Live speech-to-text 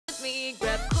me,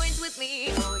 grab coins with me,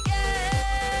 oh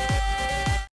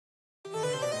yeah.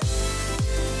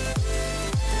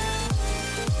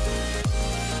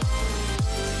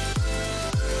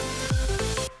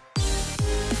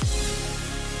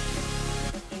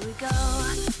 Here we go,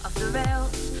 off the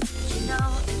rails, but you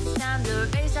know it's time to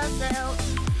raise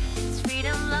ourselves. It's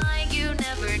freedom like you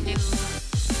never knew.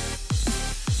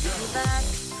 Go back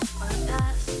or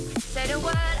pass, say the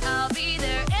word, I'll be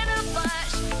there in a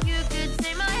flash. You could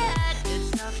say my head,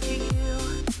 it's up to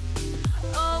you.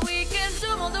 Oh, we can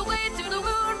zoom all the way to the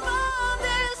moon from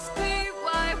this great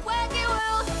wide wacky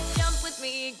world. Jump with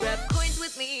me, grab coins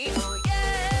with me, oh yeah.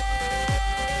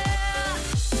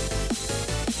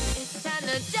 It's time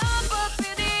to jump up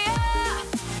in the air.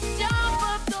 Jump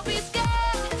up, don't be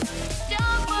scared.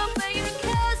 Jump up, baby,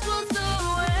 cause we'll soar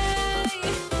away.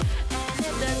 And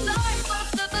if the dark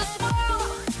parts of this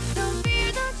world don't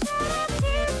fear, don't shed a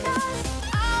tear, cause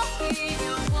I'll be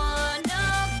your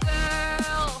one-up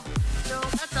girl. So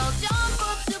let's all jump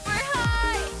up super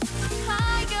high,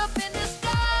 high up in the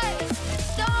sky.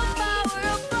 Don't power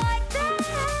up like that.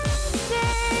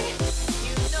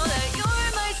 You know that you're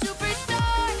my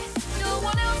superstar. No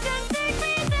one else can take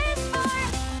me this far.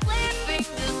 Flipping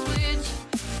the switch,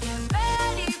 get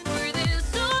ready for this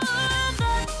one.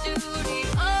 Let's do the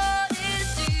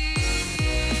Odyssey.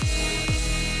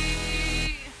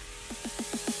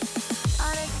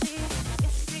 Odyssey,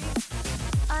 yes, see.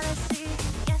 Odyssey,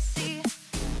 yes, see.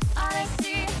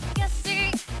 Odyssey, yes, see.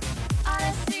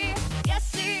 Odyssey, yes,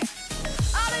 see.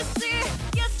 Odyssey,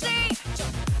 yes, see.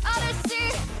 Odyssey,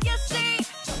 yes, see.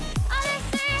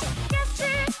 Odyssey, yes,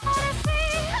 see. Odyssey,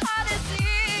 Odyssey.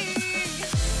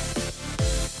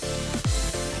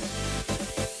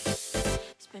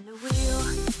 Spin the wheel,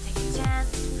 take a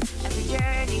chance. Every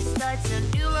journey starts a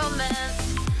new romance.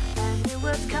 And it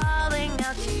was calling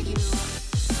out to you.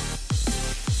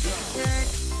 Turn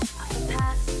off the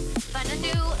past, find a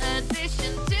new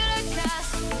addition to the cast.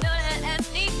 Know that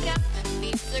any captain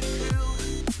needs a crew.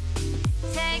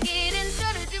 Take it in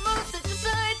strategy moves that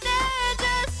decide they're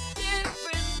just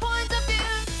different points of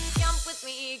view. Jump with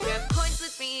me, grab coins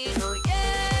with me, oh yeah.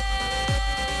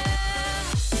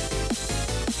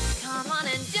 Come on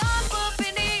and jump up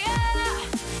in the air.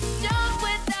 Jump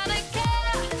without a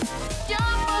care.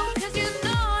 Jump up cause you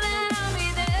know that I'll be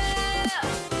there.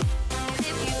 And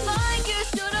if you like you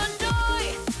should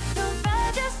enjoy, don't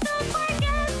just don't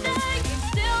forget that you're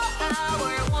still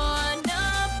our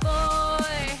one-up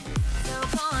boy. So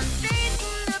go on,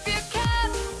 straighten up your cap.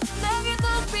 Let your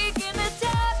toes begin to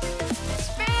tap. This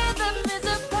rhythm is a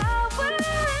power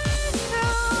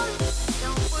strong.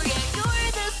 Don't forget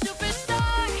you're the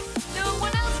superstar. No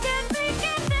one else can make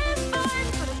it this far.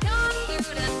 Put a gun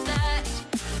through the set.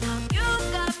 Now you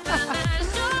got the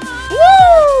measure.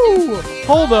 Woo!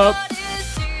 Hold up.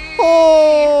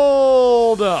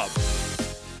 Hold up.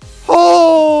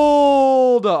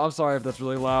 Hold up. I'm sorry if that's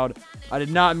really loud. I did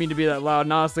not mean to be that loud.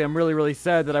 And honestly, I'm really, really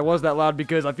sad that I was that loud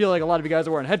because I feel like a lot of you guys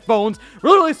are wearing headphones.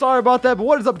 Really, really sorry about that. But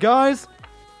what is up, guys?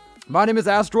 My name is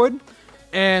Asteroid,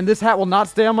 and this hat will not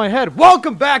stay on my head.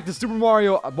 Welcome back to Super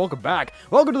Mario. Welcome back.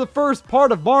 Welcome to the first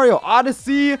part of Mario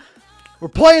Odyssey. We're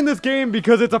playing this game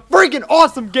because it's a freaking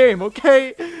awesome game,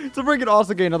 okay? It's a freaking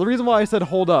awesome game. Now, the reason why I said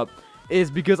hold up is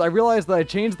because I realized that I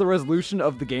changed the resolution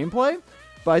of the gameplay,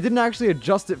 but I didn't actually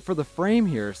adjust it for the frame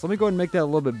here. So let me go ahead and make that a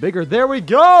little bit bigger. There we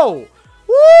go!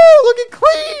 Woo! Looking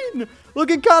clean!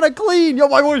 Looking kind of clean. Yo,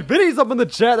 my boy Vinny's up in the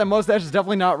chat. That mustache is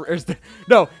definitely not...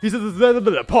 No, he says...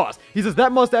 Pause. He says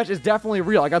that mustache is definitely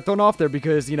real. I got thrown off there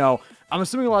because, you know, I'm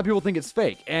assuming a lot of people think it's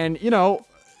fake. And, you know,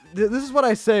 this is what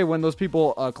I say when those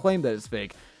people claim that it's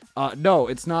fake. No,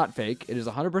 it's not fake. It is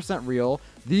 100% real.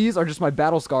 These are just my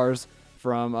battle scars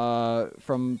from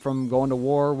going to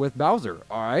war with Bowser,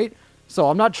 all right? So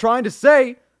I'm not trying to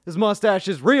say this mustache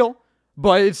is real,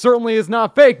 but it certainly is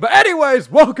not fake. But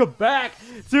anyways, welcome back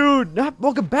to... Not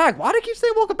welcome back. Why do I keep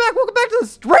saying welcome back? Welcome back to the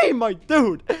stream, my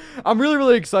dude. I'm really,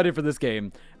 really excited for this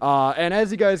game. And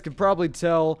as you guys can probably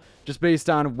tell, just based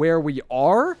on where we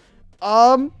are,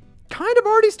 kind of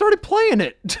already started playing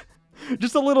it.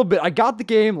 Just a little bit. I got the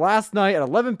game last night at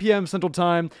 11 p.m. Central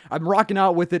Time. I'm rocking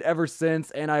out with it ever since.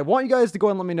 And I want you guys to go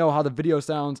and let me know how the video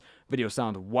sounds. Video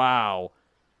sounds. Wow.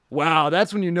 Wow,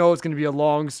 that's when you know it's going to be a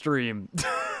long stream.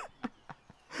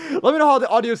 Let me know how the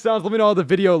audio sounds. Let me know how the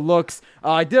video looks.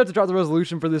 I did have to drop the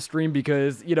resolution for this stream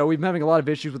because, you know, we've been having a lot of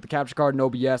issues with the capture card and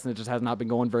OBS, and it just has not been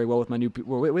going very well with my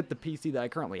with the PC that I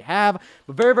currently have.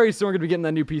 But very, very soon we're going to be getting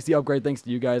that new PC upgrade thanks to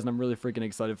you guys, and I'm really freaking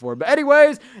excited for it. But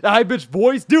anyways, the high bitch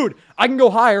voice. Dude, I can go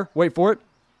higher. Wait for it.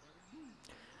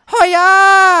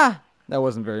 Hiya! That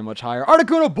wasn't very much higher.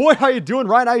 Articuno boy, how you doing?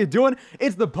 Ryan, how you doing?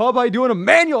 It's the pub, how you doing?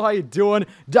 Emmanuel, how you doing?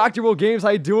 Dr. Will Games,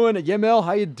 how you doing? Yemel,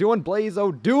 how you doing?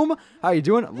 Blazo Doom, how you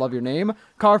doing? Love your name.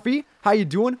 Carfy, how you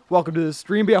doing? Welcome to the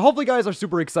stream. But yeah, hopefully you guys are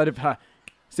super excited.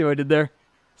 See what I did there?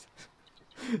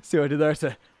 See what I did there?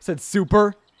 I said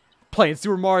super. Playing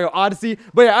Super Mario Odyssey.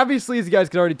 But yeah, obviously, as you guys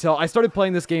can already tell, I started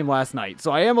playing this game last night.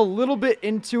 So I am a little bit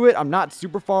into it. I'm not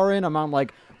super far in. I'm on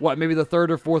like, what, maybe the 3rd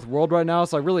or 4th world right now.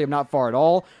 So I really am not far at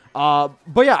all.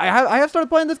 But yeah, I have started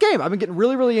playing this game. I've been getting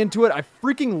really, really into it. I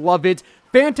freaking love it.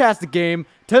 Fantastic game.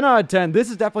 10 out of 10. This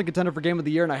is definitely a contender for Game of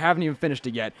the Year, and I haven't even finished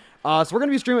it yet. So we're going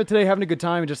to be streaming it today, having a good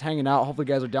time, and just hanging out. Hopefully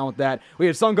you guys are down with that. We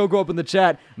have Sun Goku up in the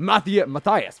chat.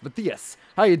 Matthias.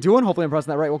 How you doing? Hopefully I'm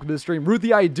pressing that right. Welcome to the stream.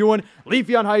 Ruthie, how you doing?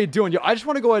 Leafeon, how you doing? Yo, I just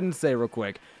want to go ahead and say real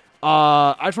quick.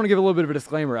 I just want to give a little bit of a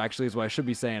disclaimer, actually, is what I should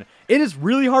be saying. It is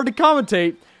really hard to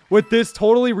commentate with this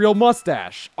totally real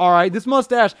mustache. All right, this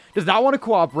mustache does not want to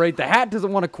cooperate. The hat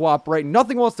doesn't want to cooperate.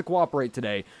 Nothing wants to cooperate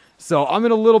today. So I'm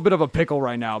in a little bit of a pickle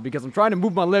right now because I'm trying to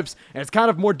move my lips, and it's kind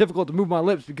of more difficult to move my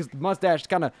lips because the mustache is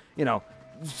kind of, you know,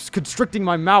 constricting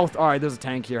my mouth. All right, there's a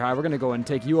tank here. Hi, we're going to go and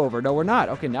take you over. No, we're not.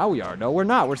 Okay, now we are. No, we're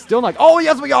not. We're still not. Oh,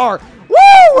 yes, we are.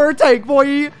 Woo! We're a tank,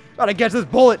 boy. Gotta catch this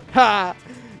bullet. Ha!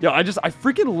 Yo, I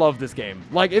freaking love this game.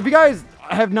 Like, if you guys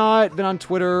have not been on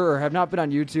Twitter or have not been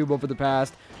on YouTube over the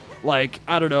past, like,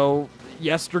 I don't know,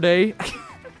 yesterday...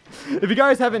 If you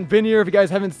guys haven't been here, if you guys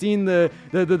haven't seen the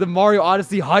Mario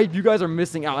Odyssey hype, you guys are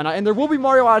missing out. And there will be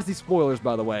Mario Odyssey spoilers,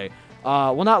 by the way.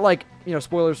 Well, not like, you know,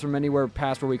 spoilers from anywhere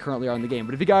past where we currently are in the game.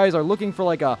 But if you guys are looking for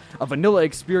like a vanilla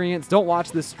experience, don't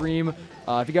watch this stream.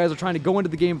 If you guys are trying to go into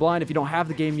the game blind, if you don't have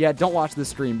the game yet, don't watch this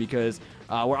stream because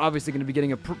we're obviously going to be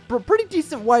getting a pretty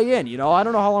decent way in. You know, I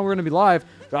don't know how long we're going to be live,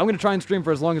 but I'm going to try and stream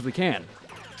for as long as we can.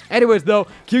 Anyways, though,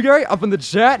 Q Gary up in the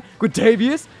chat.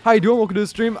 Quintavious, how you doing? Welcome to the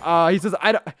stream. He says,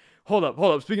 Hold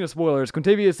up. Speaking of spoilers,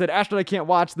 Quintavious said, Ashton, I can't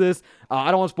watch this.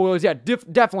 I don't want spoilers. Yeah,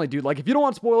 definitely, dude. Like, if you don't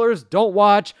want spoilers, don't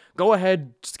watch. Go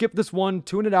ahead, skip this one,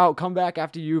 tune it out, come back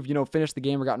after you've, you know, finished the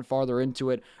game or gotten farther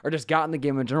into it, or just gotten the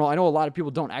game in general. I know a lot of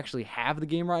people don't actually have the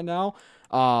game right now,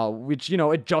 which, you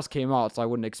know, it just came out, so I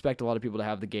wouldn't expect a lot of people to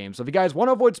have the game. So if you guys want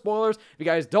to avoid spoilers, if you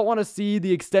guys don't want to see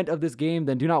the extent of this game,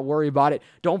 then do not worry about it.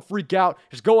 Don't freak out.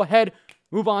 Just go ahead,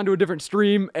 move on to a different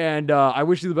stream, and I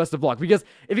wish you the best of luck. Because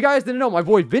if you guys didn't know, my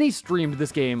boy Vinny streamed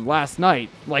this game last night,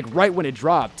 like right when it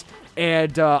dropped,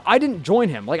 and I didn't join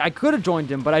him. Like, I could have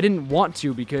joined him, but I didn't want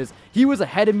to because he was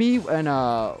ahead of me, and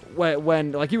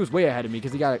when like, he was way ahead of me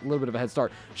because he got a little bit of a head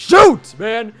start. Shoot,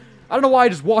 man! I don't know why I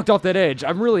just walked off that edge.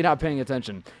 I'm really not paying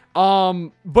attention.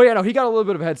 But yeah, no, he got a little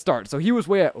bit of a head start, so he was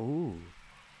way at... Ooh.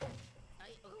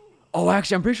 Oh,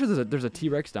 actually, I'm pretty sure there's a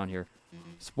T-Rex down here.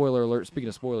 Spoiler alert, speaking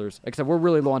of spoilers. Except we're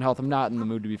really low on health. I'm not in the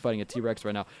mood to be fighting a T-Rex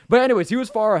right now. But anyways, he was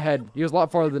far ahead. He was a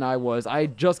lot farther than I was. I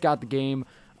just got the game.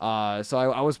 So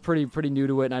I was pretty new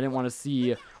to it, and I didn't want to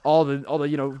see all the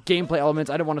you know, gameplay elements.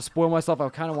 I didn't want to spoil myself. I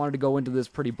kind of wanted to go into this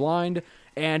pretty blind.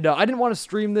 And I didn't want to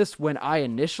stream this when I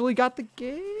initially got the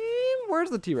game.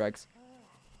 Where's the T-Rex?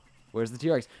 Where's the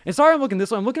T-Rex? And sorry I'm looking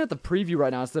this way. I'm looking at the preview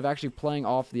right now instead of actually playing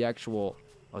off the actual...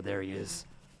 Oh, there he is.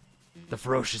 The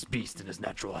ferocious beast in his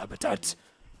natural habitat.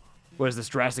 What is this,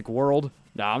 Jurassic World?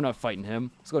 Nah, I'm not fighting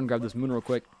him. Let's go ahead and grab this moon real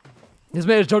quick. This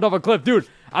man has jumped off a cliff. Dude,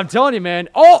 I'm telling you, man.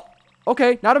 Oh!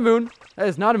 Okay, not a moon. That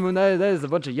is not a moon. That is a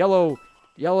bunch of yellow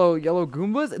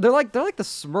Goombas. They're like the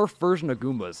Smurf version of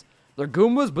Goombas. They're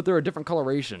Goombas, but they're a different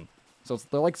coloration. So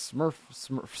they're like Smurf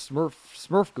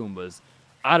Goombas.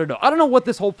 I don't know. I don't know what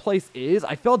this whole place is.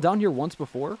 I fell down here once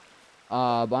before.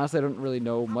 But honestly, I don't really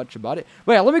know much about it.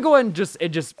 But yeah, let me go ahead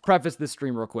and just preface this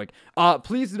stream real quick.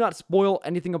 Please do not spoil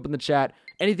anything up in the chat,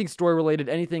 anything story related,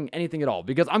 anything at all,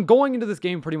 because I'm going into this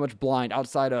game pretty much blind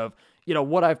outside of, you know,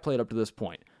 what I've played up to this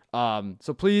point.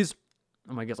 So please,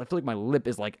 oh my gosh, I feel like my lip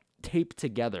is like taped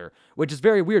together, which is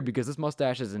very weird because this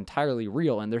mustache is entirely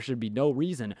real and there should be no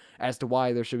reason as to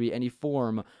why there should be any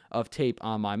form of tape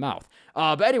on my mouth.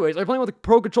 But anyways, are you playing with a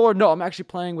Pro Controller? No, I'm actually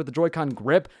playing with the Joy-Con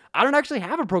grip. I don't actually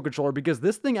have a Pro Controller because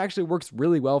this thing actually works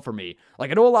really well for me.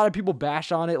 Like, I know a lot of people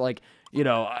bash on it, like, you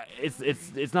know,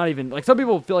 it's not even, like, some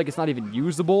people feel like it's not even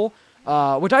usable,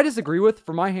 which I disagree with.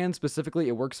 For my hand specifically,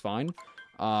 it works fine.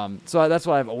 So that's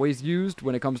what I've always used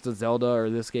when it comes to Zelda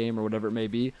or this game or whatever it may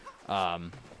be.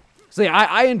 So yeah,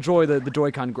 I enjoy the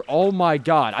Joy-Con. Oh my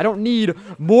god, I don't need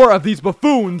more of these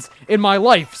buffoons in my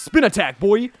life. Spin attack,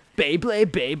 boy.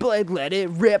 Beyblade, Beyblade, let it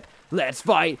rip. Let's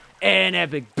fight an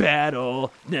epic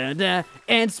battle. Nah, nah,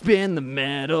 and spin the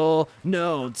metal.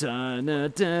 No time,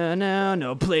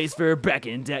 no place for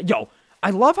backing down. Yo, I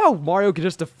love how Mario can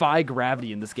just defy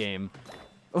gravity in this game.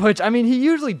 Which, I mean, he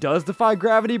usually does defy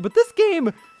gravity, but this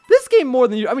game This game more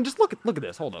than you. I mean, just look at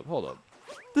this. Hold up.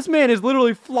 This man is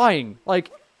literally flying. Like,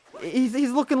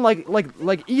 he's looking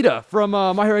like Ida from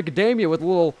My Hero Academia with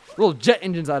little jet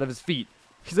engines out of his feet.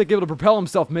 He's like able to propel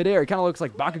himself midair. He kind of looks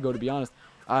like Bakugo, to be honest.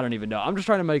 I don't even know. I'm just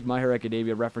trying to make My Hero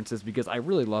Academia references because I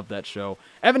really love that show.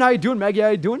 Evan, how you doing? Maggie, how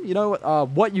you doing? You know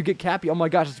what? You get Cappy. Oh my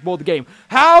gosh, I spoiled the game.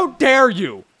 How dare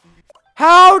you?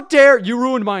 How dare you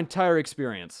ruin my entire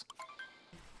experience?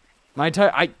 I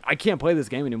can't play this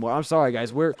game anymore. I'm sorry,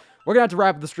 guys. We're gonna have to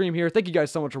wrap up the stream here. Thank you guys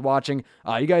so much for watching.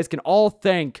 You guys can all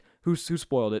thank who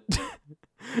spoiled it.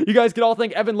 You guys can all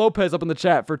thank Evan Lopez up in the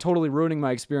chat for totally ruining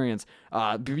my experience.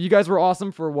 You guys were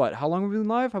awesome for what? How long have we been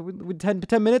live?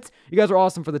 10 minutes? You guys were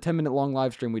awesome for the 10-minute long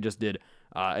live stream we just did.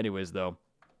 Anyways, though.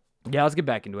 Yeah, let's get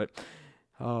back into it.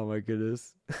 Oh, my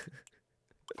goodness.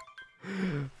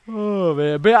 Oh,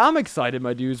 man. But yeah, I'm excited,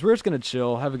 my dudes. We're just going to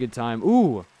chill, have a good time.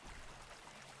 Ooh.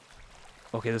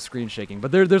 Okay, the screen's shaking.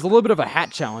 But there's a little bit of a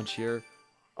hat challenge here.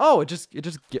 Oh,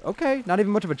 okay. Not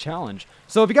even much of a challenge.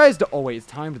 So if you guys oh, wait, it's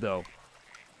timed, though.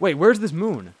 Wait, where's this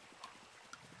moon?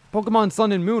 Pokemon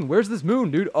Sun and Moon. Where's this moon,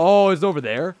 dude? Oh, it's over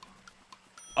there.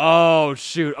 Oh,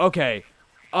 shoot. Okay.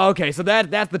 Okay, so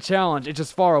that's the challenge. It's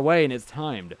just far away and it's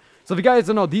timed. So if you guys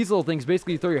don't know, these little things,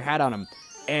 basically you throw your hat on them.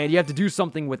 And you have to do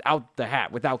something without the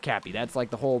hat, without Cappy. That's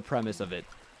like the whole premise of it.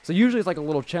 So usually it's like a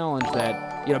little challenge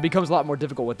that, you know, becomes a lot more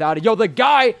difficult without it. Yo, the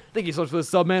guy! Thank you so much for the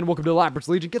sub, man. Welcome to the Lapras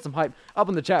Legion. Get some hype up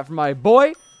in the chat for my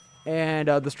boy. And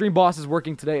the stream boss is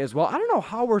working today as well. I don't know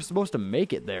how we're supposed to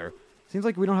make it there. Seems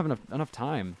like we don't have enough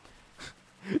time.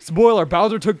 Spoiler,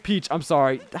 Bowser took Peach. I'm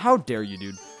sorry. How dare you,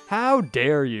 dude? How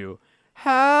dare you?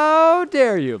 How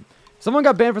dare you? Someone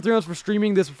got banned for 3 months for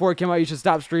streaming this before it came out. You should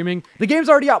stop streaming. The game's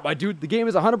already out, my dude. The game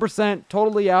is 100%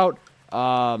 totally out.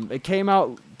 It came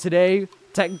out today,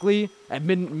 technically, at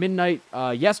midnight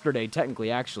yesterday, technically,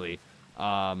 actually.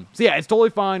 So yeah, it's totally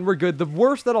fine. We're good. The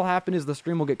worst that'll happen is the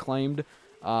stream will get claimed.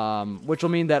 Which will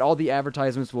mean that all the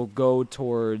advertisements will go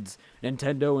towards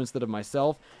Nintendo instead of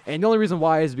myself. And the only reason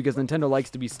why is because Nintendo likes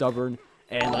to be stubborn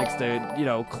and likes to, you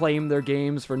know, claim their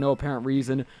games for no apparent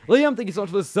reason. Liam, thank you so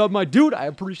much for the sub, my dude. I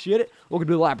appreciate it. Welcome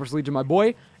to the Lapras Legion, my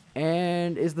boy.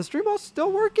 And is the stream boss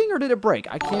still working or did it break?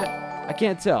 I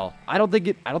can't tell. I don't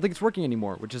think it's working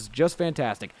anymore, which is just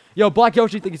fantastic. Yo, Black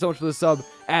Yoshi, thank you so much for the sub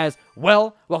as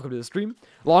well. Welcome to the stream.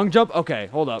 Long jump. Okay,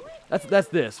 hold up. That's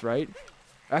this, right?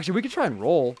 Actually, we could try and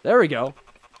roll. There we go.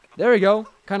 There we go.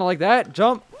 Kind of like that.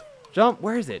 Jump. Jump.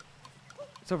 Where is it?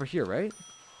 It's over here, right?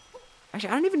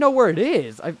 Actually, I don't even know where it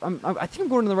is. I think I'm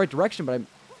going in the right direction, but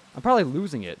I'm probably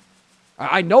losing it.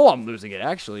 I know I'm losing it,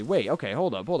 actually. Wait, okay,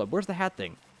 hold up. Where's the hat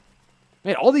thing?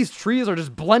 Man, all these trees are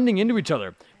just blending into each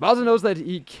other. Bowser knows that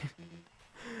he...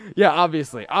 Yeah,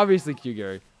 obviously. Obviously, Q,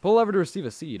 Gary. Pull lever to receive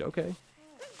a seed. Okay.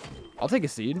 I'll take a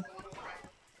seed.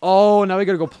 Oh, now we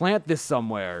gotta go plant this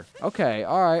somewhere. Okay,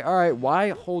 alright. Why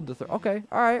hold the okay,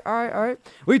 alright.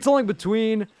 We need something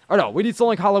between, or no, we need something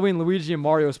like Halloween, Luigi, and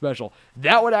Mario special.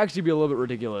 That would actually be a little bit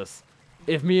ridiculous.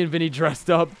 If me and Vinny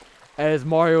dressed up as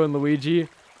Mario and Luigi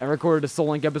and recorded a Soul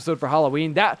Link episode for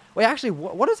Halloween. Wait, actually,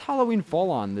 what does Halloween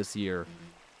fall on this year?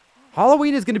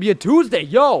 Halloween is gonna be a Tuesday,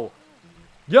 yo,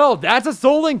 that's a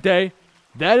Soul Link day.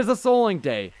 That is a Soul Link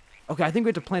day. Okay, I think we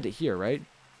have to plant it here, right?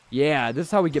 Yeah, this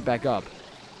is how we get back up.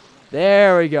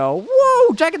 There we go.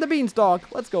 Whoa, Jack and the Beanstalk.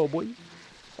 Let's go, boy.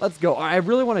 Let's go. I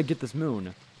really want to get this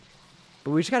moon.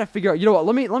 But we just got to figure out, you know what,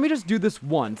 let me just do this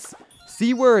once.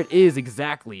 See where it is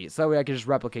exactly. So that way I can just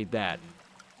replicate that.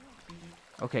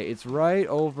 Okay, it's right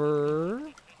over...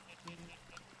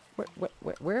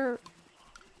 Where?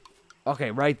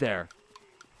 Okay, right there.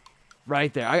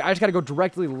 Right there. I just got to go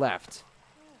directly left.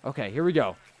 Okay, here we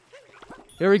go.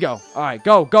 Here we go. All right,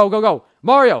 go.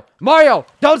 Mario,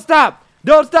 don't stop.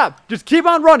 Don't stop. Just keep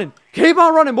on running. Keep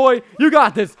on running, boy. You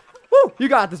got this. Woo, you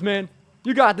got this, man.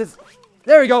 You got this.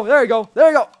 There we go.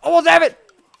 Almost have it.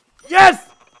 Yes.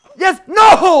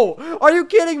 No. Are you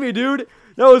kidding me, dude?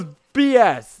 That was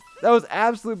BS. That was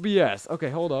absolute BS.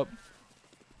 Okay, hold up.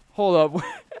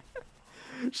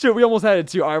 Shit, we almost had it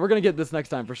too. All right, we're going to get this next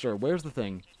time for sure. Where's the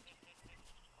thing?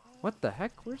 What the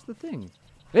heck? Where's the thing?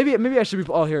 Maybe I should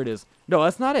be... Oh, here it is. No,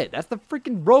 that's not it. That's the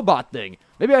freaking robot thing.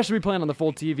 Maybe I should be playing on the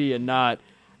full TV and not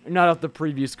off the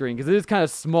preview screen, because it is kind of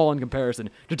small in comparison.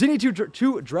 Dratini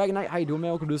 2 Dragon Knight, how you doing,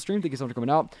 man? Welcome to the stream. Thank you so much for coming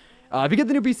out. If you get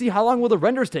the new PC, how long will the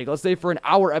renders take? Let's say for an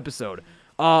hour episode.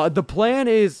 The plan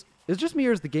is it just me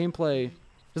or is the gameplay...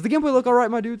 Does the gameplay look alright,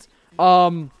 my dudes?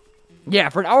 Yeah,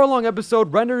 for an hour-long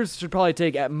episode, renders should probably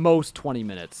take at most 20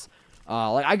 minutes.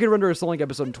 Like, I could render a Soul Link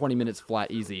episode in 20 minutes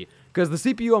flat, easy. Because the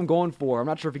CPU I'm going for, I'm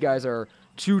not sure if you guys are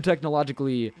too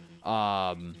technologically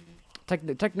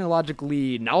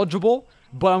technologically knowledgeable,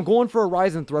 but I'm going for a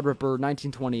Ryzen Threadripper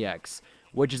 1920X,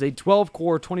 which is a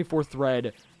 12-core,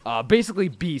 24-thread, basically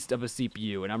beast of a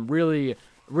CPU, and I'm really,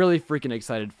 really freaking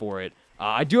excited for it.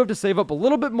 I do have to save up a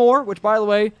little bit more, which, by the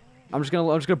way, I'm just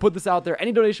gonna put this out there.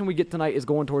 Any donation we get tonight is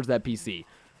going towards that PC.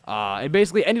 And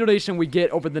basically, any donation we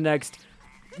get over the next,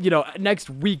 next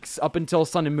weeks up until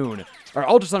Sun and Moon, or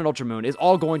Ultra Sun and Ultra Moon, is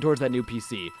all going towards that new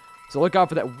PC. So look out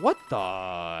for that. What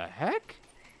the heck?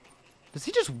 Does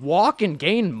he just walk and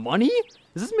gain money?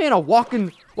 Is this man a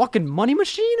walking money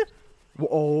machine?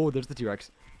 Oh, there's the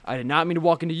T-Rex. I did not mean to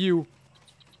walk into you.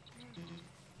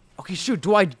 Okay, shoot.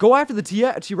 Do I go after the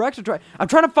T-Rex or try? I'm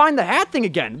trying to find the hat thing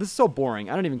again. This is so boring.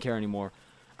 I don't even care anymore.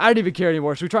 Should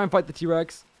we try and fight the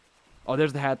T-Rex? Oh,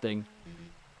 there's the hat thing.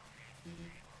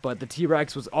 But the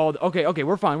T-Rex was all... Okay,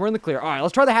 we're fine. We're in the clear. All right,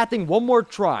 let's try the hat thing one more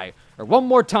try. Or one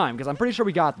more time, because I'm pretty sure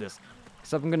we got this.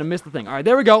 Except I'm going to miss the thing. All right,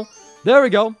 there we go. There we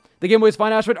go. The Game Boy's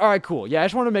fine, Asteroid. All right, cool. Yeah, I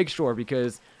just wanted to make sure,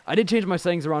 because I did change my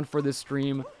settings around for this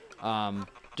stream.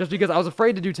 Just because I was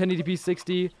afraid to do 1080p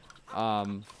 60.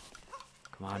 Come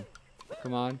on.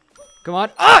 Come on. Come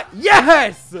on. Ah,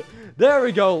 yes! There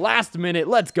we go. Last minute.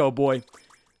 Let's go, boy.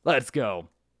 Let's go.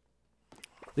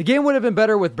 The game would have been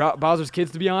better with Bowser's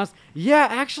Kids, to be honest. Yeah,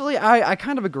 actually, I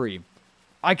kind of agree.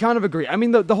 I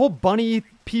mean, the whole bunny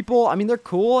people, I mean, they're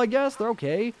cool, I guess. They're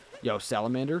okay. Yo,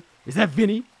 salamander. Is that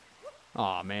Vinny?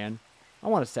 Aw, man. I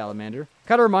want a salamander.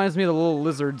 Kind of reminds me of the little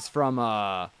lizards from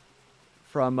Breath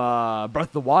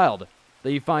of the Wild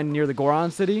that you find near the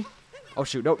Goron City. Oh,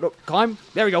 shoot. No. Climb.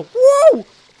 There we go. Woo!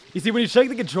 You see, when you shake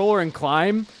the controller and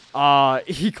climb,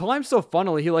 he climbs so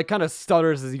funnily. He, like, kind of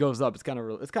stutters as he goes up. It's kind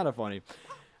of funny.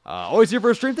 Always here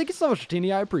for a stream. Thank you so much,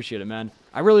 Tini. I appreciate it, man.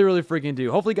 I really, really freaking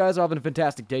do. Hopefully, you guys are having a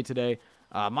fantastic day today.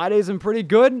 My day's been pretty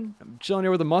good. I'm chilling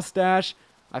here with a mustache.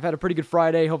 I've had a pretty good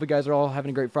Friday. Hope you guys are all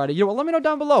having a great Friday. You know what? Let me know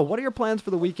down below. What are your plans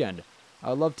for the weekend?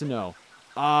 I'd love to know.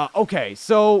 Okay,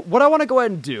 so what I want to go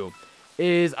ahead and do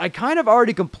is I kind of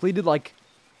already completed, like...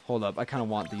 Hold up. I kind of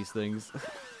want these things.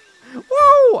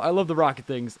 Whoa! I love the rocket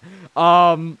things.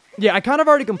 Yeah, I kind of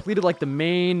already completed, like, the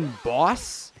main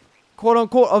boss,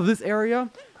 quote-unquote, of this area.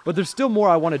 But there's still more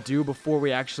I want to do before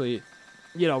we actually,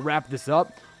 wrap this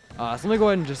up. So let me go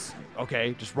ahead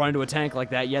and just run into a tank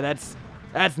like that. Yeah, that's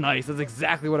nice. That's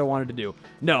exactly what I wanted to do.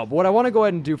 No, but what I want to go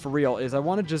ahead and do for real is I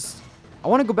want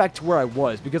to go back to where I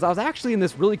was, because I was actually in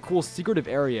this really cool secretive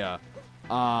area.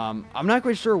 I'm not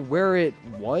quite sure where it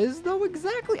was, though,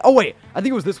 exactly. Oh, wait. I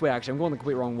think it was this way, actually. I'm going the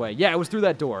complete wrong way. Yeah, it was through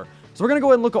that door. So we're going to go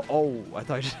ahead and look... Oh, I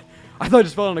thought I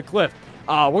just fell on a cliff.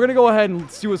 We're going to go ahead and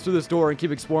see what's through this door and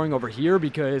keep exploring over here,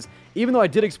 because even though I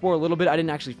did explore a little bit, I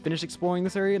didn't actually finish exploring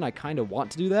this area, and I kind of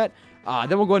want to do that.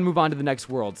 Then we'll go ahead and move on to the next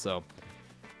world, so...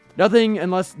 Nothing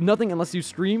unless you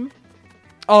stream.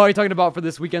 Oh, are you talking about for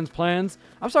this weekend's plans?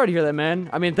 I'm sorry to hear that, man.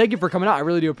 I mean, thank you for coming out. I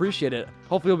really do appreciate it.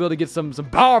 Hopefully, we'll be able to get some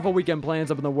powerful weekend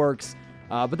plans up in the works.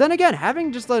 But then again,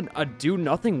 having just a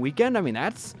do-nothing weekend, I mean,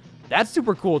 that's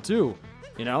super cool, too.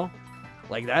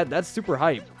 Like, that's super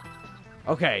hype.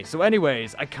 Okay, so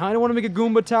anyways, I kind of want to make a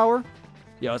Goomba tower.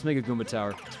 Yeah, let's make a Goomba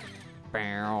tower.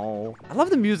 I love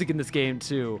the music in this game,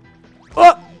 too.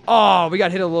 Oh, we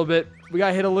got hit a little bit.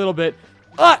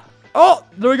 Oh,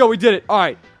 there we go. We did it. All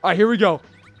right, here we go.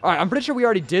 All right, I'm pretty sure we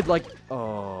already did, like...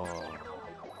 Oh.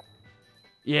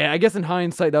 Yeah, I guess in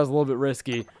hindsight, that was a little bit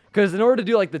risky. Because in order to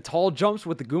do, like, the tall jumps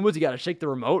with the Goombas, you got to shake the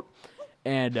remote.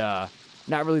 And,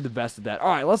 not really the best at that. All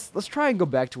right, let's try and go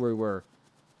back to where we were.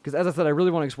 Because, as I said, I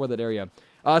really want to explore that area.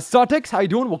 Sawtix, how you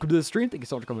doing? Welcome to the stream. Thank you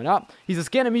so much for coming out. He's a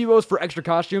scan amiibos for extra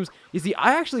costumes. You see,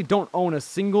 I actually don't own a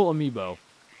single amiibo.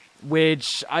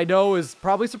 Which I know is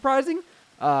probably surprising.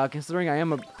 Considering I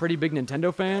am a pretty big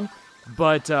Nintendo fan.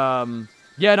 But,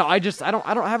 yeah, no, I don't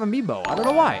have amiibo. I don't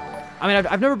know why. I mean,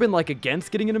 I've never been, like,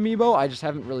 against getting an amiibo. I just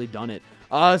haven't really done it.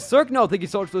 Cirque, no, thank you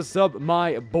so much for the sub,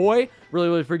 my boy. Really,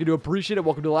 really freaking do appreciate it.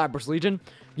 Welcome to the Lapras Legion.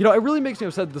 It really makes me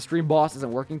upset that the stream boss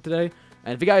isn't working today.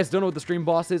 And if you guys don't know what the stream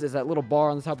boss is, it's that little bar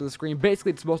on the top of the screen.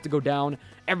 Basically, it's supposed to go down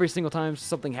every single time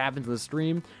something happens in the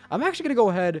stream. I'm actually going to go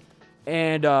ahead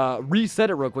and reset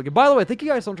it real quick. And by the way, thank you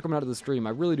guys so much for coming out of the stream.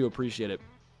 I really do appreciate it.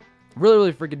 Really,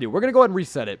 really freaking do. We're going to go ahead and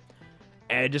reset it.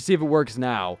 And just see if it works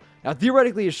now. Now,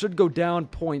 theoretically, it should go down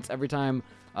points every time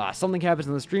something happens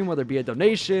in the stream, whether it be a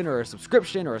donation or a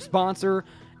subscription or a sponsor.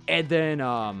 And then,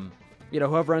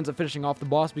 whoever ends up finishing off the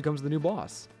boss becomes the new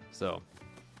boss. So,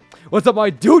 what's up, my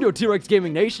dude? Yo, T-Rex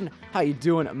Gaming Nation. How you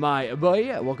doing, my boy?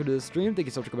 Yeah, welcome to the stream. Thank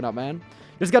you so much for coming out, man.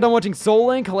 Just got done watching Soul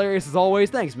Link. Hilarious as always.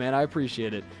 Thanks, man. I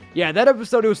appreciate it. Yeah, that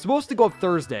episode, it was supposed to go up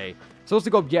Thursday. Supposed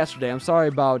to go up yesterday. I'm sorry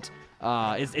about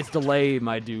its delay,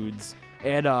 my dudes.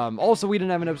 And also, we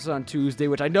didn't have an episode on Tuesday,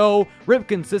 which I know, rip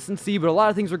consistency, but a lot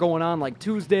of things were going on, like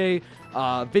Tuesday.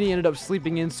 Vinny ended up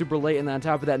sleeping in super late, and then on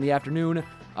top of that, in the afternoon,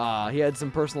 he had some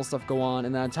personal stuff go on.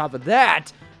 And then on top of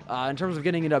that, in terms of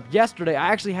getting it up yesterday, I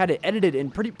actually had it edited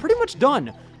and pretty much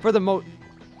done for the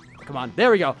Come on, there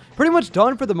we go. Pretty much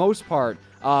done for the most part.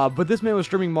 But this man was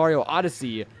streaming Mario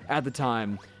Odyssey at the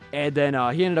time. And then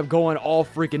he ended up going all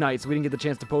freaking night, so we didn't get the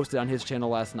chance to post it on his channel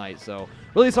last night. So,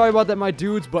 really sorry about that, my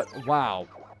dudes, but wow.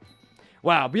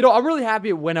 Wow, but, I'm really happy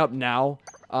it went up now,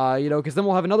 because then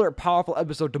we'll have another powerful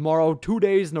episode tomorrow, 2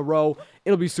 days in a row.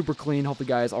 It'll be super clean. Hope you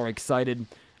guys are excited.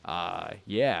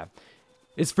 Yeah.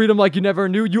 It's freedom like you never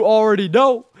knew. You already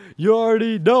know. You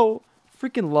already know.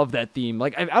 Freaking love that theme.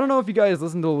 Like, I don't know if you guys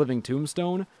listen to The Living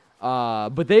Tombstone,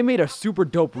 but they made a super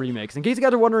dope remix. In case you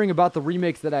guys are wondering about the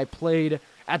remix that I played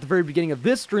at the very beginning of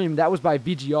this stream, that was by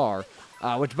VGR,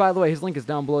 which, by the way, his link is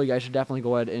down below. You guys should definitely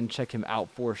go ahead and check him out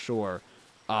for sure.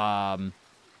 But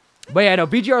yeah, no,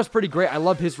 VGR is pretty great. I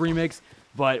love his remix,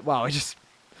 but wow, I just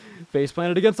face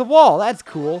planted against the wall. That's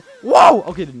cool. Whoa!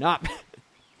 Okay, did not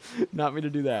mean to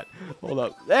do that. Hold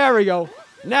up. There we go.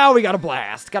 Now we got a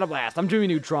blast. Got a blast. I'm Jimmy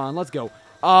Neutron. Let's go.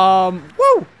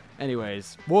 Woo!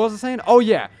 Anyways, what was I saying? Oh,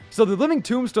 yeah. So the Living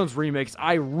Tombstones remix,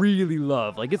 I really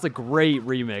love. Like, it's a great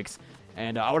remix.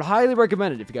 And I would highly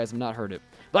recommend it if you guys have not heard it.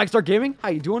 Blackstar Gaming, how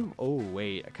you doing? Oh,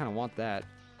 wait. I kind of want that.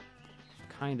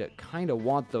 Kind of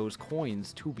want those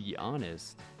coins, to be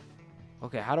honest.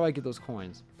 Okay, how do I get those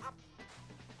coins?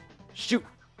 Shoot.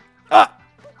 Ah!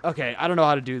 Okay, I don't know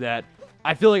how to do that.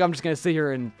 I feel like I'm just going to sit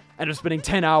here and end up spending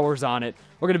 10 hours on it.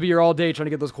 We're going to be here all day trying to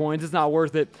get those coins. It's not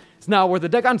worth it. It's not worth it.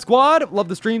 Deck on Squad, love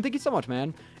the stream. Thank you so much,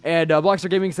 man. And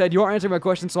Blackstar Gaming said, you aren't answering my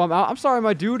question, so I'm out. I'm sorry,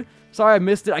 my dude. Sorry I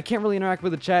missed it. I can't really interact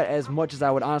with the chat as much as I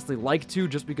would honestly like to,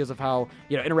 just because of how,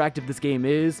 interactive this game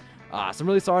is. So I'm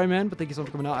really sorry, man, but thank you so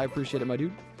much for coming out. I appreciate it, my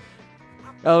dude.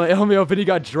 Oh, Vinny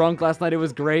got drunk last night. It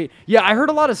was great. Yeah, I heard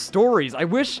a lot of stories.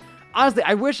 Honestly,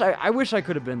 I wish I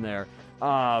could have been there.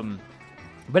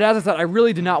 But as I said, I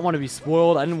really did not want to be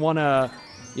spoiled. I didn't want to,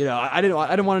 I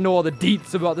didn't want to know all the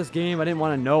deets about this game. I didn't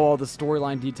want to know all the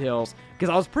storyline details because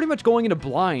I was pretty much going into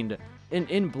blind,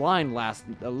 in blind last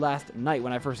night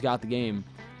when I first got the game.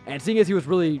 And seeing as he was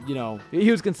really,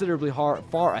 he was considerably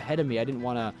far ahead of me, I didn't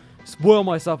want to spoil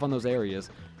myself on those areas.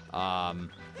 But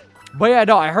yeah,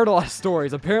 no, I heard a lot of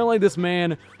stories. Apparently, this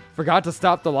man forgot to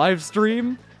stop the live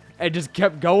stream and just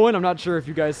kept going. I'm not sure if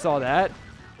you guys saw that,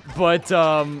 but it's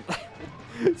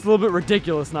a little bit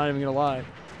ridiculous, not even gonna lie.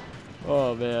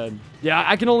 Oh, man. Yeah,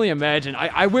 I can only imagine.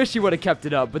 I wish he would have kept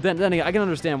it up, but then again, I can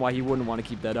understand why he wouldn't want to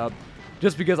keep that up.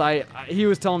 Just because he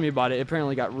was telling me about it. It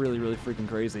apparently got really, really freaking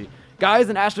crazy. Guys,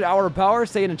 an Asteroid Hour of Power,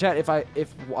 say it in chat if I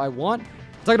want.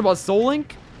 Talking about Soul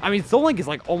Link. I mean, Soul Link is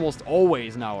like almost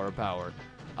always an hour of power.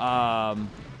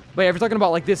 But yeah, if you're talking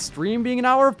about like this stream being an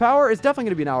hour of power, it's definitely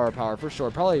going to be an hour of power for sure.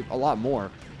 Probably a lot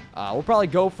more. We'll probably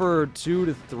go for 2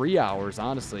 to 3 hours,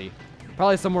 honestly.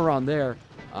 Probably somewhere around there.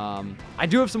 I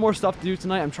do have some more stuff to do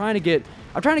tonight. I'm trying to get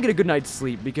a good night's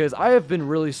sleep because I have been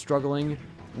really struggling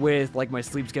with like my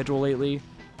sleep schedule lately.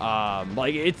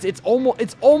 Like it's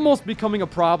almost becoming a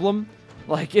problem.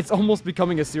 Like it's almost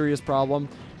becoming a serious problem.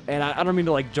 And I don't mean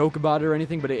to like joke about it or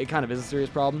anything, but it kind of is a serious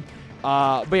problem.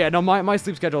 But yeah, no, my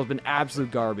sleep schedule has been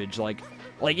absolute garbage. Like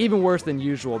even worse than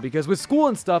usual because with school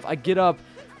and stuff, I get up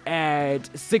at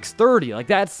 6:30. Like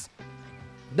that's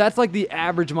like the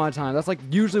average amount of time. That's like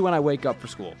usually when I wake up for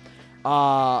school.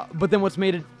 But then what's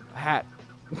made it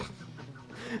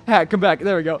Hat, come back.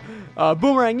 There we go.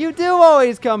 Boomerang, you do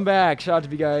always come back. Shout out to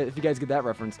you guys if you guys get that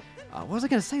reference. What was I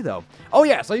gonna say though? Oh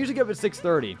yeah, so I usually get up at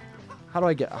 6:30. How do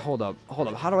I get? Hold up.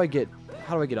 How do I get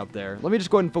up there? Let me just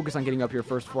go ahead and focus on getting up here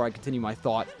first before I continue my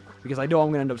thought because I know I'm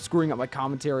gonna end up screwing up my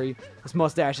commentary. This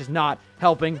mustache is not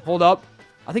helping. Hold up.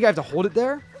 I think I have to hold it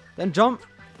there, then jump.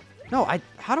 No,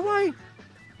 how do I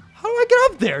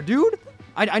get up there, dude?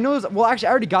 I know this. Well, actually,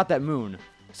 I already got that moon,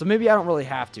 so maybe I don't really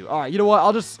have to. All right, you know what?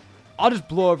 I'll just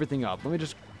blow everything up. Let me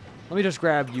just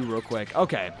grab you real quick.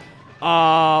 Okay.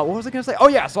 What was I gonna say? Oh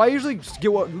yeah, so I usually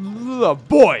get what?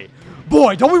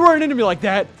 Boy, don't be running into me like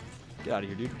that. Get out of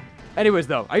here, dude. Anyways,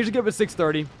 though, I usually get up at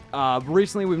 6:30.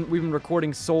 Recently, we've been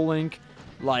recording Soul Link,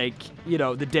 like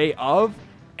the day of.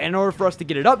 And in order for us to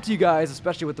get it up to you guys,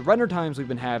 especially with the render times we've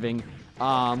been having,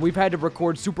 we've had to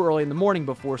record super early in the morning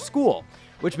before school.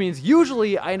 Which means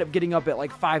usually I end up getting up at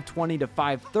like 5:20 to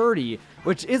 5:30,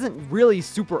 which isn't really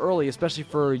super early, especially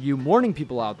for you morning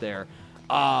people out there.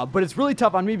 But it's really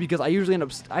tough on me because I usually end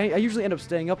up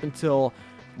staying up until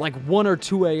like 1 or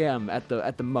 2 a.m. at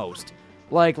the most.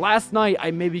 Like last night,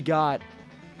 I maybe got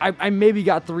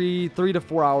 3 to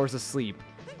 4 hours of sleep,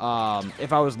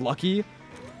 if I was lucky.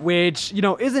 which, you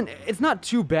know, it's not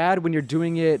too bad when you're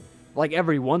doing it, like,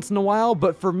 every once in a while,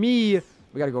 but for me,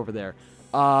 we gotta go over there,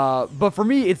 but for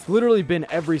me, it's literally been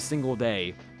every single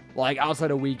day, like,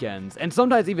 outside of weekends, and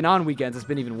sometimes even on weekends, it's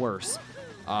been even worse.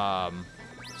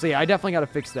 So yeah, I definitely gotta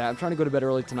fix that. I'm trying to go to bed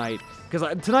early tonight, because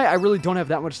tonight I really don't have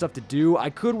that much stuff to do. I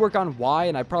could work on Y,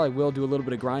 and I probably will do a little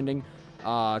bit of grinding,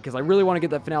 because I really want to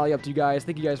get that finale up to you guys.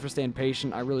 Thank you guys for staying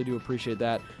patient. I really do appreciate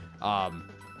that.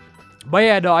 But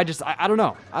yeah, no, I don't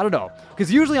know. I don't know.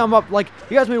 Because usually I'm up, like,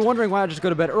 you guys may be wondering why I just go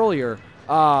to bed earlier.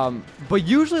 But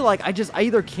usually, like, I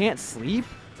either can't sleep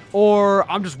or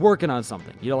I'm just working on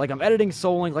something. You know, like, I'm editing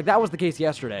Soul Link. Like, that was the case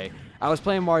yesterday. I was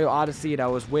playing Mario Odyssey, and I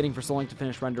was waiting for Soul Link to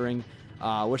finish rendering,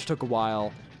 which took a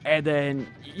while. And then,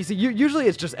 you see, usually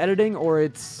it's just editing or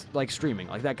it's, like, streaming.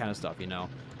 Like, that kind of stuff, you know.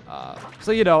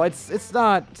 So, you know, it's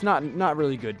not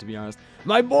really good, to be honest.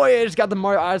 My boy just got the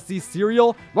Mario Odyssey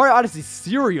cereal. Mario Odyssey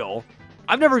cereal?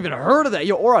 I've never even heard of that.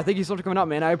 Yo, Aura, thank you so much for coming out,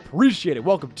 man. I appreciate it.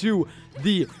 Welcome to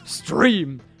the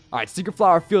stream. All right, Secret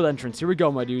Flower Field entrance. Here we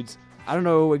go, my dudes. I don't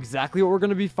know exactly what we're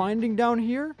going to be finding down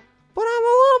here, but I'm a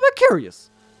little bit curious.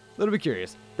 A little bit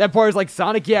curious. That part is like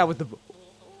Sonic, yeah, with the...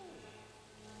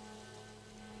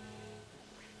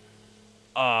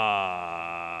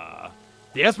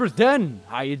 The Esper's Den.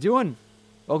 How you doing?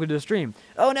 Welcome to the stream.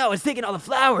 Oh no, it's taking all the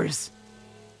flowers.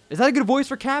 Is that a good voice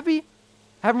for Cappy?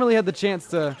 Haven't really had the chance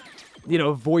to, you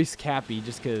know, voice Cappy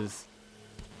just because...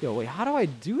 Yo, wait, how do I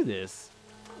do this?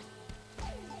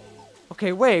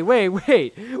 Okay, wait.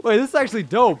 Wait, this is actually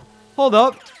dope. Hold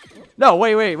up. No,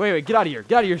 wait. Get out of here.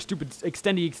 Get out of here, stupid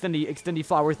extendy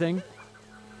flower thing.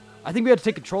 I think we have to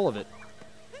take control of it.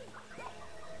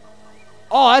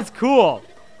 Oh, that's cool.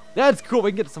 That's cool.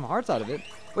 We can get some hearts out of it.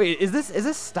 Wait, is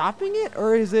this stopping it,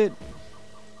 or is it...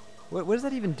 What is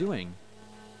that even doing?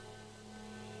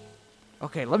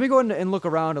 Okay, let me go and look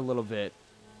around a little bit.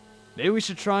 Maybe we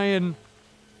should try and...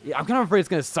 Yeah, I'm kind of afraid it's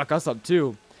going to suck us up,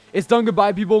 too. It's done.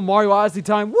 Goodbye, people. Mario Odyssey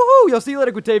time. Woohoo! Yo, see you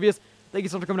later, Quitavius. Thank you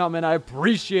so much for coming out, man. I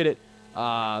appreciate it.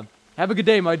 Have a good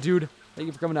day, my dude. Thank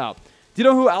you for coming out. Do you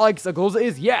know who Alex Agolza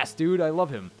is? Yes, dude. I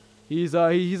love him. He's a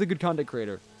good content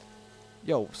creator.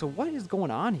 Yo, so what is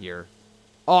going on here?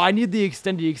 Oh, I need the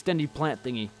extendy plant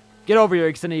thingy. Get over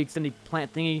here, extendy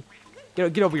plant thingy.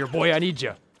 Get over here, boy. I need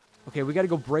you. Okay, we gotta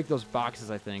go break those boxes,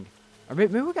 I think. Or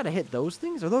maybe we gotta hit those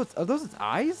things? Are those its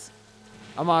eyes?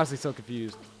 I'm honestly so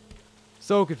confused.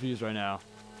 So confused right now.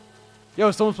 Yo,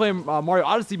 someone's playing Mario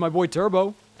Odyssey, my boy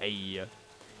Turbo.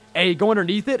 Hey, go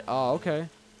underneath it? Oh, okay.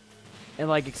 And,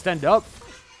 like, extend up.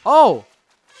 Oh!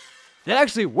 That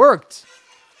actually worked.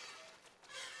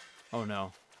 Oh,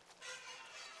 no.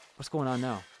 What's going on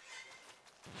now?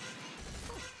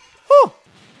 Whew!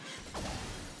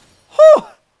 Whew!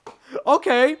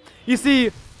 Okay. You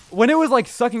see, when it was, like,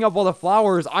 sucking up all the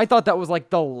flowers, I thought that was, like,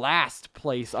 the last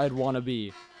place I'd want to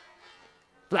be.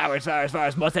 Flowers,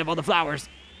 must have all the flowers.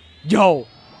 Yo,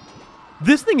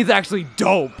 this thing is actually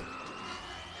dope.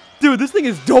 Dude, this thing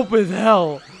is dope as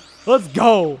hell. Let's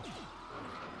go.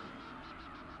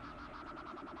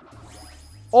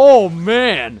 Oh,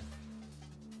 man.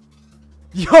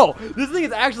 Yo, this thing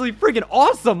is actually freaking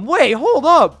awesome. Wait, hold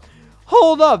up.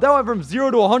 Hold up. That went from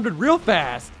 0 to 100 real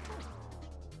fast.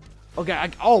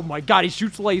 Okay, oh my god, he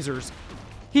shoots lasers.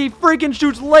 He freaking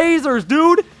shoots lasers,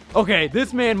 dude. Okay,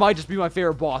 this man might just be my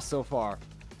favorite boss so far.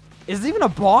 Is it even a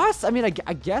boss? I mean, I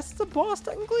guess it's a boss,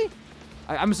 technically.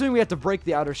 I'm assuming we have to break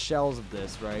the outer shells of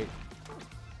this, right?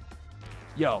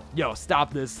 Yo,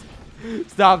 stop this.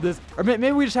 Stop this. Or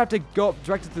maybe we just have to go up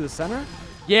directed to the center?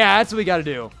 Yeah, that's what we gotta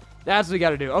do. That's what we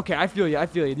gotta do. Okay, I feel you.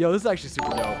 Yo, this is actually super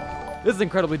dope. This is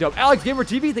incredibly dope. Alex Gamer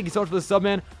TV, thank you so much for the sub,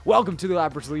 man. Welcome to the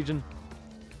Lapras Legion.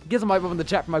 Get some hype up in the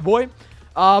chat for my boy.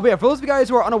 But yeah, for those of you guys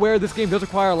who are unaware, this game does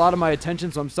require a lot of my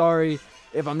attention, so I'm sorry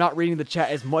if I'm not reading the chat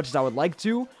as much as I would like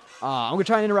to. I'm going to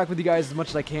try and interact with you guys as much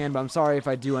as I can, but I'm sorry if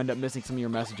I do end up missing some of your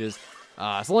messages.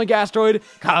 Link Asteroid,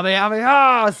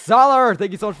 Kamehameha, Solar,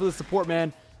 thank you so much for the support,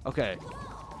 man. Okay.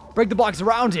 Break the blocks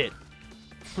around it.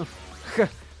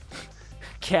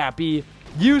 Cappy,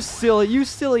 you silly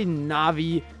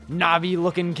Navi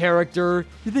looking character.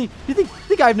 You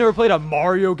think I've never played a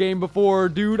Mario game before,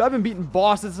 dude? I've been beating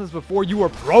bosses since before you were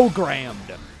programmed.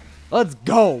 Let's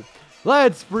go.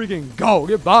 Let's freaking go.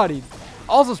 Get bodied.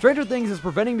 Also, Stranger Things is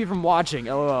preventing me from watching.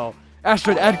 LOL.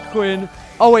 Asteroid Ed Quinn.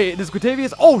 Oh wait, this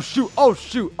Quitavius. Oh shoot.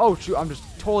 I'm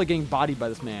just totally getting bodied by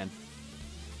this man.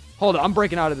 Hold on, I'm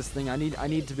breaking out of this thing. I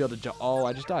need to be able to jump. Oh,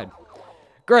 I just died.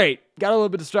 Great. Got a little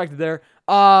bit distracted there.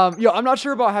 Yo, I'm not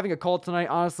sure about having a call tonight,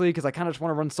 honestly, because I kind of just want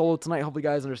to run solo tonight. Hopefully you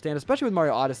guys understand, especially with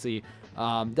Mario Odyssey.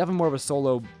 Definitely more of a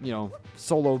solo,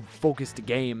 solo-focused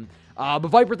game. But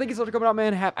Viper, thank you so much for coming out,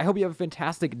 man. I hope you have a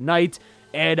fantastic night.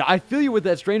 And I feel you with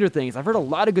that Stranger Things. I've heard a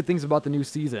lot of good things about the new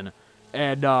season.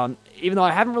 And even though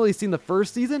I haven't really seen the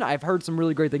first season, I've heard some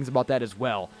really great things about that as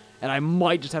well. And I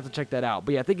might just have to check that out.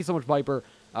 But yeah, thank you so much, Viper,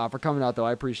 for coming out, though.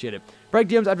 I appreciate it. Frank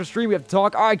DMs after stream, we have to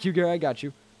talk. All right, Q, Gary, I got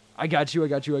you. I got you.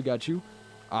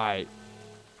 All right.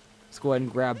 Let's go ahead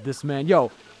and grab this, man.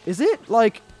 Yo, is it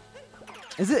like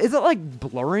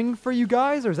blurring for you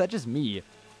guys, or is that just me?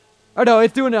 Oh, no,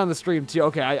 it's doing it on the stream, too.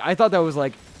 Okay, I thought that was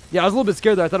like... Yeah, I was a little bit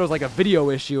scared there. I thought it was like a video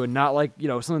issue and not like, you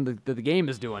know, something that the game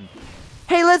is doing.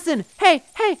 Hey, listen! Hey,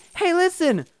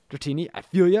 listen! Dratini, I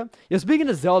feel ya. Yeah, speaking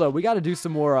of Zelda, we got to do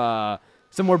some more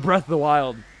Breath of the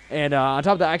Wild. And on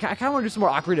top of that, I kind of want to do some more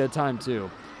Ocarina of Time, too.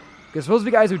 Because for those of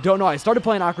you guys who don't know, I started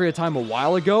playing Ocarina of Time a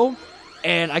while ago.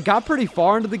 And I got pretty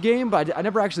far into the game, but I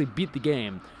never actually beat the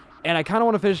game. And I kind of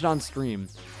want to finish it on stream.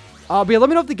 But yeah, let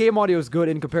me know if the game audio is good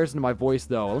in comparison to my voice,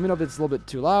 though. Let me know if it's a little bit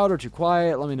too loud or too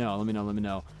quiet. Let me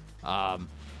know.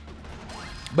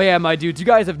 But yeah, my dudes, you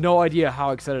guys have no idea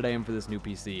how excited I am for this new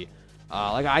PC.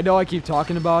 Like, I know I keep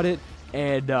talking about it,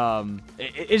 and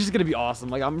it's just going to be awesome.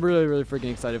 Like, I'm really, really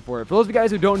freaking excited for it. For those of you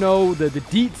guys who don't know the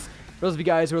deets, for those of you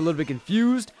guys who are a little bit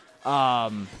confused,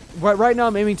 right now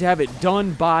I'm aiming to have it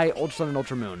done by Ultra Sun and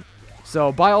Ultra Moon.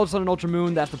 So, by Ultra Sun and Ultra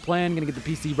Moon, that's the plan. Going to get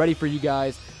the PC ready for you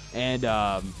guys, and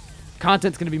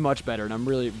content's going to be much better, and I'm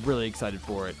really, really excited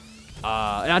for it.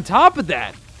 And on top of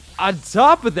that,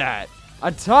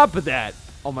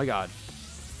 oh my god,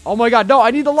 no,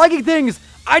 I need the legging things!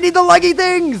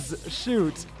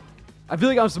 Shoot. I feel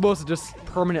like I'm supposed to just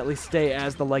permanently stay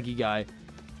as the leggy guy.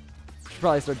 Should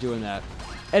probably start doing that.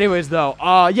 Anyways, though,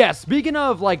 yeah, speaking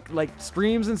of, like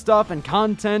streams and stuff and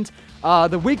content,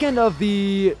 the weekend of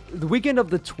the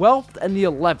 12th and the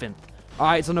 11th.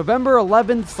 Alright, so November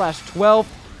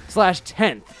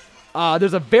 11th/12th/10th.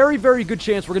 There's a very, very good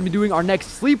chance we're going to be doing our next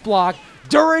sleep block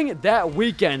during that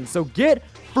weekend. So get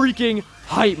freaking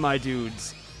hyped, my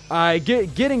dudes.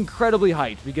 Get incredibly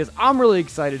hyped because I'm really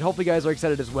excited. Hopefully you guys are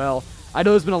excited as well. I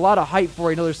know there's been a lot of hype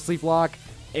for another sleep block,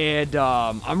 and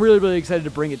I'm really, really excited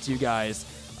to bring it to you guys.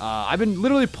 I've been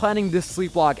literally planning this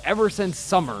sleep block ever since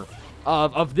summer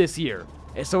of this year.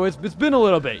 So it's been a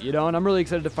little bit, you know, and I'm really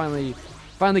excited to finally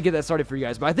get that started for you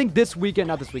guys. But I think this weekend,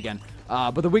 not this weekend,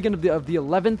 but the weekend of the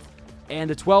 11th and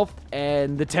the 12th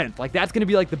and the 10th, like that's going to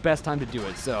be like the best time to do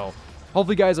it. So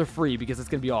hopefully you guys are free because it's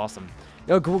going to be awesome.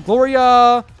 Yo,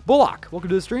 Gloria Bullock, welcome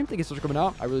to the stream. Thank you so much for coming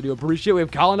out. I really do appreciate it. We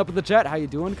have Colin up in the chat. How you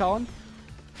doing, Colin?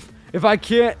 If I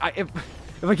can't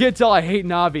tell, I hate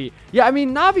Navi. Yeah, I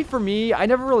mean, Navi for me, I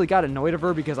never really got annoyed of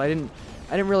her because I didn't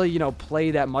really, you know,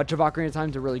 play that much of Ocarina of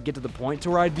Time to really get to the point to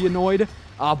where I'd be annoyed.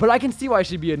 But I can see why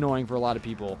she'd be annoying for a lot of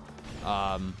people.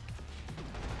 Yeah,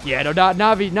 no,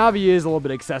 Navi is a little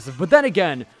bit excessive. But then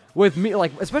again, with me,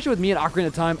 like, especially with me in Ocarina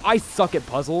of Time, I suck at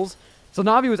puzzles. So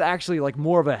Navi was actually, like,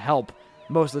 more of a help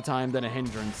most of the time than a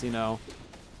hindrance, you know.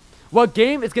 What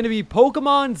game? It's going to be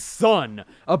Pokemon Sun.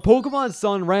 A Pokemon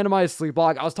Sun randomized sleep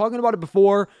block. I was talking about it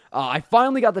before. I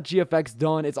finally got the GFX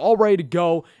done. It's all ready to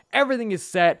go. Everything is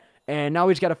set. And now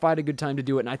we just got to find a good time to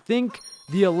do it. And I think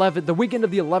the weekend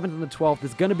of the 11th and the 12th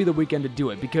is going to be the weekend to do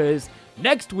it. Because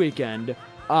next weekend is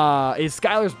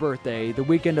Skylar's birthday, the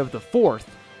weekend of the 4th.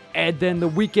 And then the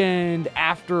weekend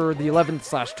after the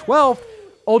 11th/12th,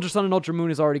 Ultra Sun and Ultra Moon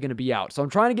is already going to be out. So I'm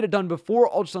trying to get it done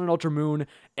before Ultra Sun and Ultra Moon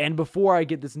and before I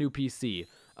get this new PC.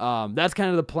 That's kind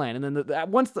of the plan. And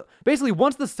then once the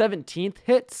 17th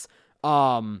hits,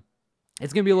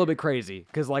 it's going to be a little bit crazy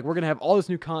because like we're going to have all this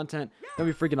new content.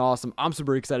 That'll be freaking awesome. I'm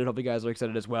super excited. Hope you guys are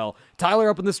excited as well. Tyler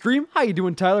up in the stream. How you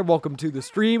doing, Tyler? Welcome to the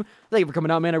stream. Thank you for coming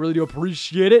out, man. I really do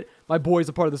appreciate it. My boy's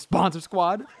a part of the sponsor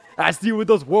squad. I see you with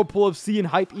those Whirlpool of Sea and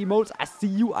hype emotes. I see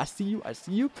you.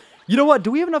 You know what? Do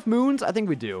we have enough moons? I think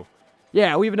we do.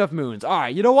 Yeah, we have enough moons. All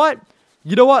right, you know what?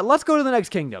 Let's go to the next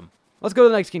kingdom.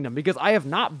 Because I have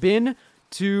not been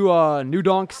to New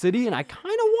Donk City, and I kind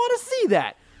of want to see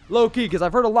that. Low-key, because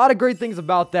I've heard a lot of great things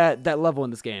about that level in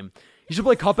this game. You should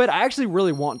play Cuphead. I actually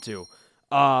really want to.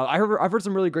 I've heard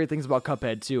some really great things about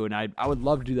Cuphead, too, and I would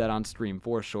love to do that on stream,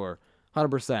 for sure.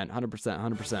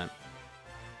 100%.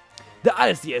 The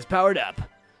Odyssey is powered up.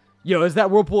 Yo, is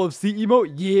that Whirlpool of Sea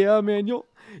emote? Yeah, Manuel.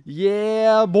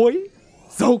 Yeah, boy.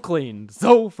 So clean.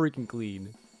 So freaking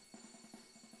clean.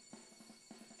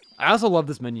 I also love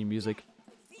this menu music.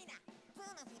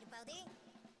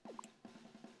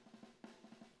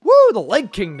 Woo, the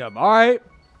Lake Kingdom. All right.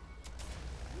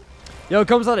 Yo, it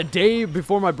comes out a day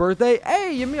before my birthday.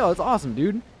 Hey, Yamil, that's awesome,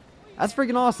 dude. That's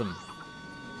freaking awesome.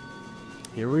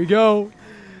 Here we go.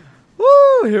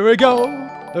 Woo, here we go.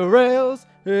 The rails.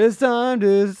 It's time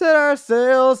to set our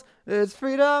sails. It's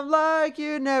freedom like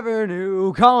you never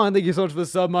knew. Colin, thank you so much for the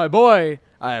sub, my boy.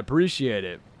 I appreciate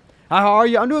it. Hi, how are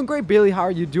you? I'm doing great, Bailey. How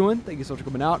are you doing? Thank you so much for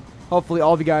coming out. Hopefully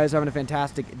all of you guys are having a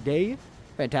fantastic day,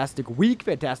 fantastic week,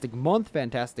 fantastic month,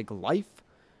 fantastic life.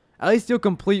 At least you'll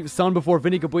complete Sun before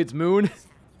Vinny completes Moon.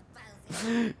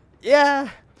 Yeah.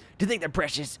 Do you think they're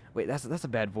precious? Wait, that's a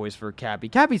bad voice for Cappy.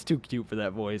 Cappy's too cute for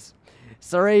that voice.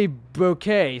 Sorry,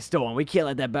 bouquet stolen. We can't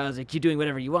let that Bowser keep doing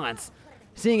whatever he wants.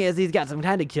 Seeing as he's got some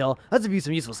time to kill, let's review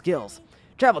some useful skills.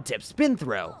 Travel tips, spin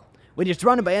throw. When you're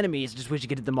surrounded by enemies, just wish you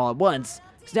could hit them all at once.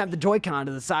 Snap the Joy-Con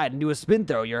to the side and do a spin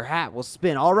throw. Your hat will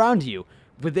spin all around you.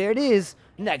 But there it is.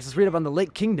 Next, let's read up on the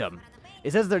Lake Kingdom.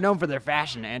 It says they're known for their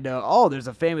fashion, and oh, there's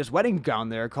a famous wedding gown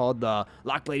there called the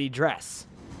Lock Lady Dress.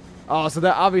 Oh, so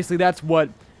that obviously that's what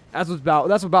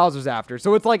Bowser's after.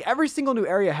 So it's like every single new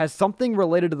area has something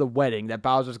related to the wedding that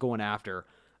Bowser's going after.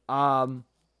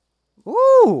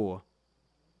 Ooh.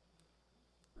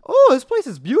 Oh, this place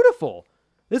is beautiful.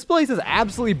 This place is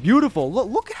absolutely beautiful.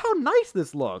 Look at how nice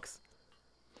this looks.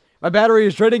 My battery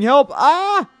is trading help.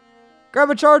 Ah!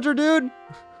 Grab a charger, dude. Do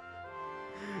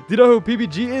you know who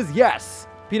PBG is? Yes.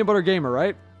 Peanut Butter Gamer,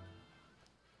 right?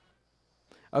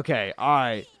 Okay,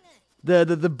 alright.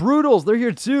 The Brutals, they're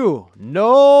here too.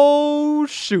 No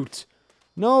shoot.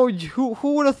 No,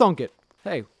 who would have thunk it?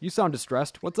 Hey, you sound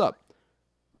distressed. What's up?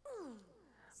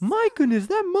 My goodness,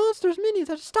 that monster's minions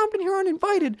have stomped in here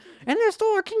uninvited, and they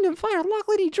stole our kingdom fire Lock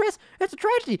Lady Dress. It's a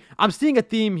tragedy. I'm seeing a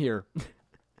theme here.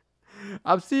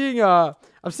 I'm seeing a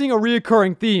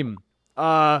reoccurring theme.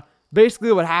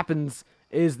 Basically what happens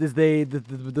is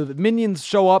the minions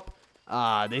show up,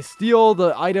 they steal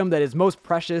the item that is most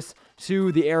precious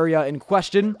to the area in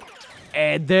question,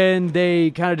 and then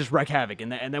they kind of just wreak havoc,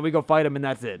 and then we go fight them, and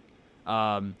that's it.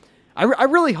 I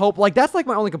really hope, like, that's like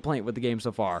my only complaint with the game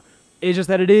so far. It's just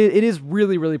that it is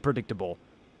really, really predictable.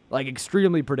 Like,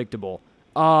 extremely predictable.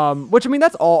 Which, I mean,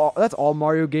 that's all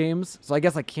Mario games, so I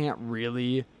guess I can't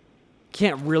really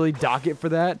dock it for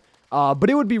that. But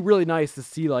it would be really nice to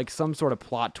see, like, some sort of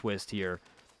plot twist here.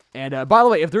 And, by the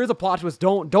way, if there is a plot twist,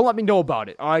 don't let me know about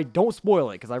it. Alright, don't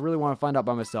spoil it, because I really want to find out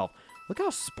by myself. Look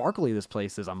how sparkly this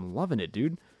place is. I'm loving it,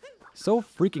 dude. So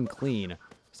freaking clean.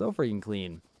 So freaking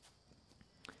clean.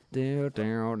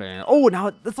 Oh,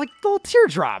 now it's like little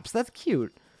teardrops. That's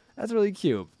cute. That's really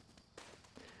cute.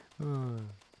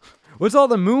 What's all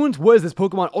the moons? What is this,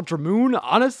 Pokemon Ultra Moon?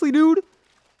 Honestly, dude?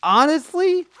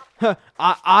 Honestly?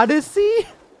 Odyssey?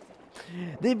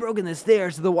 They've broken the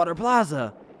stairs to the Water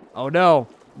Plaza. Oh no.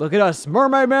 Look at us,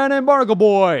 Mermaid Man and Barnacle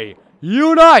Boy.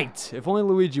 Unite! If only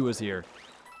Luigi was here.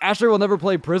 Asher will never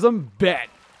play Prism? Bet.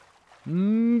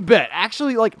 Bet.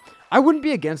 Actually, like, I wouldn't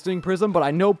be against doing Prism, but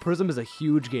I know Prism is a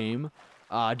huge game.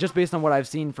 Just based on what I've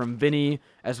seen from Vinny,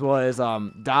 as well as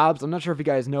Dobbs. I'm not sure if you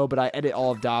guys know, but I edit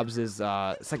all of Dobbs'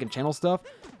 second channel stuff.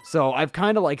 So I've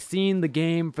kind of, like, seen the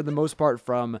game, for the most part,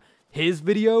 from his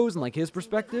videos and, like, his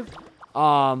perspective.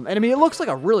 And, I mean, it looks like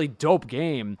a really dope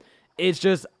game. It's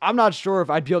just, I'm not sure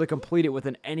if I'd be able to complete it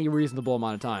within any reasonable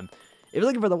amount of time. If you're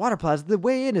looking for the Water Plaza, the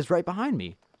way in is right behind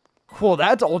me. Whoa,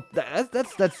 that's all.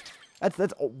 That's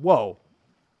whoa.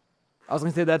 I was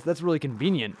gonna say that's really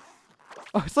convenient.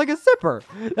 Oh, it's like a zipper.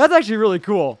 That's actually really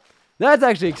cool. That's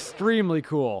actually extremely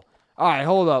cool. All right,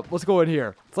 hold up. Let's go in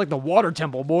here. It's like the water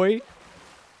temple, boy.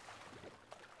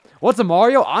 What's a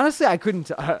Mario? Honestly, I couldn't.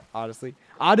 Honestly,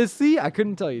 Odyssey. I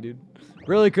couldn't tell you, dude.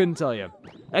 Really couldn't tell you.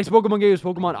 Next Pokemon game is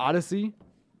Pokemon Odyssey.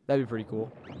 That'd be pretty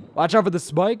cool. Watch out for the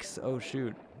spikes. Oh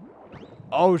shoot.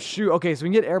 Oh shoot. Okay, so we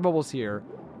can get air bubbles here.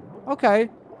 Okay.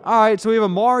 Alright, so we have a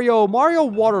Mario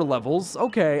water levels.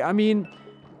 Okay, I mean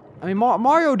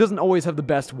Mario doesn't always have the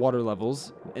best water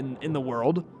levels in the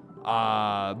world.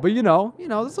 But you know,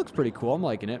 this looks pretty cool. I'm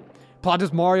liking it. Plot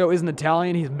twist: Mario isn't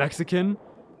Italian, he's Mexican.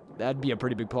 That'd be a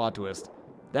pretty big plot twist.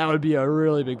 That would be a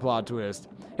really big plot twist.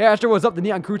 Hey Asher, what's up? The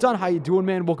Neon Crouton, how you doing,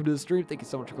 man? Welcome to the stream. Thank you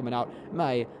so much for coming out,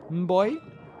 my boy.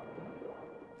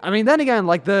 I mean, then again,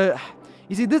 like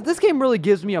you see, this game really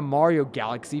gives me a Mario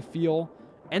Galaxy feel.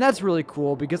 And that's really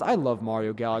cool because I love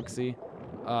Mario Galaxy.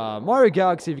 Mario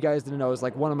Galaxy, if you guys didn't know, is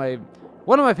like one of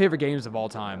my favorite games of all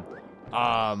time.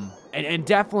 And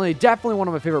definitely one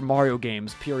of my favorite Mario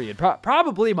games, period.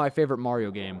 Probably my favorite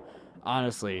Mario game,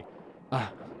 honestly.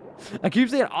 I keep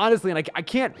saying honestly, and I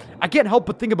can't help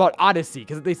but think about Odyssey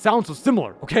because they sound so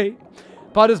similar, okay?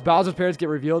 How does Bowser's parents get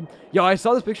revealed? Yo, I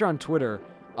saw this picture on Twitter.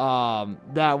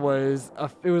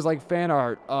 It was like fan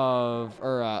art of,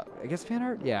 I guess fan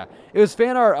art? Yeah. It was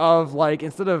fan art of, like,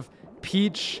 instead of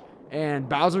Peach and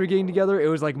Bowser getting together, it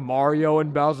was like Mario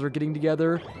and Bowser getting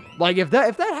together. Like, if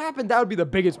that happened, that would be the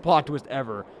biggest plot twist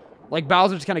ever. Like,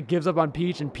 Bowser just kind of gives up on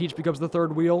Peach and Peach becomes the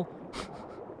third wheel.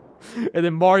 And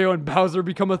then Mario and Bowser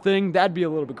become a thing. That'd be a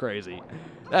little bit crazy.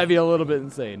 That'd be a little bit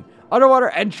insane. Underwater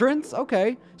entrance?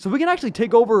 Okay. So we can actually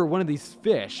take over one of these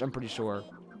fish, I'm pretty sure.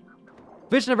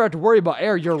 Fish never have to worry about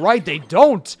air. You're right, they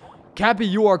don't. Cappy,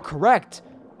 you are correct.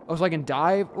 Oh, so I can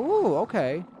dive? Ooh,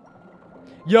 okay.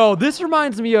 Yo, this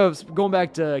reminds me of, going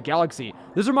back to Galaxy,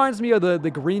 this reminds me of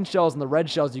the green shells and the red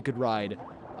shells you could ride.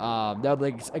 That would,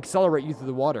 like, accelerate you through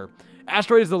the water.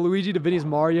 Asteroid is the Luigi to Vinny's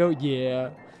Mario. Yeah.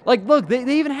 Like, look, they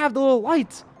even have the little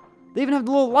lights. They even have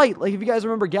the little light. Like, if you guys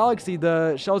remember Galaxy,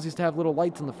 the shells used to have little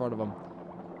lights in the front of them.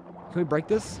 Can we break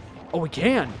this? Oh, we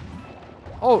can.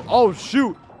 Oh,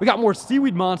 shoot. We got more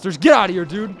seaweed monsters. Get out of here,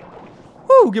 dude.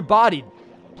 Woo, get bodied.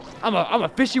 I'm a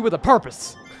fishy with a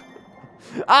purpose.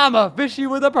 I'm a fishy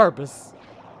with a purpose.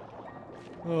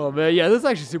 Oh, man. Yeah, this is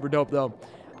actually super dope, though.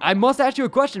 I must ask you a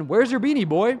question. Where's your beanie,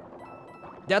 boy?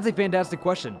 That's a fantastic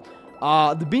question.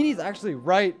 The beanie's actually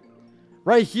right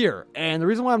here. And the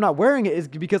reason why I'm not wearing it is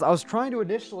because I was trying to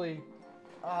initially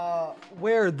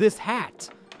wear this hat.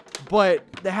 But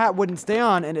the hat wouldn't stay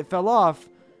on, and it fell off.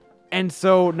 And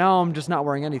so now I'm just not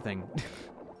wearing anything.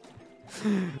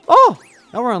 Oh!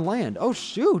 Now we're on land. Oh,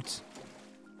 shoot.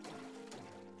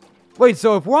 Wait,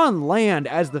 so if we're on land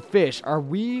as the fish, are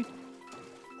we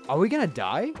gonna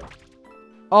die?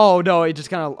 Oh, no, it just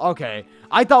kind of, okay.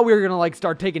 I thought we were gonna, like,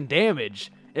 start taking damage.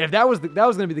 And if that was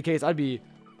gonna be the case, I'd be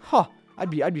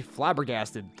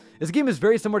flabbergasted. This game is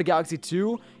very similar to Galaxy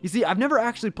 2. You see, I've never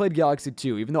actually played Galaxy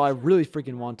 2, even though I really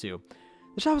freaking want to.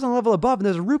 The shop is on a level above, and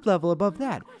there's a roof level above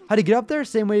that. How to get up there?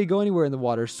 Same way you go anywhere in the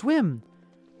water. Swim.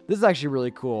 This is actually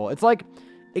really cool. It's like,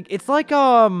 do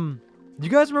you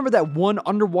guys remember that one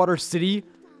underwater city,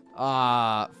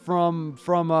 from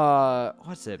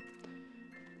what's it?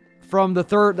 From the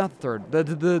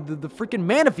freaking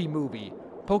Manaphy movie.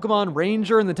 Pokemon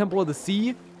Ranger and the Temple of the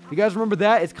Sea. You guys remember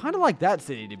that? It's kind of like that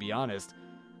city, to be honest.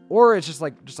 Or it's just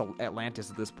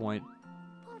Atlantis at this point.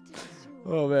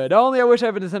 Oh, man. Not only I wish I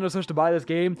have a Nintendo Switch to buy this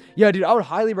game. Yeah, dude, I would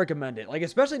highly recommend it. Like,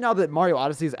 especially now that Mario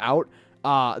Odyssey is out,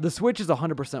 the Switch is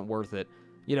 100% worth it.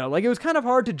 You know, like, it was kind of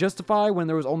hard to justify when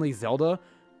there was only Zelda.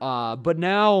 But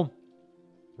now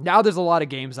there's a lot of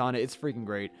games on it. It's freaking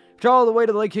great. Travel all the way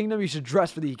to the Lake Kingdom. You should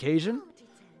dress for the occasion.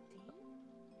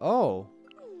 Oh.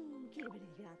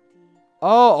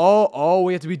 Oh,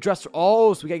 we have to be dressed.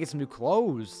 Oh, so we gotta get some new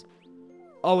clothes.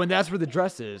 Oh, and that's where the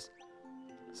dress is.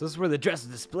 So this is where the dress is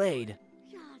displayed.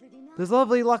 There's a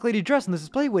lovely Lock Lady dress in this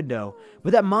display window.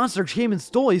 But that monster came and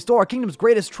stole. He stole our kingdom's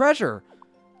greatest treasure.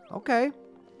 Okay.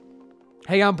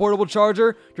 Hang on, portable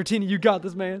charger. Dratini, you got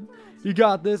this, man. You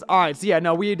got this. All right, so yeah,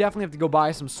 no, we definitely have to go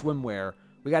buy some swimwear.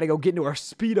 We gotta go get into our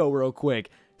Speedo real quick.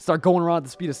 Start going around at the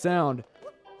speed of sound.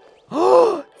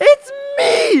 Oh, it's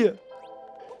me!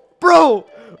 Bro,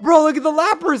 look at the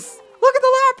Lapras. Look at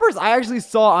the Lapras. I actually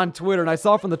saw on Twitter, and I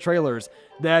saw from the trailers,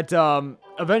 that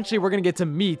eventually we're going to get to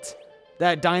meet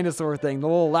that dinosaur thing, the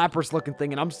little Lapras-looking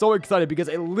thing, and I'm so excited because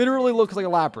it literally looks like a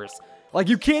Lapras. Like,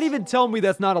 you can't even tell me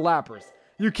that's not a Lapras.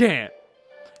 You can't.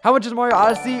 How much is Mario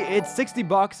Odyssey? It's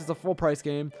 $60. It's a full-price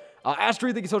game.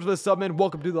 Asteroid, thank you so much for the sub, man.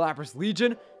 Welcome to the Lapras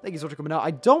Legion. Thank you so much for coming out.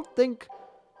 I don't think...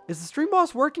 Is the stream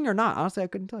boss working or not? Honestly, I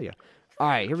couldn't tell you. All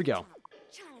right, here we go.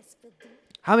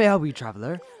 How may I help you,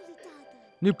 traveler?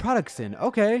 New products in.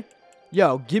 Okay.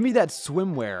 Yo, give me that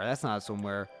swimwear. That's not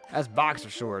swimwear. That's boxer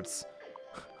shorts.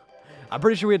 I'm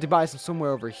pretty sure we have to buy some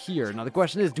swimwear over here. Now, the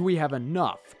question is, do we have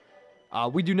enough?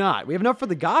 We do not. We have enough for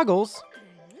the goggles.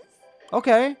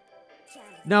 Okay.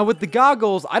 Now, with the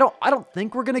goggles, I don't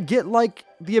think we're gonna get, like,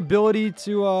 the ability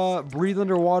to breathe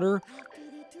underwater.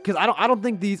 Because I don't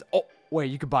think these... Oh, wait,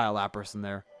 you could buy a Lapras in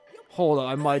there. Hold on,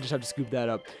 I might just have to scoop that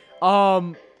up.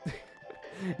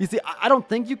 You see, I don't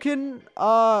think you can,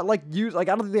 like, use, like,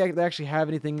 I don't think they actually have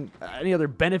anything, any other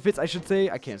benefits, I should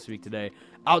say. I can't speak today.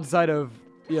 Outside of,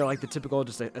 you know, like, the typical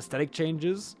just aesthetic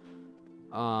changes.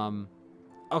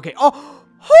 Okay. Oh!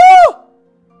 Oh!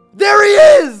 There he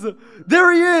is!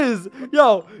 There he is!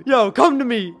 Yo, come to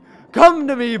me. Come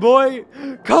to me, boy.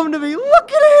 Come to me.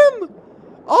 Look at him!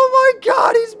 Oh my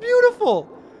god, he's beautiful.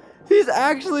 He's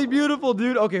actually beautiful,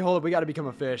 dude. Okay, hold up. We gotta become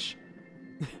a fish.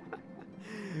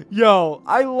 Yo,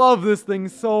 I love this thing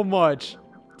so much.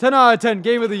 10 out of 10.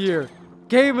 Game of the year.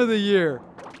 Game of the year.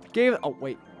 Oh,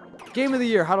 wait. Game of the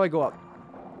year. How do I go up?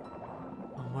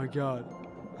 Oh, my God.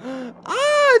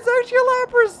 Ah, it's actually a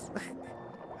Lapras.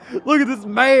 Look at this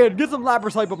man. Get some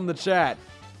Lapras hype up in the chat.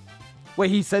 Wait,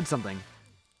 he said something.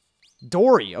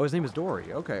 Dory. Oh, his name is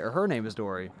Dory. Okay, or her name is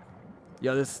Dory.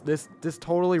 Yo, this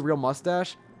totally real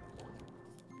mustache.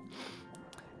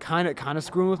 Kind of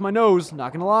screwing with my nose.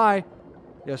 Not gonna lie.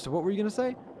 Yeah, so what were you gonna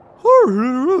say?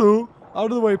 Out of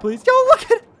the way, please. Yo, look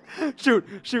at it. Shoot,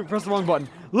 shoot, press the wrong button.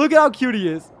 Look at how cute he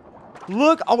is.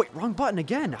 Look. Oh, wait, wrong button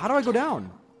again. How do I go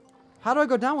down? How do I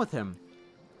go down with him?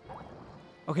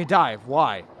 Okay, dive.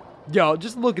 Why? Yo,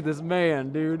 just look at this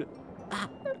man, dude.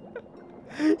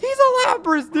 He's a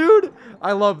Lapras, dude.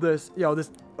 I love this. Yo,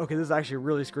 this. Okay, this is actually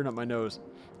really screwing up my nose.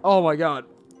 Oh, my God.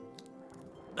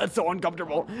 That's so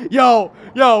uncomfortable. Yo,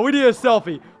 yo, we need a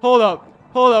selfie. Hold up.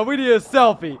 Hold up. We need a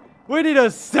selfie. We need a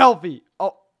selfie.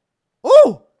 Oh.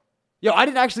 Oh. Yo, I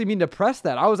didn't actually mean to press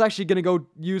that. I was actually going to go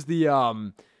use the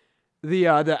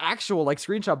actual, like,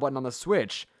 screenshot button on the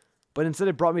Switch. But instead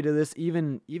it brought me to this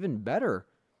even better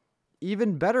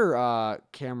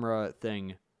camera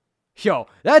thing. Yo,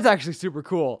 that's actually super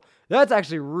cool. That's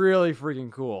actually really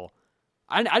freaking cool.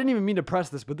 I didn't even mean to press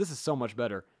this, but this is so much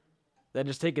better than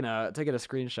just taking a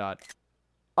screenshot.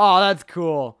 Oh, that's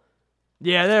cool.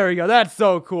 Yeah, there we go. That's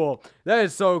so cool. That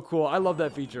is so cool. I love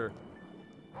that feature.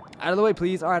 Out of the way,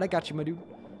 please. All right, I got you, my dude.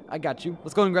 I got you.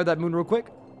 Let's go and grab that moon real quick.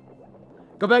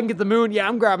 Go back and get the moon. Yeah,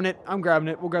 I'm grabbing it. I'm grabbing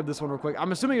it. We'll grab this one real quick.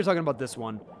 I'm assuming you're talking about this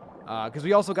one. Because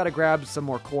we also got to grab some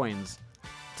more coins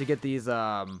to get these, this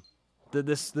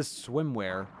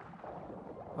swimwear.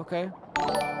 Okay.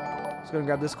 Let's go and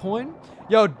grab this coin.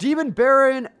 Yo, Demon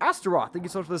Baron Astaroth. Thank you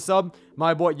so much for the sub.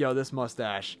 My boy. Yo, this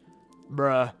mustache.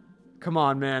 Bruh. Come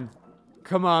on, man.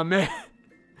 Come on, man.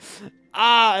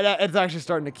 It's actually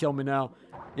starting to kill me now.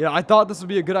 Yeah, I thought this would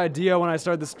be a good idea when I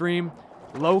started the stream.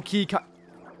 Low-key. Come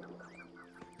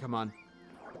on.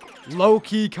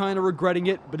 Low-key kind of regretting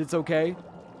it, but it's okay.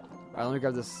 All right, let me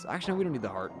grab this. Actually, no, we don't need the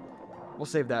heart. We'll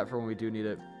save that for when we do need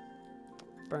it.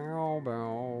 Bow,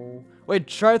 bow. Wait,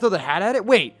 try to throw the hat at it?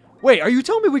 Wait, are you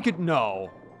telling me we could? No.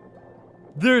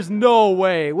 There's no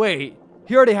way. Wait,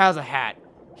 he already has a hat.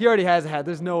 He already has a hat.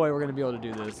 There's no way we're going to be able to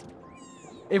do this.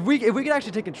 If we can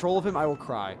actually take control of him, I will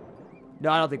cry. No,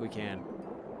 I don't think we can.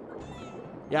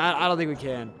 Yeah, I don't think we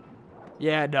can.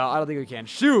 Yeah, no, I don't think we can.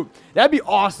 Shoot, that'd be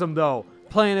awesome though.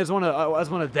 Playing as one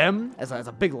of them, as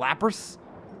a big Lapras.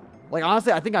 Like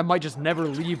honestly, I think I might just never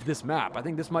leave this map. I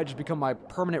think this might just become my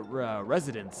permanent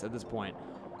residence at this point.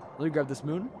 Let me grab this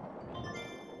moon.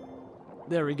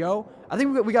 There we go. I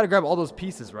think we got to grab all those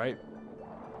pieces, right?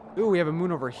 Ooh, we have a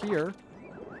moon over here.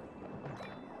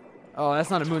 Oh, that's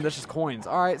not a moon. That's just coins.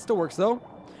 All right, still works though.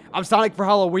 I'm Sonic for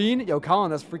Halloween. Yo,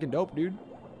 Colin, that's freaking dope, dude.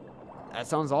 That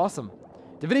sounds awesome.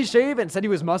 Did Vinny shave and said he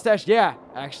was mustache? Yeah,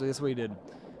 actually, that's what he did.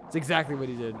 That's exactly what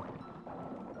he did.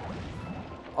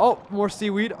 Oh, more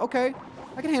seaweed. Okay.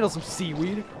 I can handle some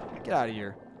seaweed. Get out of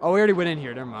here. Oh, we already went in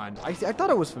here. Never mind. I thought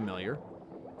it was familiar.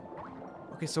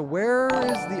 Okay, so where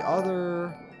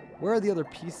are the other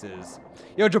pieces?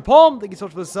 Yo, Japalm, thank you so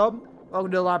much for the sub.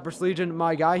 Welcome to the Lapras Legion,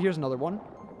 my guy. Here's another one.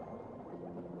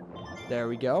 There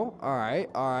we go. All right,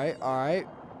 all right, all right.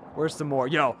 Where's some more?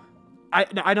 Yo,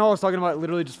 I know I was talking about it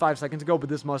literally just 5 seconds ago, but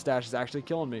this mustache is actually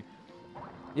killing me.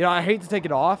 You know, I hate to take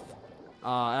it off.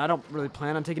 I don't really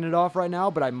plan on taking it off right now,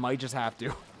 but I might just have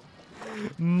to.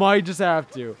 Might just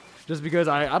have to. Just because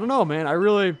I don't know, man. I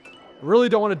really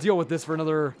don't want to deal with this for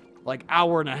another, like,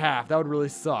 hour and a half. That would really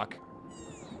suck.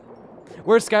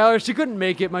 Where's Skylar? She couldn't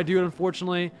make it, my dude,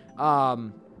 unfortunately.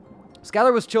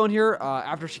 Skylar was chilling here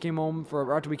after we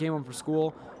came home from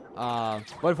school. But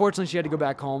unfortunately, she had to go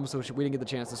back home, so we didn't get the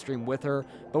chance to stream with her.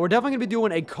 But we're definitely going to be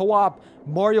doing a co-op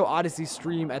Mario Odyssey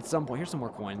stream at some point. Here's some more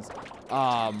coins.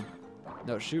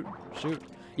 No, shoot.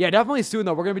 Yeah, definitely soon,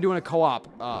 though. We're going to be doing a co-op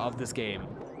of this game.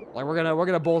 Like, we're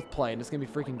gonna both play, and it's going to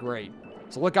be freaking great.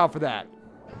 So look out for that.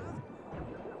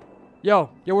 Yo,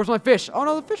 where's my fish? Oh,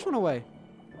 no, the fish went away.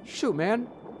 Shoot, man.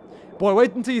 Boy,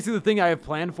 wait until you see the thing I have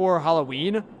planned for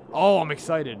Halloween. Oh, I'm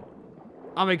excited.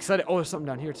 I'm excited. Oh, there's something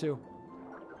down here, too.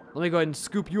 Let me go ahead and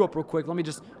scoop you up real quick. Let me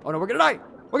just... Oh, no, we're gonna die.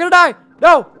 We're gonna die.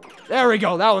 No. There we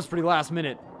go. That was pretty last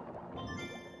minute.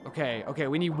 Okay,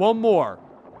 we need one more.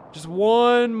 Just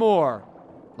one more.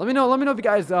 Let me know if you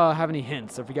guys have any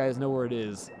hints, or if you guys know where it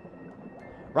is.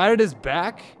 Right at his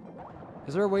back?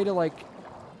 Is there a way to, like...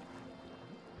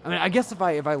 I mean, I guess if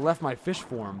I left my fish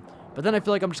form, but then I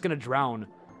feel like I'm just gonna drown.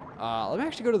 Let me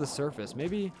actually go to the surface.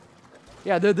 Maybe...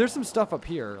 Yeah, there's some stuff up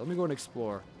here. Let me go and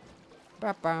explore.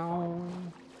 Bow.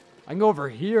 I can go over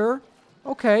here.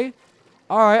 Okay.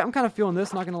 Alright, I'm kind of feeling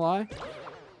this, not gonna lie.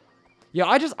 Yeah,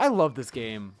 I love this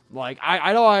game. Like,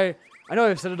 I know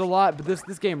I've said it a lot, but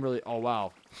this game really... Oh,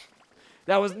 wow.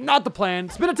 That was not the plan.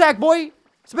 Spin attack, boy!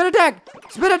 Spin attack!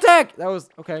 Spin attack! That was...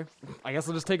 Okay. I guess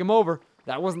I'll just take him over.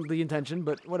 That wasn't the intention,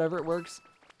 but whatever, it works.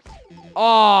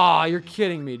 Oh, you're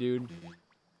kidding me, dude.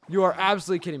 You are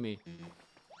absolutely kidding me.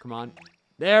 Come on.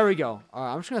 There we go.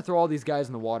 Alright, I'm just gonna throw all these guys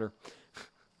in the water.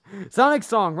 Sonic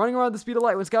song, running around the speed of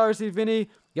light when Skylar sees Vinny.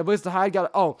 Got a place to hide,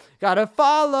 gotta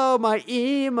follow my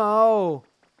emo.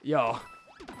 Yo.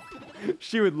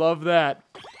 She would love that.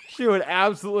 She would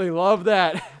absolutely love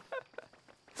that.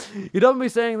 You don't be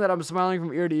saying that I'm smiling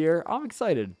from ear to ear. I'm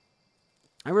excited.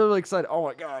 I'm really excited. Oh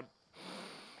my god.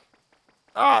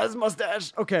 Ah, this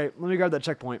mustache. Okay, let me grab that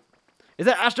checkpoint. Is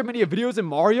that Astro Mania videos in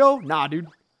Mario? Nah, dude.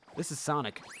 This is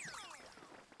Sonic.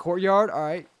 Courtyard,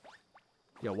 alright.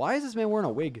 Yo, why is this man wearing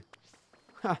a wig?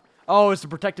 Huh. Oh, it's to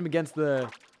protect him against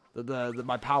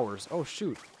my powers. Oh,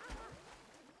 shoot.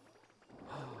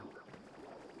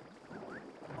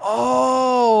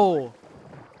 Oh!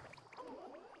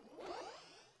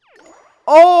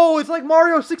 Oh, it's like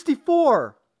Mario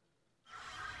 64.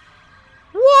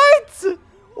 What?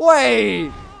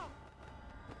 Wait.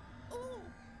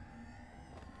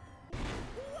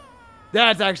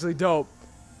 That's actually dope.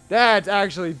 That's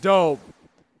actually dope.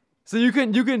 So you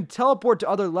can teleport to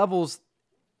other levels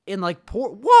in like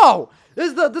Whoa!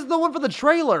 This is the one for the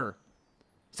trailer.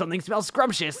 Something smells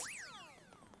scrumptious.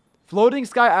 Floating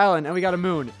Sky Island, and we got a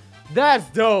moon. That's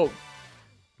dope.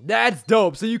 That's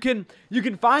dope. So you can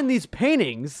find these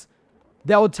paintings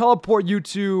that will teleport you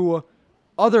to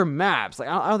other maps. Like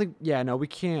I don't think. Yeah, no, we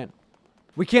can't.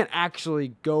 We can't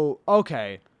actually go.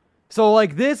 Okay. So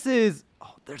like this is.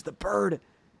 Oh, there's the bird.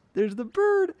 There's the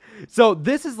bird. So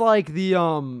this is like the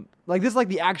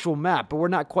the actual map, but we're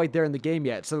not quite there in the game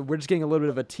yet. So we're just getting a little bit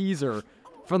of a teaser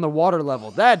from the water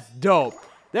level. That's dope.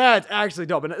 That's actually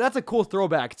dope, and that's a cool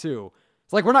throwback too.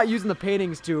 It's like we're not using the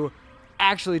paintings to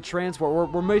actually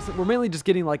transport. We're mainly just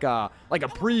getting like a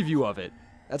preview of it.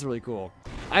 That's really cool.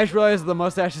 I just realized the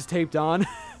mustache is taped on.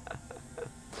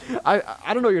 I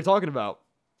don't know what you're talking about.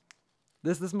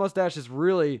 This mustache is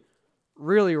really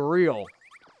real,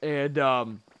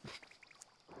 and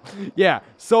yeah,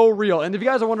 so real. And if you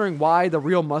guys are wondering why the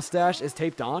real mustache is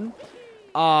taped on,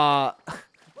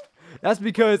 that's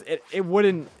because it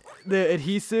wouldn't. The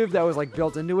adhesive that was like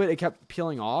built into it kept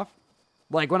peeling off.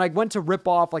 Like when I went to rip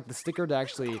off like the sticker to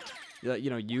actually,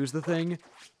 use the thing,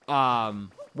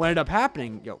 what ended up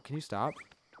happening? Yo, can you stop?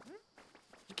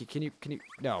 Can you?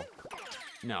 No.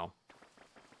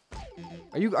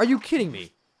 Are you kidding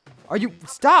me?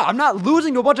 Stop! I'm not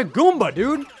losing to a bunch of Goomba,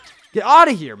 dude. Get out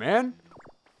of here, man.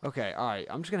 Okay, all right.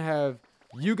 I'm just gonna have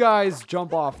you guys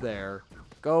jump off there.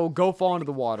 Go fall into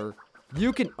the water.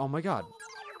 You can. Oh my god.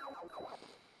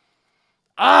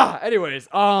 Anyways,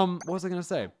 what was I gonna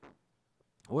say?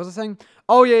 What was I saying?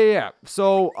 Oh yeah.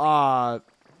 So,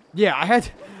 yeah, I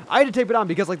had to tape it on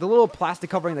because like the little plastic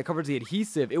covering that covers the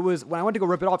adhesive, it was when I went to go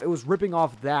rip it off, it was ripping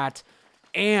off that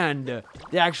and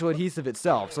the actual adhesive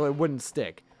itself, so it wouldn't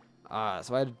stick. So I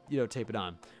had to, tape it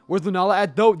on. Where's Lunala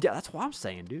at though? Yeah, that's what I'm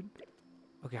saying, dude.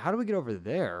 Okay, how do we get over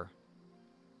there?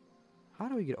 How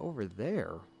do we get over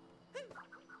there?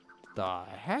 The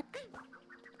heck?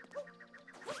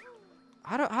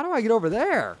 How do I get over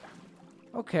there?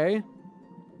 Okay.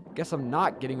 Guess I'm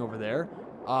not getting over there.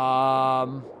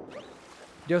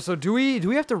 Yo, so do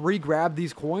we have to re-grab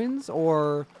these coins,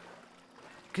 or?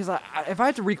 Because if I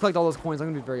have to recollect all those coins, I'm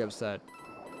gonna be very upset.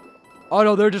 Oh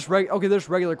no, they're just okay. There's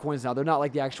regular coins now. They're not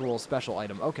like the actual special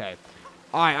item. Okay.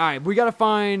 All right. We gotta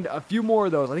find a few more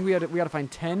of those. I think we gotta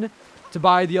find 10 to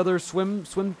buy the other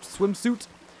swimsuit.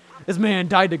 This man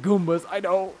died to Goombas. I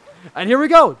know. And here we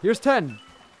go. Here's 10.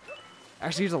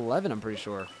 Actually, here's 11. I'm pretty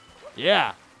sure.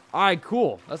 Yeah. All right.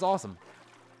 Cool. That's awesome.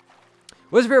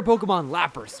 What's your favorite Pokemon?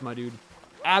 Lapras, my dude.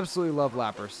 Absolutely love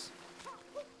Lapras.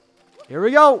 Here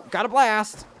we go. Got a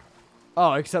blast.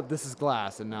 Oh, except this is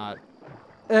glass and not.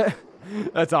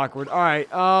 That's awkward. All right.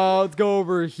 Let's go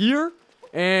over here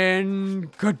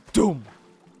and kadoom.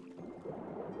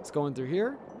 Let's go in through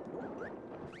here.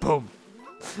 Boom.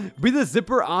 Be the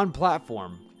zipper on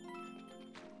platform.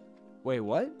 Wait,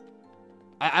 what?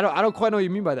 I don't quite know what you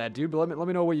mean by that, dude. But let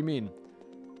me know what you mean.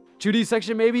 2D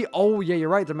section maybe. Oh yeah, you're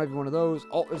right. There might be one of those.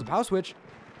 Oh, there's a power switch.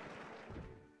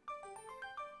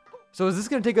 So is this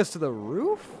gonna take us to the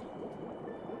roof?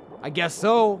 I guess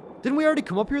so. Didn't we already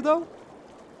come up here though?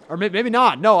 Or maybe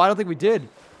not. No, I don't think we did.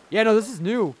 Yeah, no, this is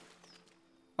new.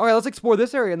 Okay, let's explore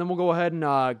this area and then we'll go ahead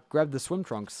and grab the swim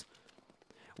trunks.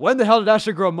 When the hell did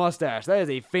Asher grow a mustache? That is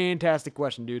a fantastic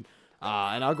question, dude.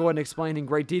 And I'll go ahead and explain in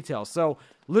great detail. So,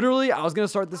 literally, I was going to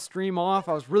start this stream off.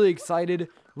 I was really excited,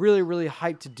 really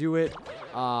hyped to do it.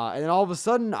 And then all of a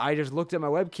sudden, I just looked at my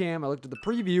webcam, I looked at the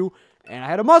preview, and I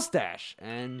had a mustache.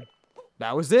 And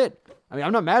that was it. I mean,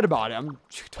 I'm not mad about it. I'm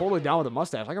totally down with a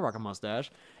mustache. I can rock a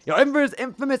mustache. Yo,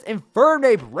 infamous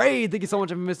Infernate Raid. Thank you so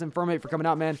much, Infamous Infernate, for coming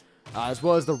out, man. As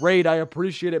well as the raid. I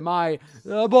appreciate it, my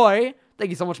boy. Thank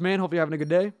you so much, man. Hope you're having a good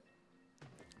day.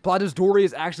 Plata's Dory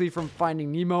is actually from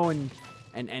Finding Nemo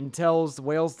and tells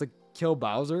whales to kill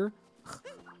Bowser.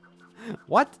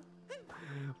 What?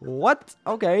 What?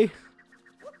 Okay.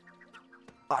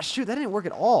 Oh, shoot, that didn't work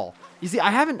at all. You see, I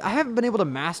haven't been able to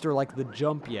master, like, the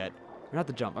jump yet. Or not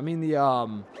the jump. I mean,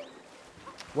 the,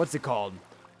 what's it called?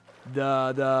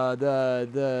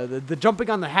 The jumping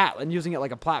on the hat and using it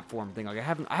like a platform thing. Like, I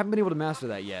haven't been able to master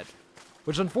that yet.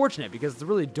 Which is unfortunate, because it's a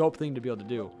really dope thing to be able to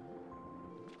do.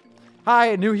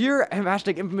 Hi, new here. I'm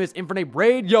hashtag infamous Infernape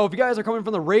raid. Yo, if you guys are coming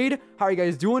from the raid, how are you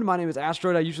guys doing? My name is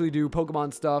Asteroid. I usually do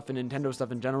Pokemon stuff and Nintendo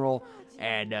stuff in general.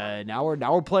 And now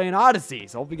we're playing Odyssey.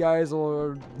 So hope you guys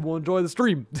will enjoy the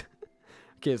stream.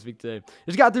 Can't speak today.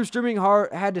 Just got through streaming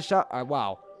hard. Had to shout.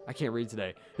 Wow, I can't read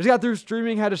today. Just got through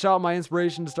streaming. Had to shout my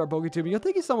inspiration to start PokeTubing. Yo,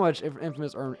 thank you so much,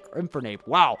 infamous Infernape.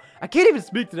 Wow, I can't even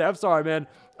speak today. I'm sorry, man.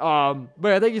 But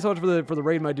yeah, thank you so much for the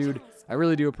raid, my dude. I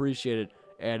really do appreciate it.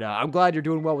 And I'm glad you're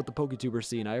doing well with the PokeTuber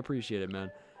scene. I appreciate it, man.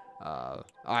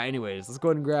 Alright, anyways, let's go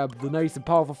ahead and grab the nice and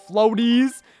powerful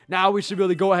floaties. Now we should be able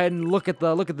to go ahead and look at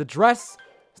the dress.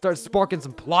 Start sparking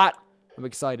some plot. I'm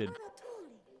excited.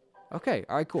 Okay,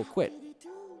 alright, cool. Quit.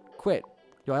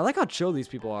 Yo, I like how chill these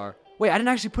people are. Wait, I didn't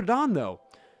actually put it on, though.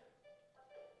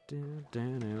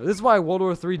 This is why World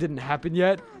War III didn't happen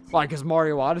yet. Why, because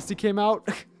Mario Odyssey came out?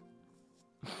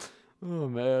 Oh,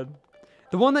 man.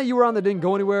 The one that you were on that didn't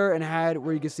go anywhere and had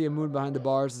where you can see a moon behind the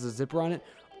bars is a zipper on it.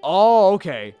 Oh,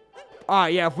 okay.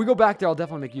 Alright, yeah, if we go back there, I'll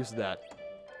definitely make use of that.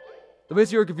 The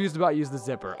base you were confused about, use the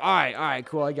zipper. Alright,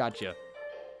 cool, I got you.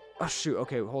 Oh, shoot,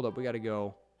 okay, hold up, we gotta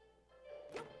go.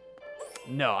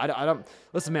 No, I don't.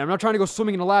 Listen, man, I'm not trying to go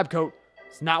swimming in a lab coat.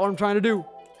 It's not what I'm trying to do.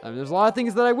 I mean, there's a lot of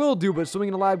things that I will do, but swimming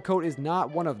in a lab coat is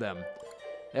not one of them.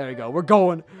 There we go, we're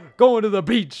going to the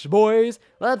beach, boys.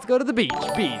 Let's go to the beach.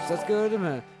 Let's go to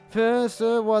the...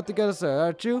 What they gotta say?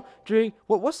 Aren't you?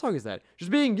 What song is that?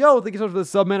 Just being yo. Thank you so much for the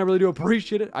sub, man. I really do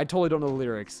appreciate it. I totally don't know the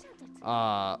lyrics.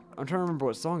 I'm trying to remember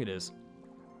what song it is.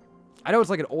 I know it's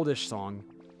like an oldish song.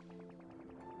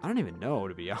 I don't even know,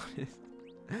 to be honest.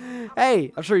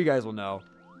 Hey, I'm sure you guys will know.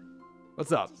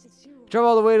 What's up? Travel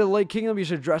all the way to the Lake Kingdom. You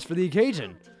should dress for the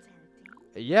occasion.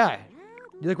 Yeah.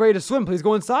 You look ready to swim. Please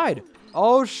go inside.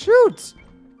 Oh shoot!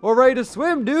 We're ready to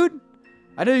swim, dude.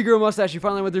 I know you grew a mustache, you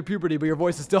finally went through puberty, but your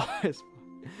voice is still...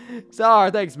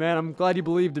 Sorry, thanks, man. I'm glad you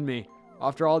believed in me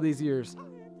after all these years.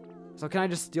 So can I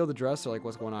just steal the dress, or like,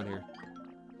 what's going on here?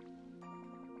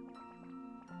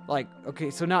 Like, okay,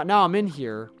 so now I'm in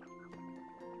here,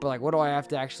 but like, what do I have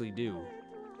to actually do?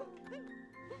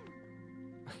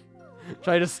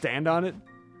 Should I just stand on it?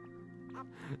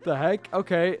 The heck?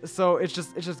 Okay, so it's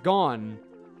just gone.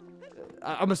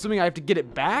 I'm assuming I have to get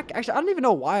it back? Actually, I don't even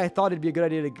know why I thought it'd be a good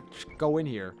idea to go in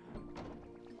here.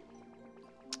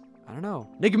 I don't know.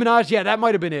 Nicki Minaj, yeah, that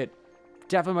might have been it.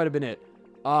 Definitely might have been it.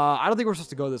 I don't think we're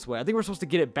supposed to go this way. I think we're supposed to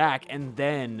get it back and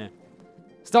then...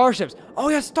 Starships. Oh,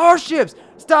 yeah, starships.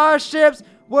 Starships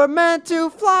were meant to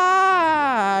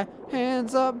fly.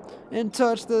 Hands up and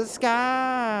touch the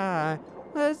sky.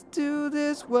 Let's do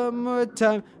this one more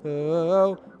time.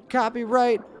 Oh,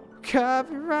 copyright.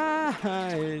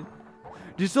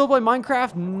 Do you still play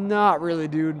Minecraft? Not really,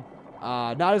 dude.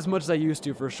 Not as much as I used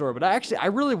to, for sure. But I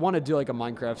really want to do like a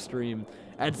Minecraft stream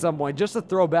at some point, just to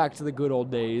throw back to the good old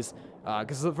days.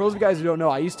 Because for those of you guys who don't know,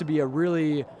 I used to be I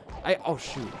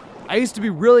used to be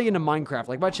really into Minecraft.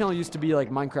 Like, my channel used to be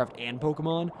like Minecraft and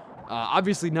Pokemon.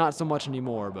 Obviously not so much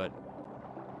anymore, but...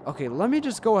 Okay, let me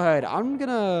just go ahead. I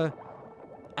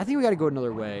think we gotta go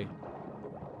another way.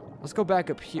 Let's go back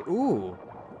up here. Ooh.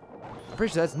 I'm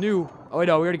pretty sure that's new. Oh, wait,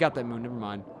 no, we already got that moon. Never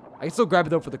mind. I can still grab it,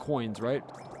 though, for the coins, right?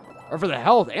 Or for the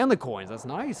health and the coins. That's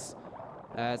nice.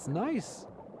 That's nice.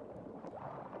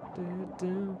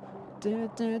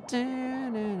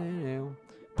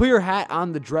 Put your hat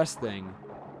on the dress thing.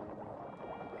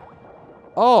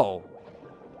 Oh.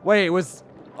 Wait, it was...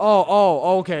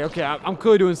 Oh, okay. I'm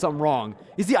clearly doing something wrong.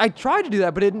 You see, I tried to do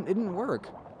that, but it didn't work.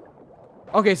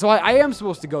 Okay, so I am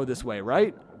supposed to go this way,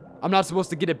 right? I'm not supposed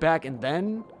to get it back and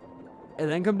then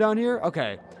come down here?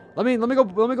 Okay. Let me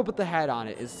go put the hat on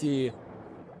it and see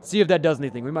if that does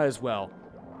anything. We might as well.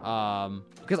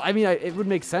 Because I mean, it would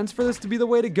make sense for this to be the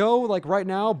way to go, like right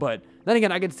now, but then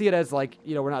again, I can see it as like,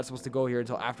 you know, we're not supposed to go here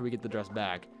until after we get the dress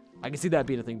back. I can see that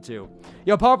being a thing too.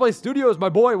 Yo, PowerPlay Studios, my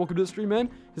boy, welcome to the stream, man.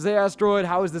 Hey, Asteroid,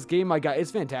 how is this game, my guy?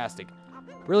 It's fantastic.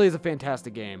 Really is a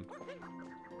fantastic game.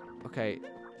 Okay,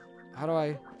 how do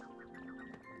I?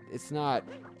 It's not.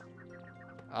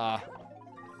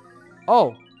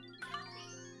 Oh,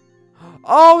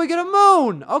 we get a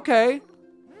moon. Okay.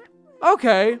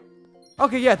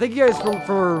 Yeah, thank you guys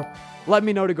for letting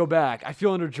me know to go back. I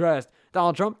feel underdressed.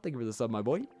 Donald Trump, thank you for the sub, my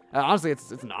boy. Honestly,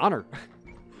 it's an honor.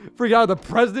 Freak out, the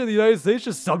president of the United States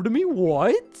just subbed to me?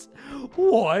 What?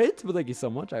 What? Well, thank you so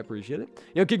much. I appreciate it.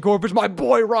 Yo, Kid Corfish, my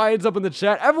boy Ryan's up in the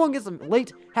chat. Everyone get some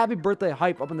late happy birthday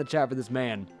hype up in the chat for this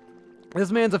man.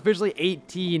 This man's officially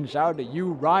 18. Shout out to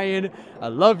you, Ryan. I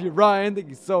love you, Ryan. Thank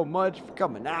you so much for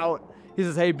coming out. He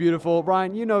says, hey, beautiful.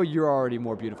 Ryan, you know you're already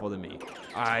more beautiful than me.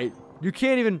 All right? You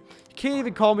can't even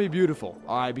call me beautiful,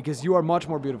 all right? Because you are much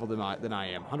more beautiful than I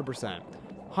am. 100%.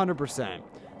 100%.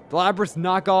 The Lapras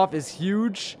knockoff is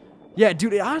huge. Yeah,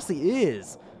 dude, it honestly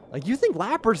is. Like, you think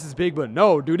Lapras is big, but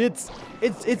no, dude, it's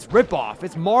ripoff.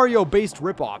 It's Mario-based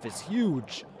ripoff. It's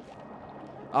huge.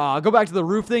 Go back to the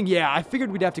roof thing. Yeah, I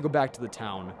figured we'd have to go back to the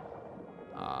town.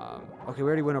 Okay, we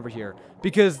already went over here.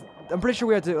 Because I'm pretty sure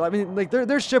we had to, I mean, like,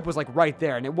 their ship was, like, right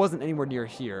there, and it wasn't anywhere near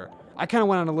here. I kind of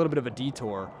went on a little bit of a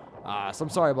detour. So I'm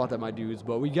sorry about that, my dudes,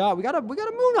 but we got a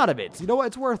moon out of it. So you know what?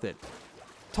 It's worth it.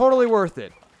 Totally worth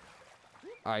it.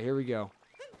 All right, here we go.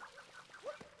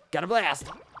 Got a blast.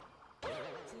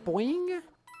 Boing.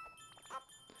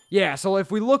 Yeah, so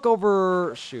if we look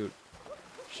over, shoot.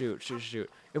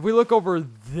 If we look over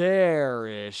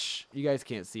there-ish, you guys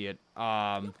can't see it.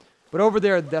 But over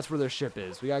there, that's where their ship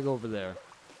is. We gotta go over there.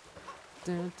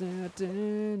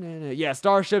 Yeah,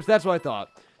 starships. That's what I thought.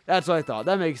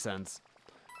 That makes sense.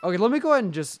 Okay, let me go ahead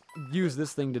and just use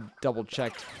this thing to double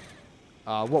check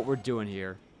what we're doing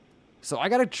here. So I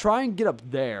gotta try and get up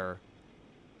there.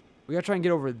 We gotta try and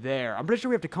get over there. I'm pretty sure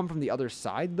we have to come from the other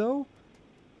side, though.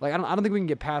 Like, I don't think we can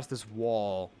get past this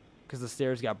wall because the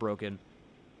stairs got broken.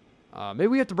 Maybe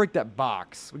we have to break that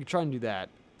box. We can try and do that.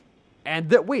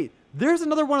 And wait, there's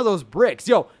another one of those bricks.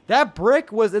 Yo, that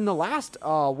brick was in the last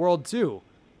world too.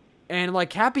 And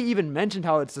like Happy even mentioned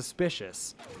how it's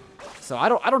suspicious. So I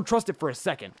don't trust it for a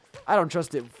second. I don't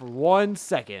trust it for 1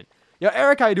 second. Yo,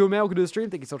 Eric, how you doing, man? Welcome to the stream.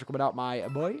 Thank you so much for coming out, my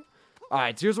boy. All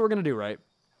right, so here's what we're gonna do, right?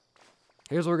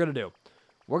 Here's what we're gonna do.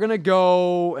 We're gonna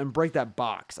go and break that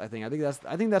box. I think that's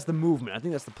the movement. I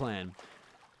think that's the plan.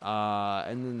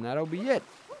 And then that'll be it.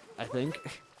 I think.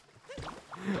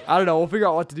 I don't know. We'll figure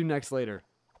out what to do next later.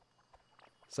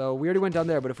 So we already went down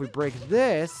there, but if we break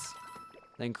this,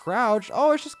 then crouch.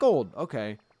 Oh, it's just gold.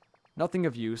 Okay. Nothing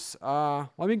of use.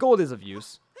 Well, I mean, gold is of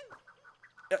use.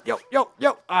 Yo.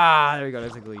 Ah, there we go.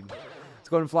 There's a lead. Let's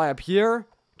go ahead and fly up here.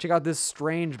 Check out this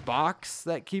strange box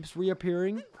that keeps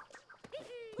reappearing.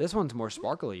 This one's more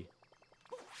sparkly.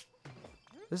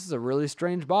 This is a really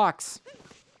strange box.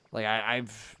 Like,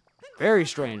 I've very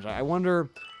strange. I wonder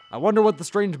what the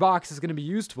strange box is going to be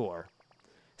used for.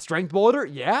 Strength boulder?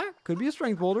 Yeah, could be a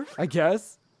strength boulder, I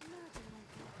guess.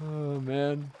 Oh,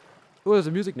 man. Oh, there's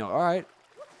a music note. All right.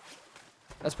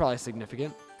 That's probably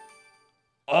significant.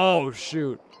 Oh,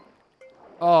 shoot.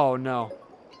 Oh, no.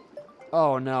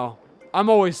 Oh, no. I'm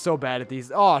always so bad at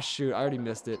these. Oh, shoot. I already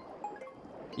missed it.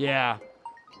 Yeah.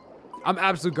 I'm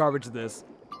absolute garbage at this.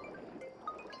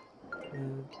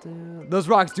 Those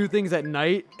rocks do things at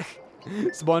night.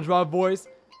 SpongeBob voice.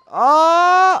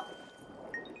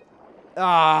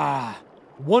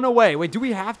 One away. Wait, do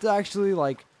we have to actually,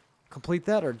 like, complete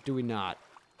that, or do we not?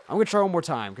 I'm going to try one more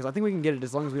time, because I think we can get it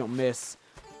as long as we don't miss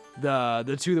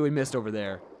the two that we missed over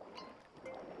there.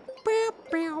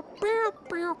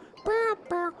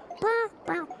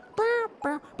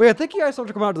 But yeah, thank you guys so much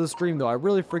for coming out to the stream, though. I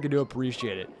really freaking do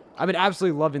appreciate it. I've been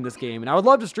absolutely loving this game, and I would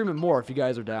love to stream it more if you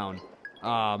guys are down.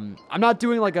 I'm not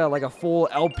doing like a full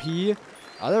LP.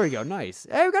 Oh, there we go. Nice.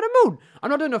 Hey, we got a moon. I'm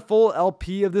not doing a full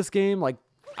LP of this game, like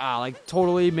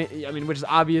totally. I mean, which is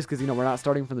obvious because, you know, we're not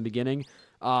starting from the beginning.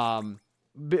 And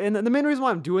the main reason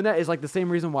why I'm doing that is like the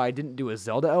same reason why I didn't do a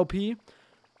Zelda LP.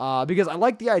 Because I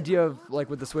like the idea of, like,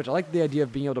 with the Switch, I like the idea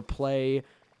of being able to play,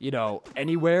 you know,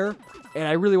 anywhere. And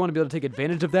I really want to be able to take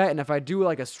advantage of that. And if I do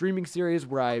like a streaming series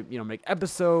where I, you know, make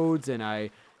episodes and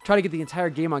I try to get the entire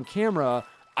game on camera,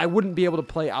 I wouldn't be able to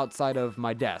play outside of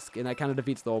my desk, and that kind of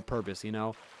defeats the whole purpose, you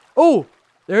know? Oh!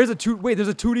 There's a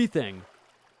 2D thing.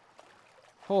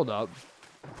 Hold up.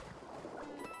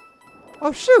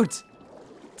 Oh, shoot!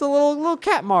 It's a little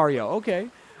cat Mario. Okay.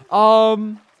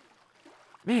 Man,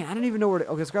 I don't even know where to...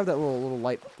 Okay, let's grab that little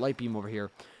light beam over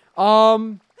here.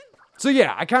 So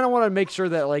yeah, I kind of want to make sure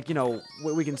that, like, you know,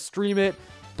 we can stream it,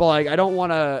 but, like, I don't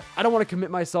want to commit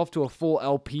myself to a full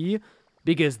LP,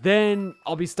 because then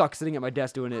I'll be stuck sitting at my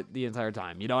desk doing it the entire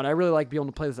time, you know? And I really like being able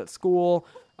to play this at school,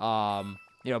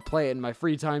 you know, play it in my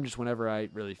free time just whenever I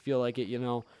really feel like it, you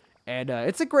know? And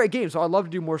it's a great game, so I'd love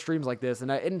to do more streams like this.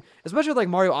 And especially with, like,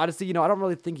 Mario Odyssey, you know, I don't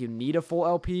really think you need a full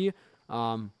LP,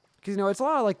 because, you know, it's a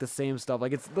lot of, like, the same stuff.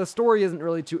 Like, the story isn't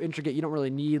really too intricate. You don't really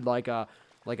need, like a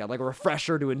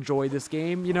refresher to enjoy this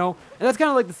game, you know? And that's kind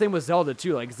of like the same with Zelda,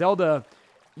 too. Like, Zelda...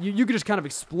 you could just kind of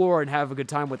explore and have a good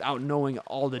time without knowing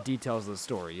all the details of the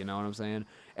story. You know what I'm saying?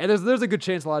 And there's a good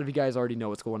chance a lot of you guys already know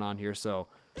what's going on here. So,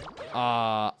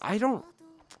 I don't.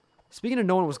 Speaking of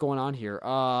knowing what's going on here,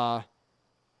 I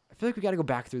feel like we got to go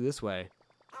back through this way.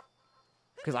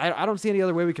 Because I don't see any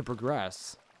other way we can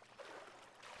progress.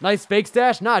 Nice fake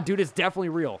stash? Nah, dude, it's definitely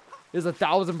real. It's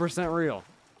 1000% real.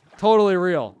 Totally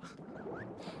real.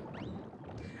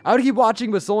 I would keep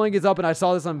watching, but Soul Link is up, and I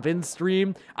saw this on Vin's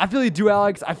stream. I feel you do,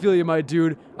 Alex. I feel you, my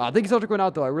dude. Thank you so much for coming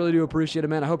out, though. I really do appreciate it,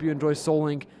 man. I hope you enjoy Soul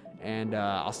Link, and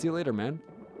I'll see you later, man.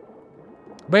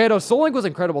 But yeah, no, Soul Link was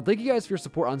incredible. Thank you guys for your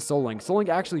support on Soul Link. Soul Link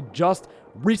actually just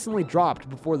recently dropped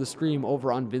before the stream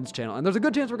over on Vin's channel, and there's a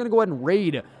good chance we're going to go ahead and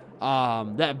raid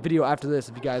that video after this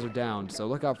if you guys are down, so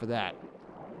look out for that.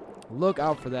 Look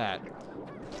out for that.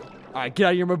 Alright, get out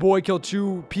of here, my boy. Kill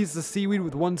 2 pieces of seaweed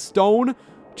with 1 stone.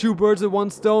 2 birds with 1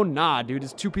 stone. Nah, dude,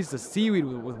 it's 2 pieces of seaweed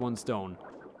with 1 stone.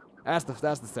 That's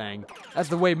the saying. That's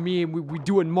the way we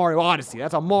do it in Mario Odyssey.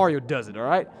 That's how Mario does it,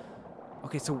 alright?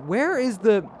 Okay, so where is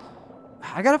the...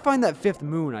 I gotta find that 5th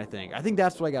moon, I think. I think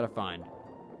that's what I gotta find.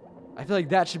 I feel like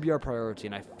that should be our priority,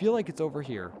 and I feel like it's over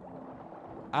here.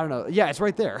 I don't know. Yeah, it's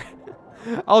right there.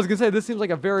 I was gonna say, this seems like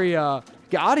a very,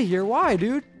 get out of here. Why,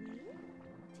 dude?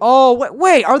 Oh,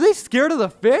 wait, are they scared of the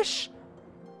fish?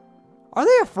 Are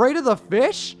they afraid of the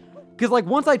fish? Because, like,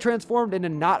 once I transformed into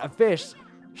not a fish,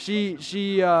 she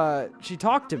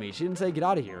talked to me. She didn't say, get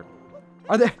out of here.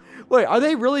 Are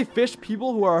they really fish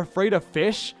people who are afraid of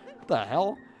fish? What the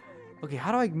hell? Okay,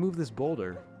 how do I move this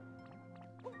boulder?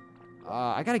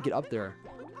 I gotta get up there.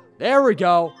 There we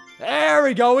go. There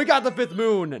we go. We got the 5th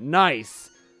moon.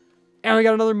 Nice. And we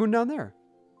got another moon down there.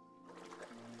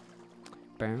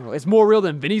 It's more real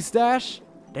than Vinny's stash?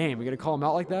 Damn, we gonna call him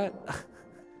out like that?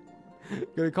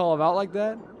 Gonna call him out like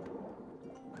that?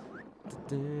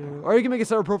 Or you can make a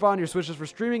separate profile on your Switch just for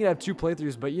streaming and have 2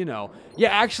 playthroughs, but you know. Yeah,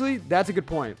 actually, that's a good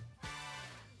point.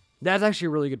 That's actually a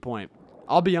really good point.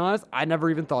 I'll be honest, I never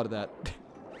even thought of that.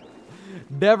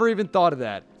 Never even thought of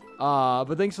that.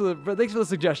 But thanks for the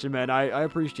suggestion, man. I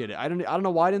appreciate it. I don't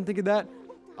know why I didn't think of that.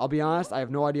 I'll be honest, I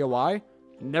have no idea why. It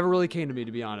never really came to me,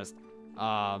 to be honest.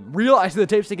 Real? I see the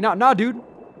tape sticking out. Nah, dude.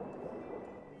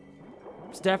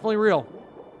 It's definitely real.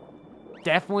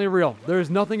 Definitely real.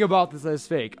 There's nothing about this that is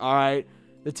fake. All right.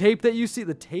 The tape that you see,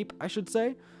 the tape, I should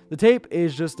say. The tape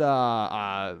is just,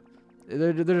 they're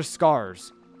just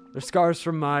scars. They're scars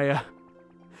from my,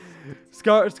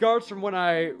 scars from when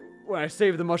I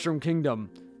saved the Mushroom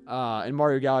Kingdom, in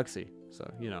Mario Galaxy. So,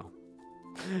 you know.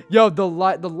 Yo,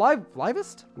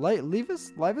 livest?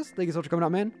 Thank you so much for coming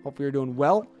out, man. Hopefully you're doing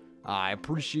well. I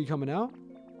appreciate you coming out.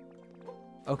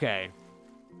 Okay.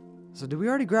 So did we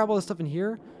already grab all this stuff in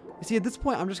here? You see, at this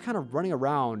point, I'm just kind of running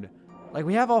around. Like,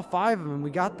 we have all 5 of them.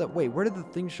 We got the... Wait, where did the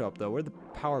thing show up, though? Where did the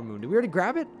power moon? Did we already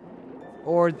grab it?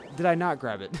 Or did I not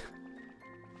grab it?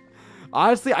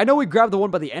 Honestly, I know we grabbed the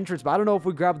one by the entrance, but I don't know if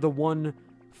we grabbed the one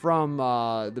from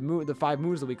the 5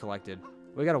 moons that we collected.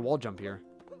 We got a wall jump here.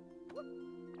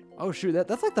 Oh, shoot.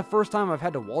 That's like the first time I've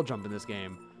had to wall jump in this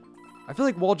game. I feel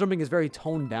like wall jumping is very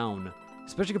toned down,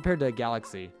 especially compared to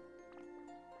Galaxy.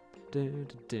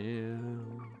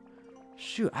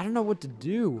 Shoot, I don't know what to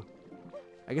do.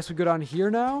 I guess we go down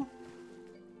here now?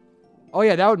 Oh,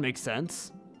 yeah, that would make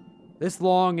sense. This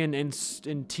long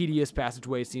and tedious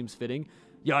passageway seems fitting.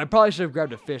 Yo, I probably should have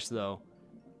grabbed a fish, though.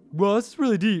 Well, this is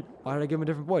really deep. Why did I give him a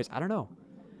different voice? I don't know.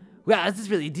 Wow, this is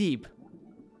really deep.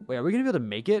 Wait, are we going to be able to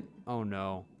make it? Oh,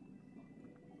 no.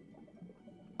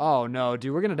 Oh, no,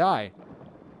 dude, we're going to die.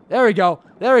 There we go.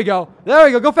 There we go. There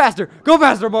we go. Go faster. Go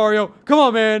faster, Mario. Come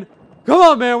on, man. Come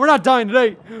on, man. We're not dying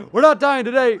today. We're not dying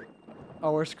today.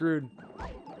 Oh, we're screwed.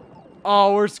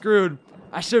 Oh, we're screwed.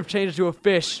 I should have changed it to a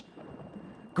fish.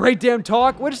 Great damn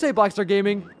talk. What'd you say, Blackstar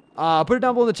Gaming? Put it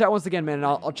down below in the chat once again, man, and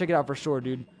I'll check it out for sure,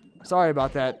 dude. Sorry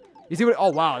about that. You see what? Oh,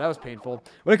 wow, that was painful.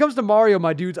 When it comes to Mario,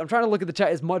 my dudes, I'm trying to look at the chat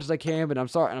as much as I can, but I'm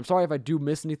sorry if I do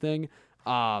miss anything.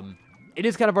 It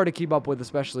is kind of hard to keep up with,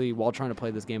 especially while trying to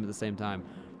play this game at the same time.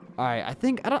 All right, I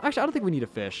don't think we need a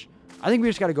fish. I think we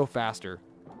just got to go faster.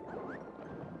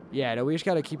 Yeah, no, we just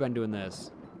got to keep on doing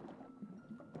this.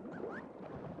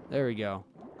 There we go.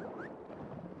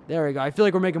 There we go. I feel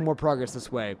like we're making more progress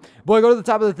this way. Boy, go to the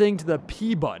top of the thing to the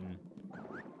P button.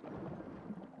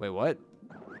 Wait, what?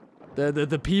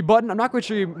 The P button? I'm not quite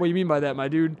sure what you mean by that, my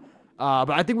dude.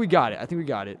 But I think we got it. I think we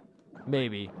got it.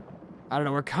 Maybe. I don't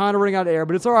know. We're kind of running out of air,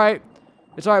 but it's all right.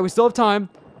 It's all right. We still have time.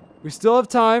 We still have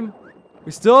time.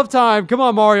 We still have time. Come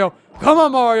on, Mario. Come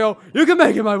on, Mario. You can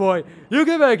make it, my boy. You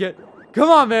can make it. Come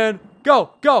on, man.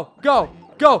 Go, go, go,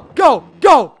 go, go,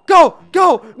 go, go,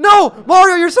 go. No,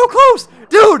 Mario, you're so close.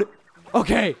 Dude.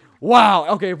 Okay. Wow.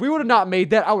 Okay, if we would have not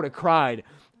made that, I would have cried.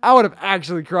 I would have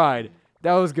actually cried.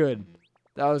 That was good.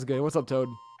 That was good. What's up, Toad?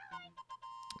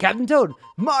 Captain Toad,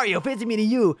 Mario, fancy meeting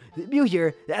you. You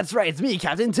here? That's right, it's me,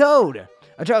 Captain Toad.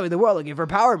 I'm traveling the world looking for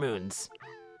power moons.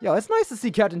 Yo, it's nice to see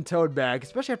Captain Toad back,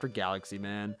 especially after Galaxy,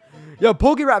 man. Yo,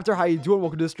 Pokéraptor, how you doing?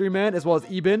 Welcome to the stream, man, as well as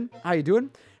Eben. How you doing?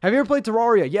 Have you ever played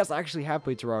Terraria? Yes, I actually have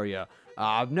played Terraria.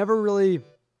 I've never really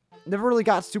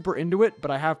got super into it, but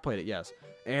I have played it, yes.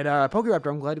 And Pokéraptor,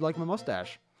 I'm glad you like my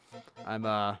mustache. I'm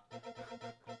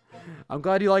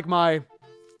glad you like my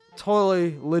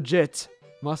totally legit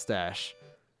mustache.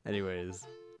 Anyways.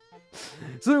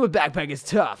 Swimming with backpack is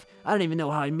tough. I don't even know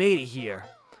how I made it here.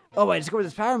 Oh, I discovered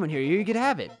this power moon here. You can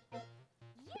have it.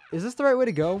 Is this the right way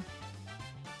to go?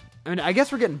 I mean, I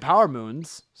guess we're getting power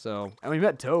moons. So, and we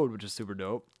met Toad, which is super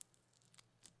dope.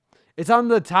 It's on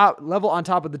the top level on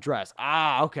top of the dress.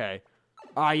 Ah, okay.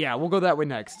 Yeah, we'll go that way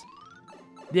next.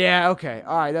 Yeah, okay.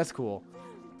 All right, that's cool.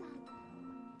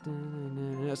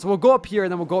 So we'll go up here,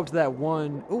 and then we'll go up to that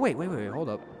one. Oh, wait. Hold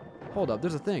up. Hold up.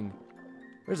 There's a thing.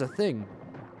 There's a thing.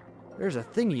 There's a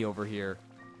thingy over here.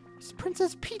 It's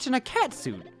Princess Peach in a cat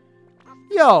suit.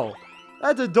 Yo,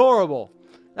 that's adorable.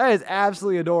 That is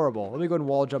absolutely adorable. Let me go and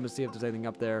wall jump and see if there's anything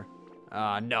up there.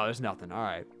 No, there's nothing. All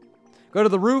right. Go to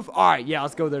the roof. All right, yeah,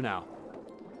 let's go there now.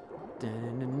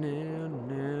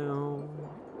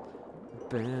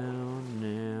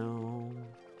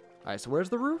 All right, so where's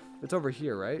the roof? It's over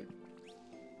here, right?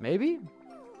 Maybe?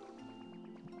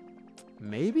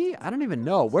 Maybe? I don't even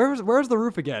know. Where's the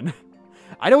roof again?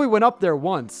 I know we went up there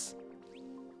once.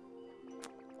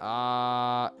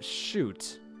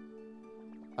 Shoot.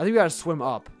 I think we gotta swim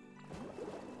up.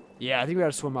 Yeah, I think we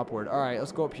gotta swim upward. All right,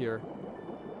 let's go up here.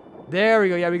 There we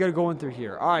go. Yeah, we gotta go in through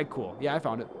here. All right, cool. Yeah, I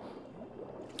found it.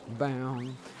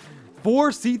 Bam.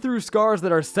 4 see-through scars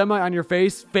that are semi on your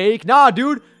face. Fake. Nah,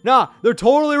 dude. Nah, they're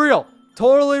totally real.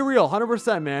 Totally real.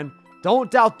 100%, man.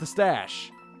 Don't doubt the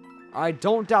stash. All right,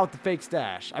 don't doubt the fake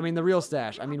stash. I mean, the real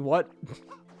stash. I mean, what?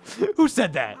 Who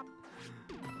said that?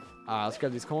 Let's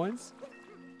grab these coins.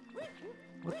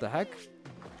 What the heck?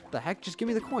 What the heck? Just give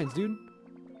me the coins, dude.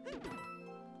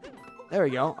 There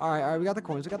we go. All right, we got the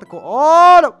coins. We got the coins.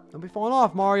 Oh, no. Don't be falling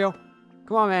off, Mario.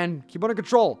 Come on, man. Keep under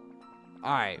control.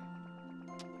 All right.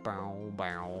 Bow,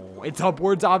 bow. It's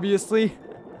upwards, obviously.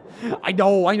 I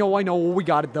know. We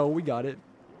got it, though. We got it.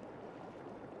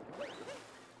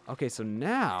 Okay, so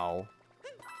now,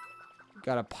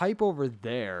 got a pipe over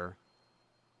there.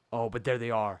 Oh, but there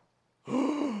they are.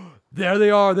 There they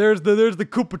are. There's the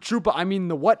Koopa Troopa. I mean,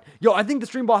 the what? Yo, I think the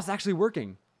stream boss is actually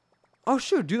working. Oh,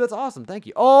 shoot, dude, that's awesome. Thank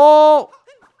you. Oh!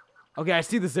 Okay, I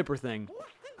see the zipper thing.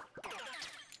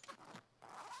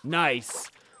 Nice.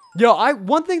 Yo,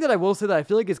 one thing that I will say that I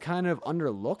feel like is kind of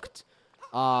underlooked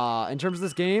in terms of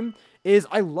this game is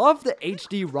I love the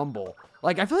HD rumble.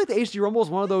 Like, I feel like the HD rumble is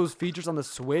one of those features on the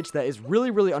Switch that is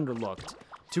really, really underlooked,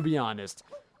 to be honest.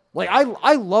 Like,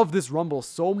 I love this rumble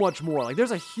so much more. Like,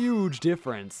 there's a huge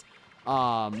difference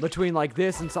between, like,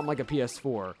 this and something like a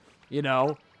PS4, you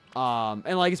know?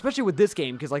 And, like, especially with this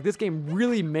game, because, like, this game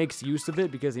really makes use of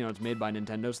it because, you know, it's made by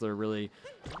Nintendo, so they're really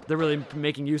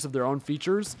making use of their own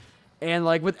features. And,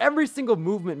 like, with every single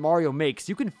movement Mario makes,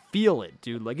 you can feel it,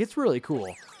 dude. Like, it's really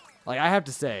cool. Like, I have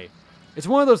to say. It's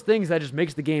one of those things that just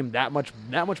makes the game that much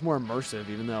more immersive,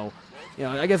 even though, you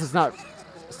know, I guess it's not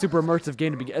a super immersive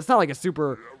game to begin. It's not like a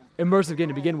super immersive game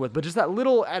to begin with, but just that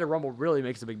little added rumble really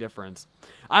makes a big difference.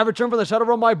 I returned from the shuttle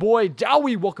run, my boy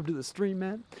Dowie. Welcome to the stream,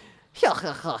 man.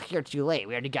 You're too late.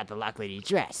 We already got the Lock Lady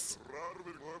dress.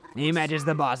 He matches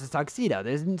the boss's tuxedo.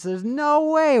 There's no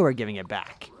way we're giving it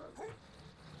back.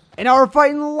 And now we're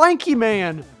fighting Lanky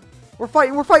Man. We're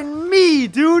fighting me,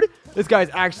 dude. This guy's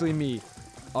actually me.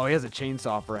 Oh, he has a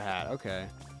chainsaw for a hat. Okay.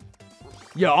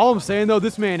 Yeah, all I'm saying though,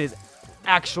 this man is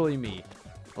actually me.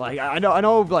 Like, I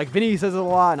know, like, Vinny says it a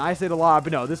lot, and I say it a lot,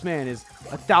 but no, this man is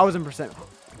 1000%.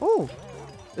 Oh,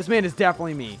 this man is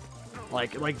definitely me.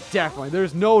 Like, definitely.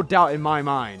 There's no doubt in my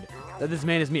mind that this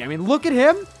man is me. I mean, look at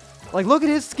him. Like, look at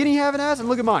his skinny having ass, and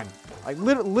look at mine. Like,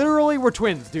 literally, we're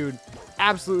twins, dude.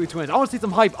 Absolutely twins. I want to see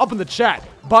some hype up in the chat.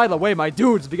 By the way, my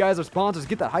dudes, if you guys are sponsors,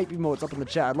 get that hype emotes up in the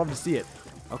chat. I'd love to see it.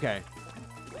 Okay.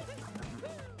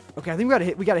 Okay, I think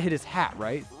we gotta hit his hat,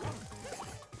 right?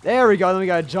 There we go. Then we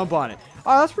gotta jump on it.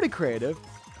 Oh, that's pretty creative.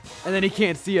 And then he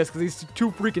can't see us because he's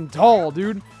too freaking tall,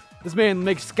 dude. This man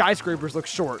makes skyscrapers look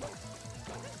short.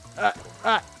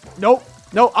 Nope.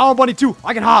 No, I'm a bunny too.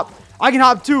 I can hop. I can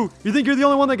hop too. You think you're the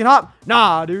only one that can hop?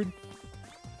 Nah, dude.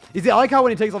 You see, I like how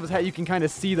when he takes off his hat, you can kind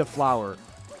of see the flower.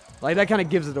 Like, that kind of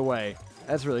gives it away.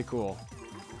 That's really cool.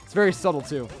 It's very subtle,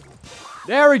 too.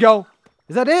 There we go.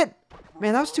 Is that it?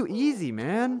 Man, that was too easy,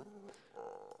 man.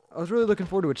 I was really looking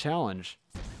forward to a challenge.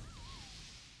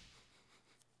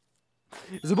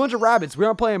 There's a bunch of rabbits. We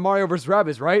aren't playing Mario vs.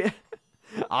 Rabbids, right?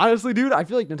 Honestly, dude, I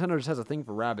feel like Nintendo just has a thing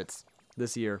for rabbits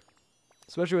this year.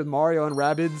 Especially with Mario and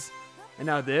Rabbids. And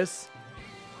now this.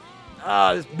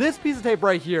 This piece of tape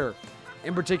right here,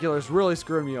 in particular, is really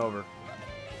screwing me over.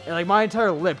 And like my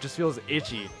entire lip just feels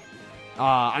itchy.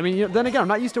 I mean, you know, then again, I'm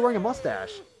not used to wearing a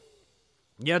mustache.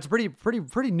 Yeah, it's a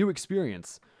pretty new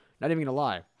experience. Not even gonna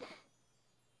lie.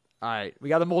 Alright, we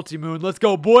got the multi-moon. Let's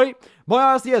go, boy. My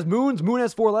Odyssey has moons. Moon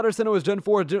has 4 letters. Sinnoh is Gen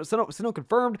 4. Sinnoh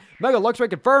confirmed. Mega Luxray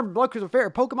confirmed. Luxray's a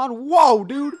favorite Pokemon. Whoa,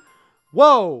 dude.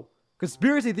 Whoa.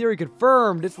 Conspiracy theory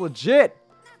confirmed. It's legit.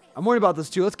 I'm worried about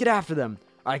this too. Let's get after them.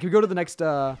 Alright, can we go to the next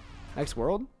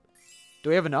world? Do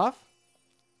we have enough?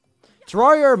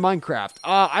 Terraria or Minecraft?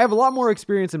 I have a lot more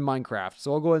experience in Minecraft,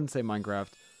 so I'll go ahead and say Minecraft.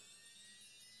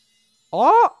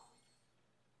 Oh!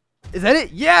 Is that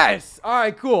it? Yes!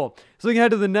 Alright, cool. So we can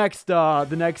head to the next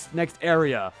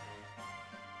area.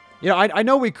 You know, I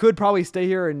know we could probably stay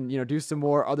here and, you know, do some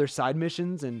more other side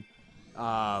missions and,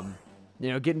 you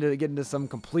know, get into some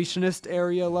completionist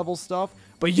area level stuff.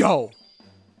 But yo!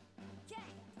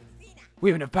 We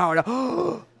have enough power to...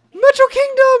 Metro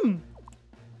Kingdom!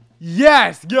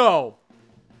 Yes! Yo!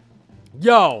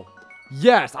 Yo!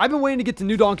 Yes! I've been waiting to get to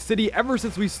New Donk City ever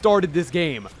since we started this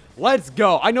game. Let's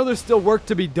go. I know there's still work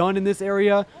to be done in this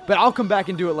area, but I'll come back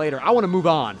and do it later. I want to move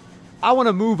on. I want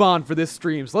to move on for this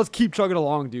stream, so let's keep chugging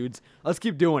along, dudes. Let's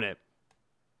keep doing it.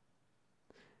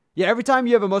 Yeah, every time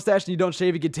you have a mustache and you don't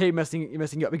shave, you get tape messing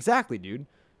you up. Exactly, dude.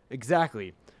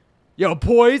 Exactly. Yo,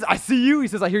 boys, I see you. He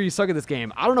says, I hear you suck at this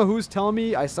game. I don't know who's telling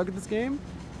me I suck at this game,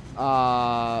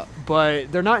 but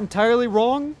they're not entirely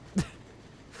wrong.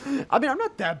 I mean, I'm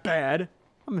not that bad.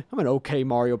 I'm an okay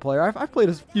Mario player. I've played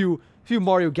a few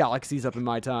Mario Galaxies up in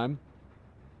my time.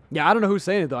 Yeah, I don't know who's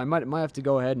saying it, though. I might have to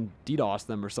go ahead and DDoS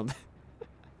them or something.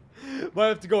 Might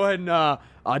have to go ahead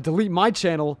and delete my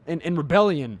channel in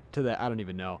rebellion to that. I don't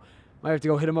even know. Might have to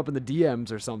go hit him up in the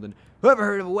DMs or something. Whoever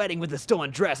heard of a wedding with a stolen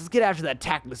dress? Let's get after that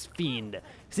tactless fiend.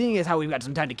 Seeing as how we've got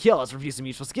some time to kill, let's review some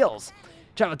useful skills.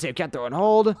 Travel tape, can't throw and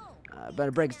hold.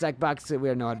 Better break stack box. We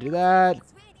don't know how to do that.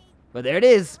 But there it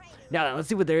is. Now then, let's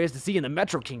see what there is to see in the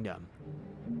Metro Kingdom.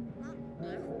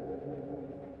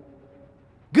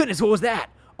 Goodness, what was that?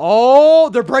 Oh,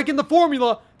 they're breaking the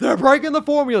formula. They're breaking the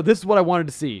formula. This is what I wanted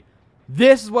to see.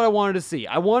 This is what I wanted to see.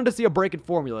 I wanted to see a break in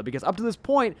formula because up to this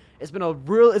point, it's been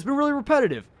really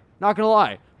repetitive. Not gonna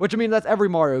lie. Which, I mean, that's every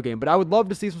Mario game. But I would love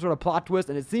to see some sort of plot twist.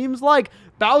 And it seems like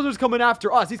Bowser's coming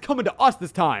after us. He's coming to us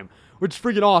this time. Which is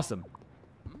freaking awesome.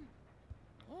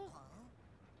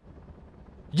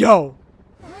 Yo.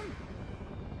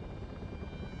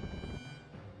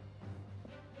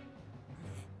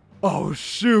 Oh,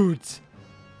 shoot.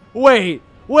 Wait.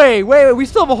 We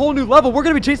still have a whole new level. We're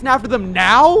going to be chasing after them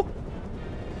now?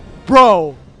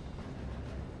 Bro.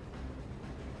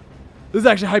 This is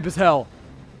actually hype as hell.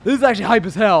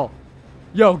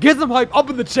 Yo, get some hype up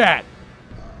in the chat.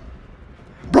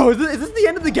 Bro, is this the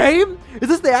end of the game? Is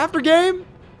this the after game?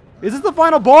 Is this the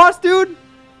final boss, dude?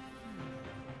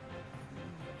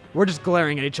 We're just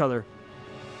glaring at each other.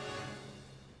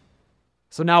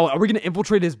 So now, are we going to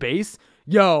infiltrate his base?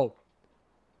 Yo.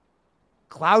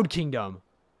 Cloud Kingdom.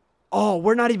 Oh,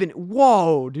 we're not even...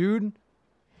 Whoa, dude.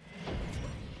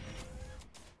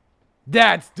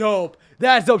 That's dope.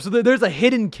 That's dope. So there's a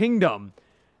hidden kingdom.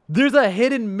 There's a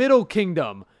hidden middle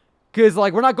kingdom. Because,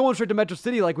 like, we're not going straight to Metro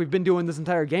City like we've been doing this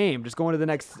entire game. Just going to the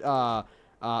next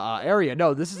area.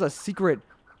 No, this is a secret,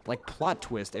 like, plot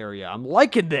twist area. I'm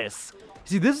liking this.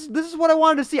 See, this is what I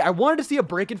wanted to see. I wanted to see a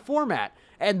break in format.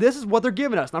 And this is what they're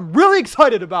giving us. And I'm really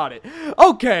excited about it.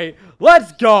 Okay,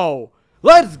 let's go.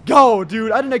 Let's go,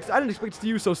 dude. I didn't expect to see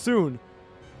you so soon.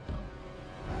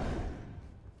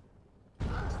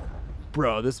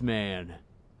 Bro, this man.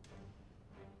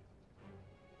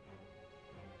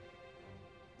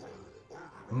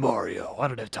 Mario, I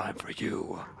don't have time for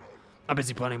you. I'm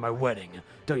busy planning my wedding.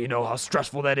 Don't you know how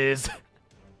stressful that is?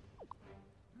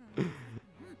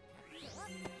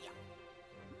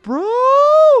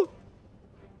 Bro!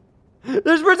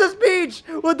 There's Princess Peach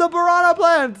with the piranha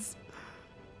plants!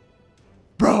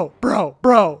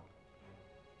 Bro.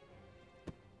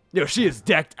 Yo, she is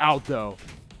decked out, though.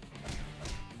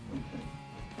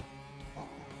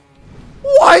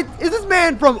 What? Is this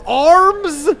man from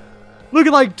ARMS?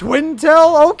 Looking like Twin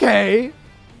Tail? Okay.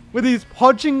 With these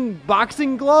punching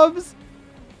boxing gloves?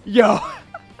 Yo.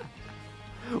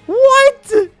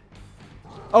 What?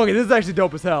 Okay, this is actually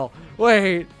dope as hell.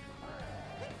 Wait,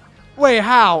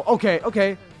 how? Okay,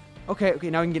 now we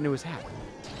can get into his hat.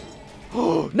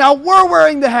 Now we're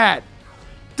wearing the hat!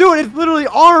 Dude, it's literally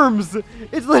arms.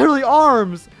 It's literally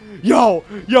arms. Yo,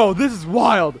 this is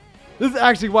wild. This is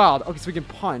actually wild. Okay, so we can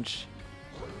punch.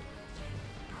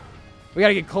 We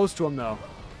gotta get close to him, though.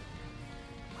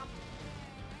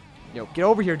 Yo, get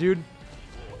over here, dude.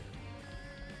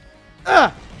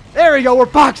 Ah, there we go. We're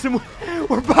boxing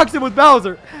with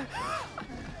Bowser.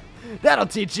 That'll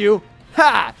teach you.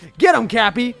 Ha! Get him,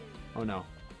 Cappy. Oh, no.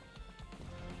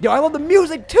 Yo, I love the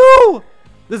music, too.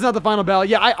 This is not the final battle.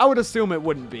 Yeah, I would assume it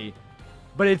wouldn't be.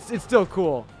 But it's still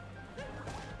cool.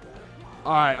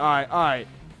 All right.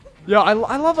 Yo, I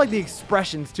love, like, the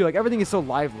expressions, too. Like, everything is so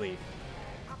lively.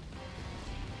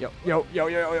 Yo.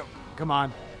 Come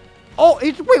on. Oh,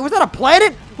 wait, was that a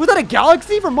planet? Was that a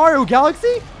galaxy from Mario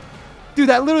Galaxy? Dude,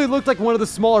 that literally looked like one of the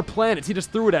smaller planets. He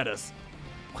just threw it at us.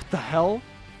 What the hell?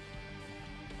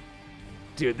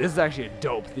 Dude, this is actually a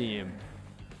dope theme.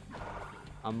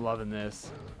 I'm loving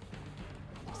this.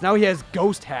 So now he has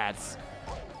ghost hats.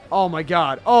 Oh my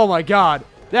god.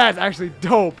 That's actually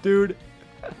dope, dude.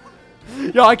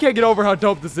 Yo, I can't get over how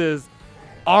dope this is.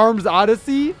 Arms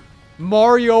Odyssey?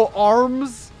 Mario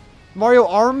Arms? Mario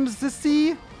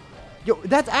Arms-Odyssey? Yo,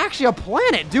 that's actually a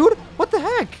planet, dude. What the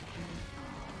heck?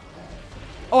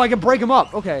 Oh, I can break him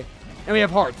up. Okay. And we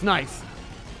have hearts. Nice.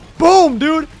 Boom,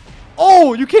 dude.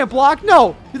 Oh, you can't block?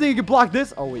 No. You think you can block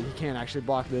this? Oh, wait. He can't actually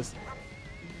block this.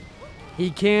 He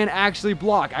can actually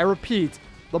block. I repeat.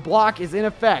 The block is in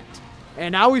effect.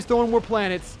 And now he's throwing more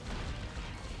planets.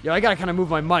 Yo, I gotta kind of move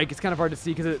my mic. It's kind of hard to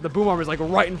see because the boom armor is like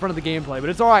right in front of the gameplay. But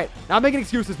it's all right. Not making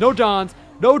excuses. No Johns.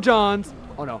 No Johns.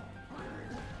 Oh, no.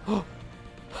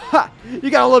 Ha! You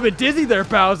got a little bit dizzy there,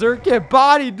 Bowser. Get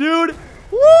bodied, dude.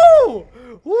 Woo!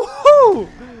 Woo!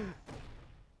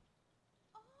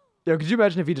 Yo, could you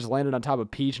imagine if he just landed on top of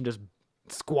Peach and just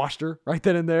squashed her right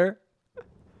then and there?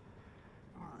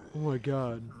 Oh my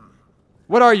god.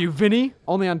 What are you, Vinny?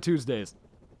 Only on Tuesdays.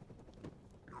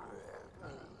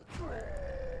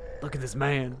 Look at this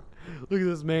man. Look at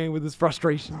this man with his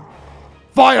frustration.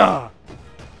 Fire!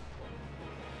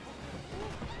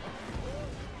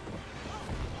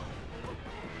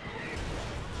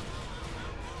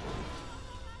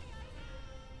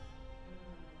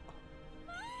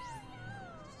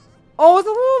 Oh, it's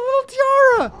a little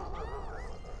tiara.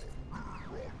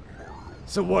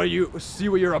 So what you see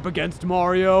what you're up against,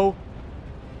 Mario?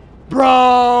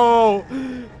 Bro,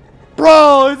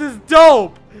 this is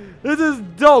dope. This is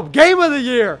dope. Game of the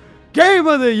year. Game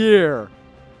of the year.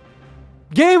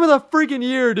 Game of the freaking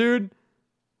year, dude.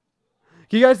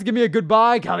 Can you guys give me a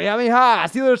goodbye? Kamehameha.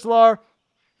 See you later, Solar.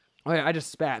 Oh yeah, I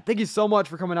just spat. Thank you so much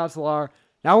for coming out, Solar.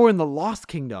 Now we're in the Lost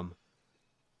Kingdom.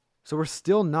 So we're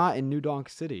still not in New Donk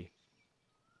City.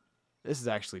 This is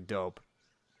actually dope.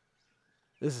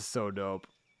 This is so dope.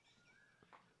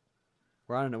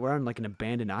 We're on like an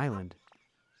abandoned island.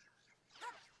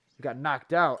 We got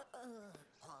knocked out.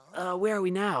 Where are we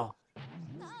now?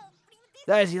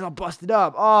 He's all busted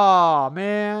up. Oh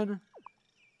man.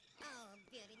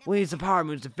 We need some power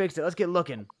moves to fix it. Let's get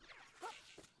looking.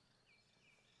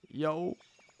 Yo.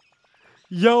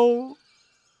 You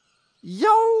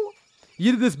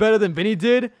did this better than Vinny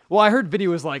did? Well, I heard Vinny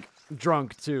was like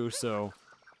drunk too, so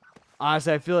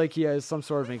honestly, I feel like he has some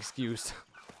sort of an excuse.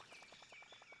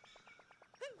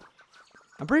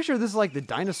 I'm pretty sure this is like the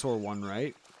dinosaur one,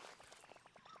 right?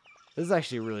 This is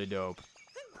actually really dope.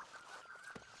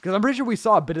 Because I'm pretty sure we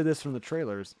saw a bit of this from the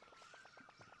trailers.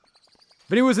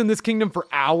 Vinny was in this kingdom for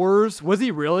hours. Was he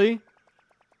really?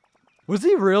 Was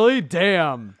he really?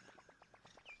 Damn.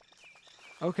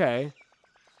 Okay.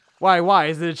 Why?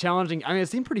 Is it a challenging? I mean, it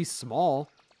seemed pretty small.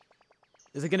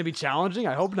 Is it going to be challenging?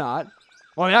 I hope not.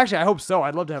 Well, actually, I hope so.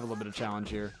 I'd love to have a little bit of challenge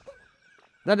here.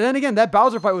 Then again, that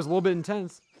Bowser fight was a little bit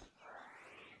intense.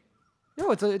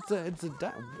 No, it's a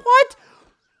what?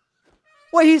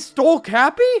 Wait, he stole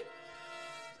Cappy?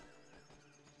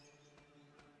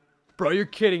 Bro, you're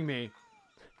kidding me.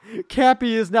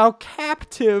 Cappy is now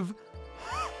captive.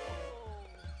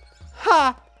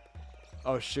 Ha!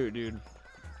 Oh shoot, dude.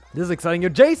 This is exciting. Yo,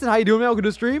 Jason, how you doing, man? Welcome to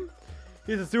the stream.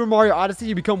 Here's a Super Mario Odyssey.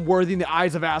 You become worthy in the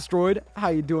eyes of Asteroid. How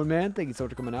you doing, man? Thank you so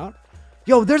much for coming out.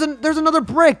 Yo, there's another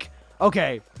brick.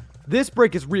 Okay, this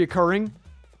brick is reoccurring.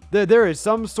 There is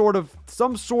some sort of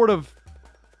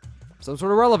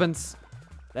relevance.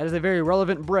 That is a very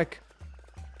relevant brick.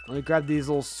 Let me grab these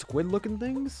little squid-looking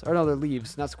things. Or no, they're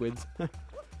leaves, not squids.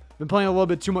 Been playing a little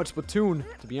bit too much Splatoon,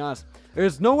 to be honest.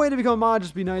 There's no way to become a mod.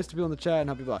 Just be nice to people in the chat and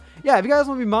help people out. Yeah, if you guys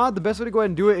want to be mod, the best way to go ahead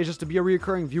and do it is just to be a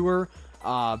reoccurring viewer,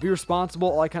 be responsible,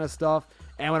 all that kind of stuff.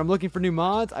 And when I'm looking for new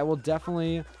mods, I will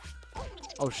definitely.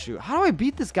 Oh shoot! How do I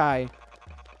beat this guy?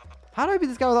 How do I beat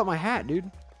this guy without my hat, dude?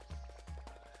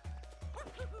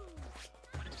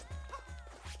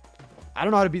 I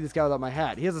don't know how to beat this guy without my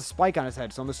hat. He has a spike on his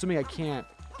head, so I'm assuming I can't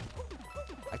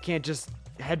just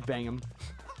headbang him.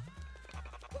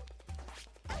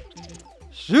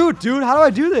 Shoot, dude, how do I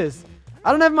do this?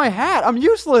 I don't have my hat. I'm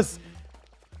useless.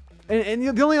 And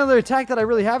the only other attack that I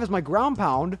really have is my ground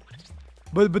pound.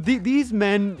 But these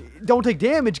men don't take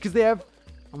damage because they have...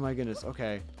 Oh my goodness,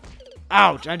 okay.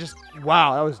 Ouch,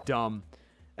 wow, that was dumb.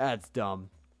 That's dumb.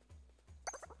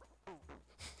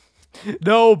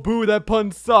 No, boo, that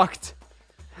pun sucked.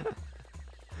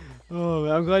 Oh,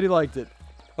 man, I'm glad he liked it.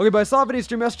 Okay, but I saw a video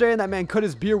stream yesterday and that man cut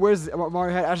his beard. Where's his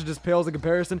Mario hat? Actually just pales in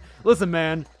comparison. Listen,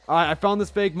 man, I found this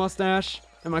fake mustache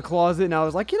in my closet and I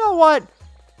was like, you know what?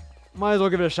 Might as well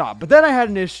give it a shot. But then I had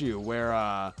an issue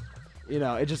where, you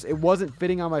know, it wasn't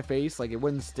fitting on my face. Like, it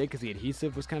wouldn't stick because the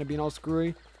adhesive was kind of being all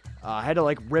screwy. I had to,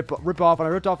 like, rip off. When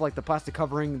I ripped off, like, the plastic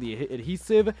covering the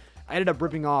adhesive, I ended up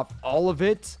ripping off all of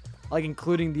it, like,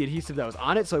 including the adhesive that was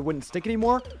on it, so it wouldn't stick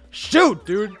anymore. Shoot,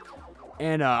 dude!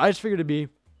 And I just figured it'd be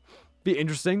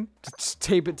interesting to just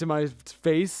tape it to my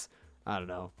face. I don't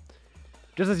know.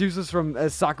 Just as useless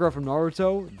as Sakura from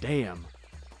Naruto. Damn.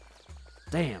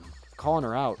 Calling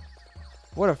her out.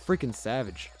 What a freaking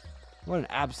savage. What an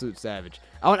absolute savage.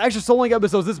 I want extra Soul Link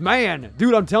episodes. This man.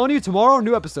 Dude, I'm telling you, tomorrow,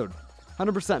 new episode.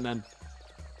 100%, man.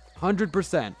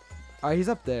 100%. Alright, he's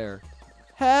up there.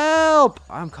 Help!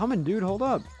 I'm coming, dude. Hold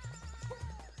up.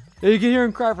 Yeah, you can hear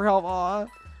him cry for help. Aw.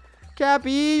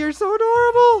 Cappy, you're so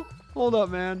adorable. Hold up,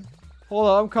 man. Hold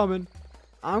up, I'm coming.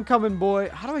 I'm coming, boy.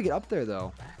 How do I get up there,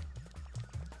 though?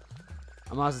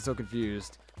 I'm honestly so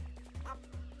confused.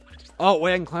 Oh,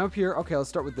 wait, I can climb up here. Okay, let's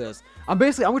start with this. I'm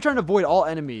trying to avoid all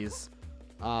enemies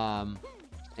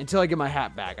until I get my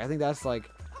hat back. I think that's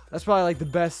probably like the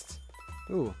best.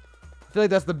 Ooh, I feel like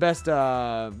that's the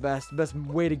best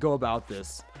way to go about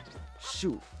this.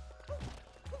 Shoot.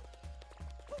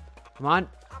 Come on.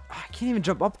 I can't even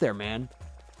jump up there, man.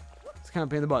 It's kind of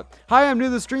a pain in the butt. Hi, I'm new to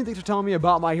the stream. Thanks for telling me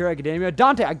about My Hero Academia.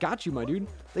 Dante, I got you, my dude.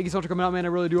 Thank you so much for coming out, man. I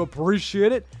really do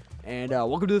appreciate it. And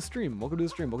welcome to the stream. Welcome to the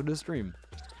stream. Welcome to the stream.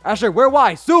 Asher, where?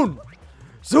 Why? Soon,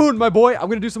 my boy. I'm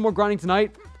gonna do some more grinding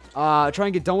tonight. Try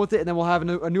and get done with it, and then we'll have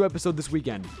a new episode this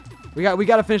weekend. We got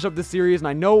to finish up this series, and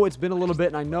I know it's been a little bit,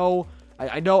 and I know.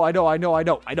 But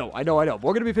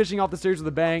we're gonna be finishing off the series with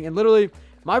a bang. And literally,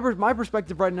 my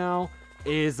perspective right now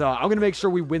is I'm gonna make sure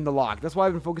we win the lock. That's why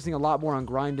I've been focusing a lot more on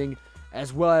grinding,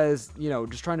 as well as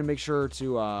just trying to make sure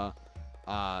to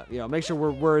make sure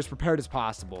we're as prepared as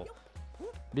possible,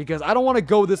 because I don't want to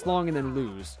go this long and then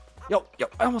lose. Yo,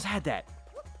 I almost had that.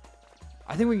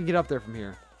 I think we can get up there from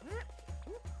here.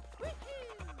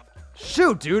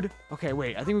 Shoot, dude. Okay,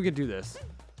 wait. I think we can do this.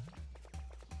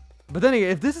 But then again,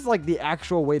 if this is like the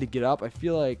actual way to get up, I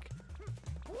feel like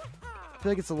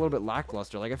it's a little bit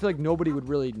lackluster. Like, I feel like nobody would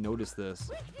really notice this.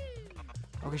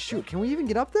 Okay, shoot. Can we even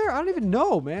get up there? I don't even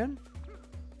know, man.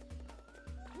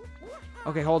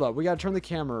 Okay, hold up. We gotta turn the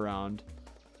camera around.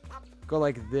 Go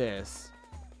like this.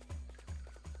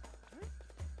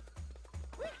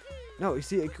 No, you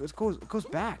see, it goes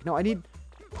back. No, I need...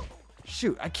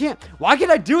 Shoot, I can't... Why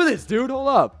can't I do this, dude? Hold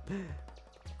up.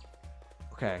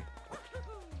 Okay.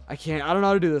 I can't. I don't know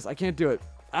how to do this. I can't do it.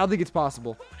 I don't think it's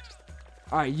possible.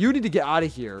 Alright, you need to get out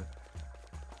of here.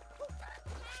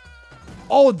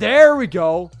 Oh, there we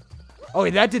go.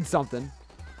 Okay, that did something.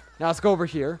 Now let's go over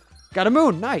here. Got a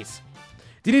moon. Nice.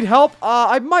 Do you need help?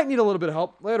 I might need a little bit of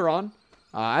help later on.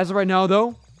 As of right now,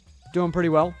 though, doing pretty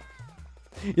well.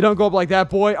 You don't go up like that,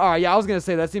 boy. All right, yeah, I was going to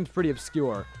say, that seems pretty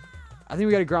obscure. I think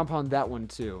we got to ground pound that one,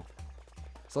 too.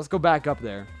 So let's go back up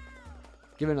there.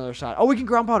 Give it another shot. Oh, we can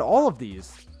ground pound all of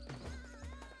these.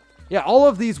 Yeah, all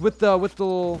of these with the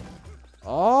little...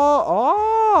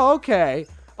 Oh, okay.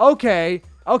 Okay,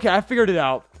 I figured it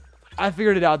out.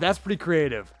 That's pretty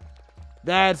creative.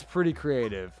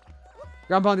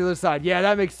 Ground pound the other side. Yeah,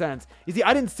 that makes sense. You see,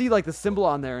 I didn't see, like, the symbol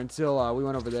on there until we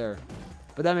went over there.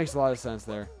 But that makes a lot of sense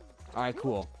there. Alright,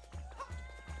 cool.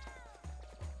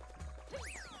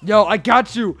 Yo, I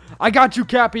got you.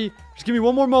 Cappy. Just give me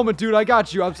one more moment, dude. I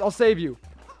got you. I'll save you.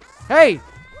 Hey,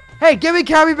 give me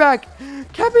Cappy back.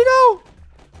 Cappy, no.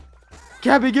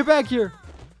 Cappy, get back here.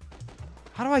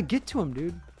 How do I get to him,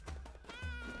 dude?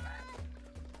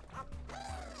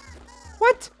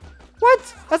 What?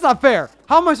 That's not fair.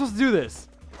 How am I supposed to do this?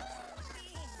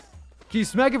 Can you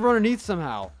smack it from underneath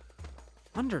somehow?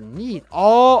 Underneath.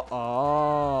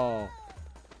 Oh.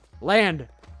 Land,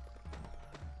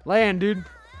 dude.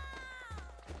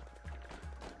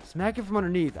 Smack it from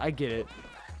underneath. I get it.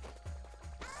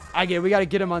 We got to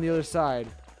get him on the other side.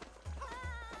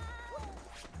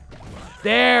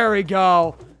 There we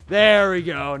go.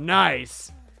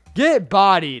 Nice. Get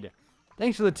bodied.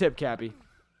 Thanks for the tip, Cappy.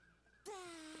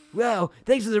 Whoa,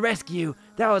 thanks for the rescue.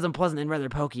 That was unpleasant and rather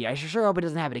pokey. I sure hope it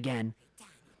doesn't happen again.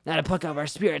 Now to pluck up our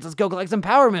spirits, let's go collect some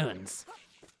power moons.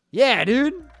 Yeah,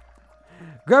 dude.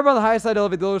 Grab on the high side,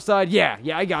 elevate the lower side. Yeah,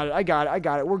 I got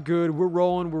it. We're good. We're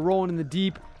rolling in the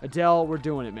deep. Adele, we're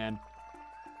doing it, man.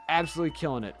 Absolutely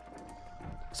killing it.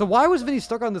 So why was Vinny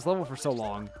stuck on this level for so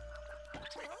long?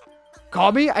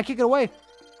 Call me? I can't get away.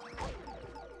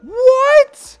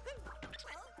 What?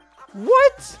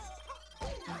 What?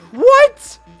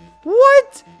 What?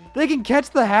 What? They can catch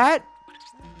the hat?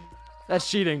 That's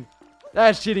cheating.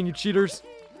 That's cheating, you cheaters.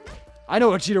 I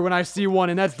know a cheater when I see one,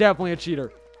 and that's definitely a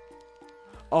cheater.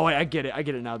 Oh, wait, I get it. I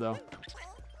get it now, though.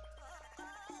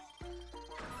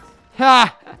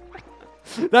 Ha!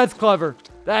 That's clever.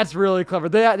 That's really clever.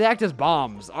 They act as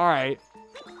bombs. All right.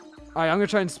 All right, I'm going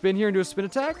to try and spin here and do a spin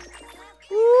attack.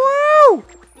 Woo!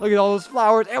 Look at all those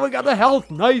flowers. And we got the health.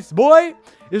 Nice, boy.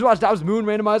 Just watch Dab's Moon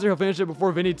Randomizer. He'll finish it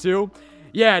before Vinny, too.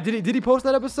 Yeah, did he post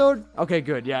that episode? Okay,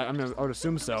 good. Yeah, I would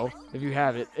assume so. If you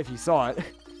have it. If you saw it.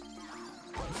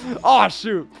 Oh,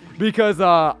 shoot. Because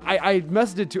I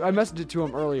messaged it to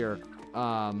him earlier. But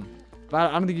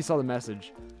I don't think he saw the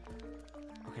message.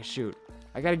 Okay, shoot.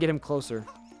 I got to get him closer.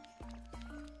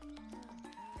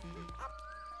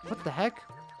 What the heck?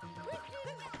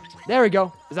 There we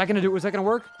go. Is that gonna do? Is that gonna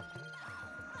work?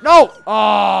 No!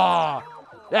 Ah,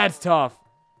 that's tough.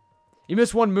 You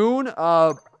missed one moon.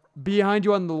 Behind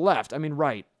you on the left. I mean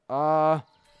right.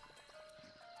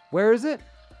 Where is it?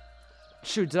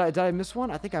 Shoot, did I miss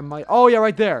one? I think I might. Oh yeah,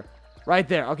 right there. Right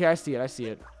there. Okay, I see it. I see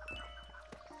it.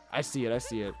 I see it. I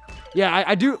see it. Yeah,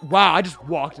 I do. Wow, I just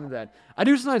walked into that. I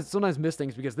do sometimes miss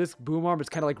things because this boom arm is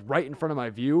kind of like right in front of my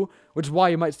view, which is why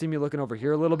you might see me looking over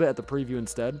here a little bit at the preview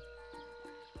instead.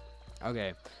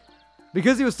 Okay.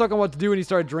 Because he was stuck on what to do and he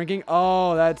started drinking.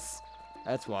 Oh, that's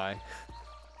why.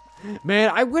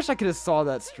 Man, I wish I could have saw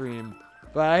that stream.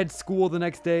 But I had school the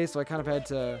next day, so I kind of had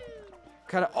to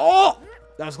oh!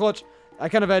 That was clutch. I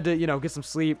kind of had to, you know, get some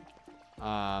sleep.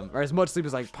 Or as much sleep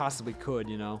as I possibly could,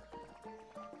 you know.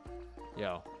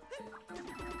 Yo.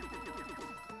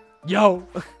 Yo!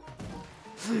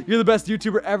 You're the best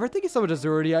YouTuber ever. Thank you so much,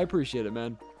 Azurity. I appreciate it,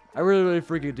 man. I really, really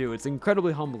freaking do. It's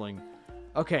incredibly humbling.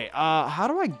 Okay, how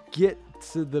do I get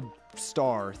to the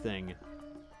star thing?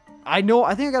 I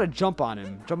think I gotta jump on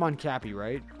him. Jump on Cappy,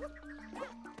 right?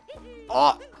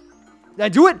 Oh! Did I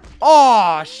do it?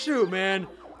 Oh, shoot, man.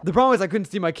 The problem is I couldn't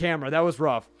see my camera. That was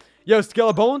rough. Yo,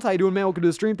 Skelebabones, how you doing, man? Welcome to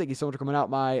the stream. Thank you so much for coming out,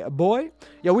 my boy.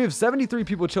 Yo, we have 73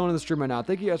 people chilling in the stream right now.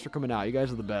 Thank you guys for coming out. You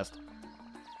guys are the best.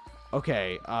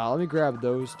 Okay, let me grab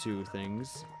those two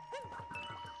things.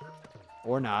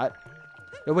 Or not.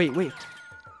 No, wait.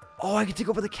 Oh, I can take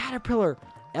over the caterpillar.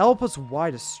 L plus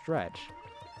Y to stretch.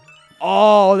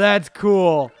 Oh, that's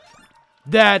cool.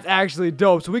 That's actually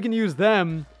dope. So we can use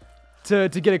them to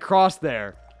get across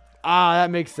there. Ah,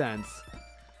 that makes sense.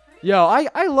 Yo,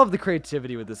 I love the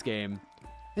creativity with this game.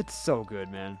 It's so good,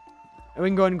 man. And we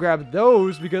can go ahead and grab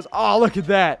those because, oh, look at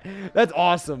that. That's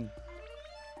awesome.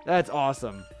 That's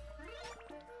awesome.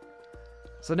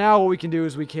 So now what we can do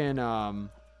is we can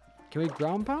we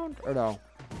ground pound? Or no?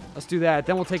 Let's do that.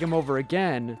 Then we'll take him over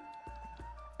again.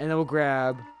 And then we'll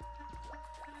grab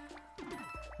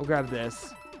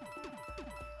this.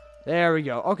 There we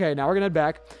go. Okay, now we're gonna head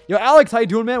back. Yo, Alex, how you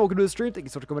doing, man? Welcome to the stream. Thank you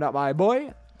so much for coming out, my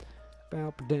boy.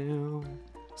 Bow down.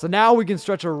 So now we can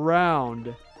stretch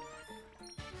around.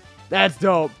 That's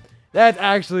dope. That's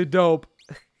actually dope.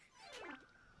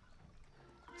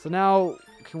 So now,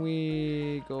 can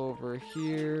we go over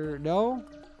here? No?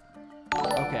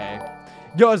 Okay.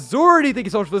 Yo, Azurity, thank you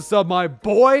so much for the sub, my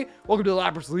boy. Welcome to the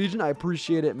Lapras Legion. I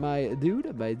appreciate it, my dude.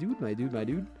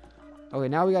 Okay,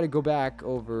 now we gotta go back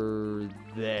over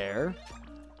there.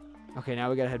 Okay, now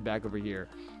we gotta head back over here.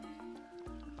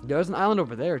 There's an island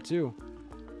over there, too.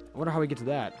 I wonder how we get to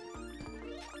that.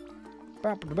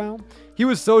 He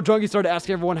was so drunk, he started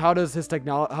asking everyone how his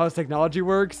technology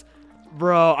works.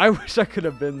 Bro, I wish I could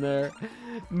have been there.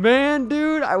 Man,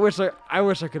 dude, I wish I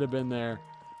could have been there.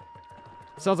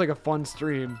 Sounds like a fun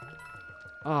stream.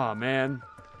 Oh, man.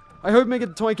 I hope we make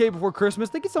it to 20K before Christmas.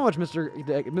 Thank you so much,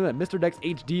 Mr. Dex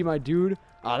HD, my dude.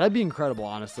 That'd be incredible,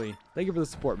 honestly. Thank you for the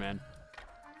support, man.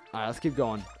 All right, let's keep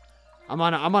going. I'm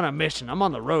on a mission. I'm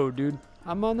on the road, dude.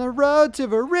 I'm on the road to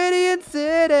Viridian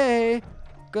City.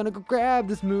 Gonna go grab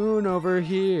this moon over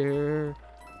here.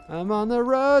 I'm on the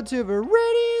road to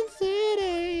Viridian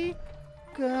City.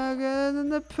 Got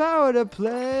the power to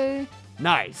play.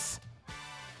 Nice.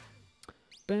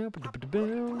 Now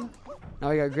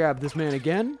we gotta grab this man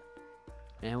again.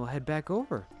 And we'll head back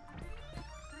over.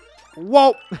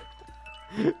 Whoa!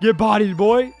 Get bodied,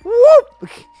 boy. Whoop!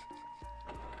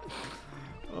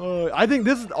 absolutely. I think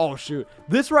this is, oh shoot.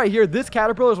 This right here, this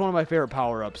caterpillar is one of my favorite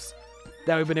power-ups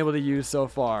that we've been able to use so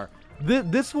far.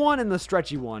 This one and the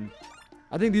stretchy one.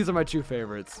 I think these are my 2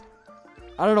 favorites.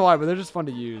 I don't know why, but they're just fun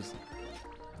to use.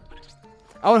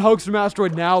 I want Hoax from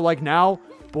Asteroid now, like now.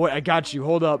 Boy, I got you.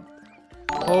 Hold up.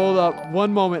 Hold up.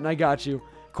 One moment and I got you.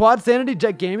 Quad Sanity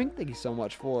Jet Gaming, thank you so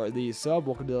much for the sub.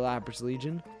 Welcome to the Lapras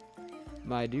Legion,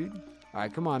 my dude. All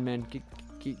right, come on, man.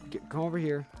 Come over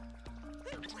here.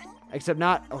 Except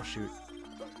not. Oh, shoot.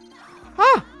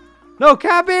 Ah! No,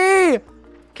 Cappy!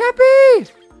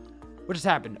 Cappy! What just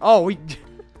happened? Oh, we...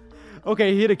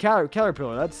 Okay, he hit a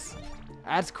caterpillar.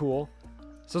 That's cool.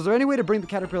 So is there any way to bring the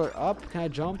caterpillar up? Can I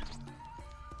jump?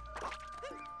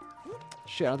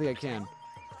 Shit, I don't think I can.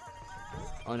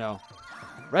 Oh, no.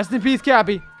 Rest in peace,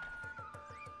 Cappy.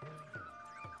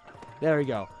 There we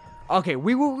go. Okay,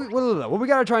 what we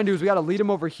gotta try and do is we gotta lead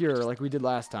him over here like we did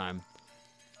last time.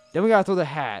 Then we gotta throw the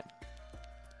hat.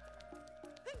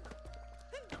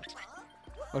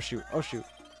 Oh, shoot. Oh, shoot.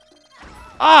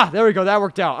 Ah, there we go. That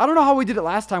worked out. I don't know how we did it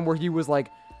last time where he was like,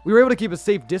 we were able to keep a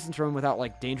safe distance from him without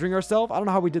like endangering ourselves. I don't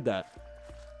know how we did that.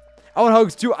 I want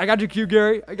hugs too. I got you, Q,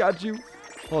 Gary. I got you.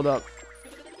 Hold up.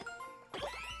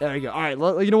 There we go. All right,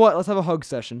 you know what? Let's have a hug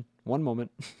session. One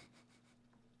moment.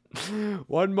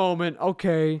 One moment.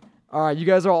 Okay. All right, you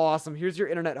guys are all awesome. Here's your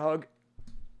internet hug.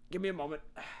 Give me a moment.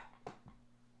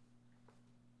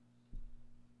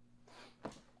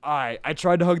 All right, I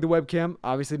tried to hug the webcam.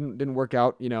 Obviously, didn't work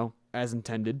out, you know, as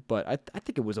intended, but I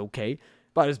think it was okay.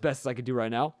 About as best as I could do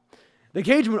right now. The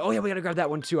cage moon. Oh, yeah, we got to grab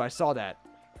that one, too. I saw that.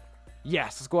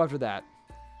 Yes, let's go after that.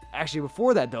 Actually,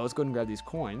 before that, though, let's go ahead and grab these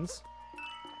coins.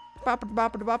 They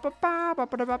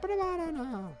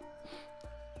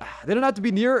don't have to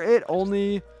be near it,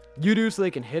 only you do so they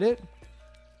can hit it.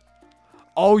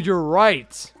 Oh, you're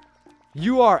right.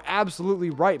 You are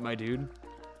absolutely right, my dude.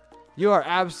 You are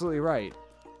absolutely right.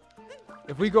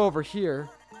 If we go over here,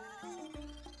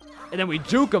 and then we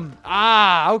juke them.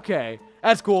 Ah, okay.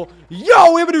 That's cool.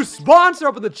 Yo, we have a new sponsor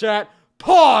up in the chat.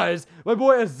 Pause. My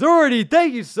boy Azurity,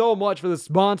 thank you so much for the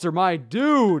sponsor, my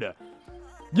dude.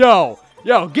 Yo,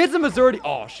 get some Azurity.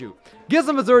 Oh, shoot. Get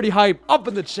some Azurity hype up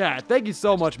in the chat. Thank you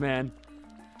so much, man.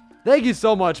 Thank you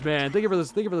so much, man. Thank you for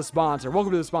this. Thank you for the sponsor.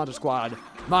 Welcome to the sponsor squad,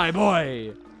 my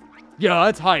boy. Yo,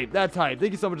 that's hype. That's hype.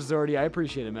 Thank you so much, Azurity. I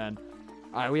appreciate it, man.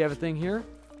 All right, we have a thing here.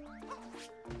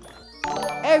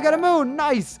 Hey, we got a moon.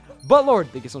 Nice. But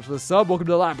Lord, thank you so much for the sub. Welcome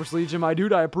to the Lapras Legion, my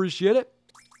dude. I appreciate it.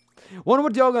 Wonder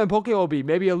what Dialga and Poke will be.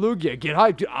 Maybe a Lugia. Get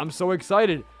hyped, dude. I'm so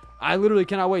excited. I literally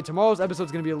cannot wait. Tomorrow's episode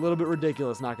is going to be a little bit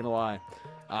ridiculous, not going to lie.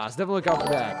 So definitely look out for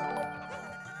that.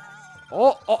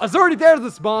 Oh, Azurity, there's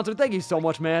the sponsor. Thank you so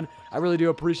much, man. I really do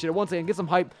appreciate it. Once again, get some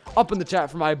hype up in the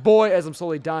chat for my boy as I'm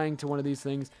slowly dying to one of these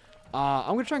things.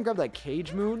 I'm going to try and grab that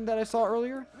cage moon that I saw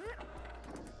earlier.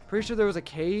 Pretty sure there was a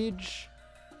cage.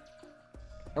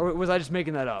 Or was I just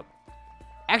making that up?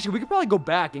 Actually, we could probably go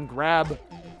back and grab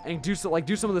and do some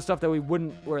of the stuff that we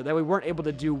weren't able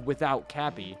to do without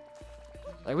Cappy.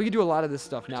 Like, we could do a lot of this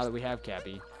stuff now that we have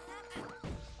Cappy.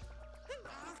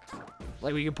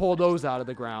 Like, we can pull those out of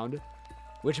the ground.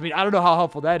 Which, I mean, I don't know how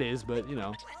helpful that is, but, you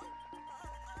know.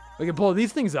 We can pull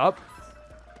these things up.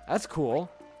 That's cool.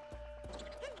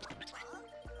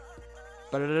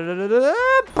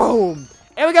 Boom!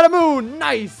 And we got a moon!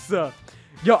 Nice!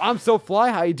 Yo, I'm so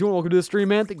fly. How you doing? Welcome to the stream,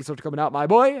 man. Thank you so much for coming out, my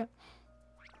boy.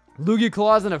 Lugia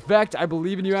Claws in effect. I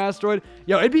believe in you, Asteroid.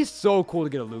 Yo, it'd be so cool to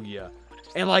get a Lugia.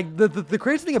 And, like, the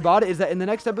crazy thing about it is that in the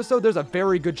next episode, there's a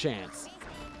very good chance.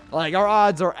 Like, our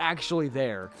odds are actually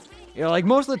there. You know, like,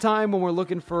 most of the time when we're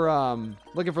looking for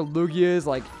Lugias,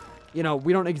 like, you know,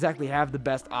 we don't exactly have the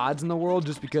best odds in the world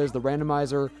just because the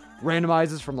randomizer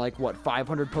randomizes from, like, what,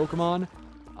 500 Pokemon?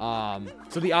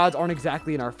 So the odds aren't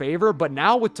exactly in our favor. But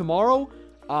now with tomorrow,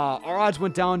 our odds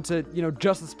went down to, you know,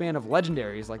 just the span of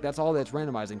legendaries. Like, that's all that's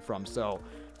randomizing from. So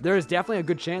there is definitely a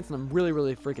good chance, and I'm really,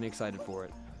 really freaking excited for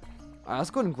it. All right, let's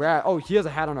go ahead and grab... Oh, he has a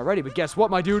hat on already, but guess what,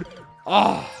 my dude?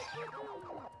 Oh.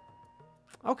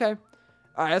 Okay.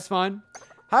 All right, that's fine.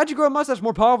 How'd you grow a mustache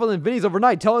more powerful than Vinny's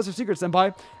overnight? Tell us your secret,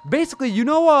 senpai. Basically, you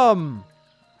know,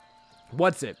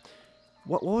 what's it?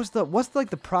 What's like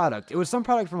the product? It was some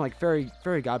product from like fairy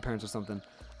godparents or something.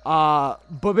 But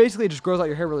basically it just grows out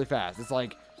your hair really fast. It's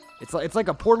like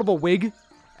a portable wig,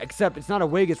 except it's not a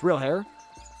wig, it's real hair.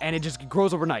 And it just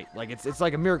grows overnight. Like it's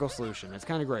like a miracle solution. It's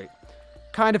kind of great.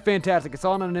 Kind of fantastic. It's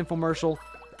on an infomercial.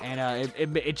 And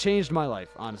it changed my life,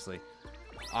 honestly.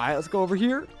 Alright, let's go over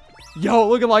here. Yo,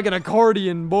 looking like an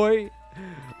accordion, boy.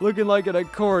 Looking like an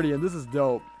accordion. This is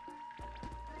dope.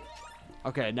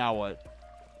 Okay, now what?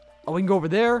 Oh, we can go over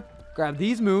there, grab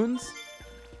these moons.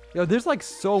 Yo, there's like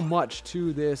so much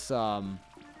to this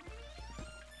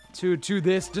to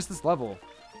just this level.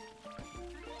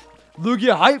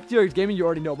 Lugia hype, TRX Gaming, you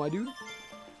already know, my dude.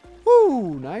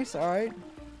 Woo, nice, all right.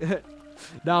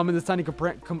 Now I'm in this tiny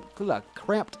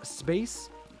cramped space.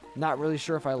 Not really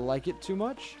sure if I like it too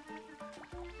much.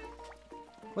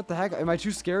 What the heck? Am I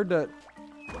too scared to...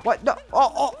 What? No.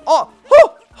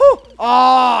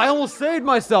 I almost saved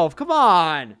myself. Come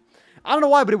on. I don't know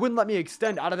why, but it wouldn't let me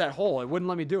extend out of that hole. It wouldn't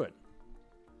let me do it.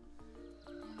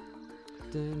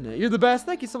 You're the best.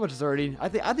 Thank you so much, Zerdy.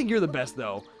 I think you're the best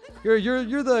though. You're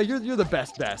the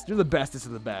best. You're the bestest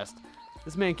of the best.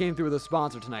 This man came through with a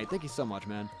sponsor tonight. Thank you so much,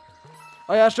 man.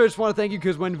 Oh yeah, sure. I just want to thank you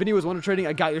because when Vinny was Wonder Trading,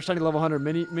 I got your shiny level 100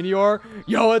 Minior.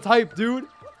 Yo, it's hype, dude.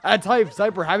 That's hype.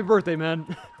 Cypher, happy birthday,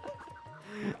 man.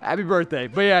 Happy birthday.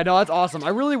 But yeah, no, that's awesome. I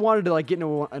really wanted to like get in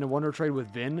a Wonder Trade with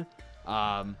Vin.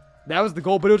 That was the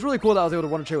goal, but it was really cool that I was able to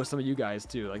Wonder Trade with some of you guys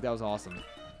too. Like that was awesome.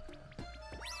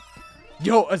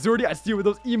 Yo, Azurdi, I see you with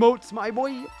those emotes, my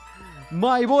boy.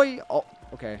 My boy. Oh,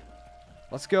 okay.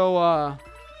 Let's go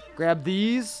grab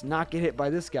these. Not get hit by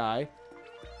this guy.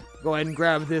 Go ahead and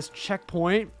grab this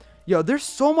checkpoint. Yo, there's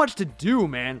so much to do,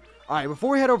 man. All right, before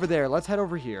we head over there, let's head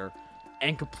over here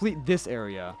and complete this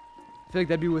area. I feel like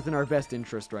that'd be within our best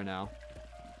interest right now.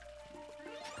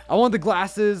 I want the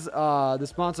glasses the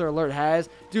sponsor alert has.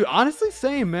 Dude, honestly,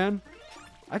 same, man.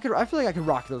 I feel like I could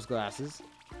rock those glasses.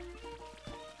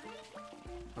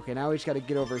 Okay, now we just got to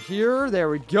get over here. There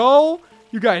we go.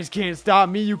 You guys can't stop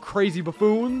me, you crazy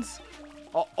buffoons.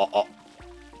 Oh,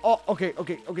 okay.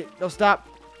 No, stop.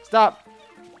 Stop.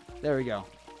 There we go.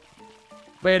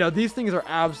 But yeah, no, these things are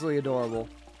absolutely adorable.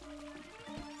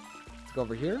 Let's go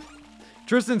over here.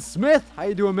 Tristan Smith, how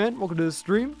you doing, man? Welcome to the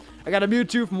stream. I got a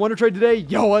Mewtwo from Wonder Trade today.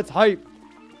 Yo, that's hype.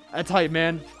 That's hype,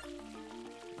 man.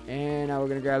 And now we're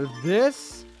going to grab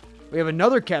this. We have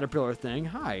another caterpillar thing.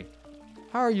 Hi.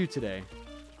 How are you today?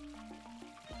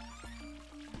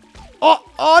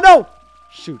 Oh, no!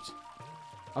 Shoot.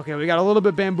 Okay, we got a little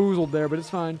bit bamboozled there, but it's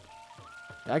fine.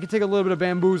 I can take a little bit of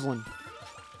bamboozling.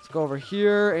 Let's go over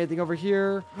here. Anything over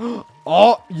here?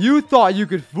 Oh, you thought you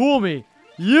could fool me.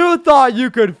 You thought you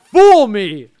could fool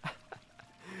me.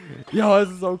 Yo,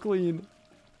 this is so clean.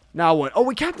 Now what? Oh,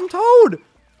 wait, Captain Toad.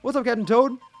 What's up, Captain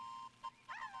Toad?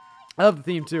 I love the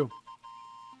theme, too.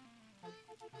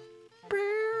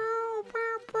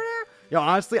 Yo,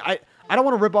 honestly, I don't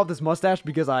want to rip off this mustache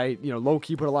because I,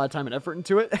 low-key put a lot of time and effort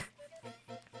into it.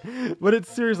 But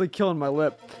it's seriously killing my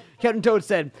lip. Captain Toad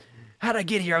said, how'd I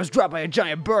get here? I was dropped by a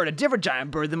giant bird, a different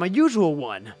giant bird than my usual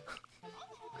one.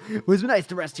 It was nice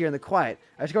to rest here in the quiet.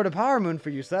 I should go to Power Moon for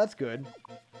you, so that's good.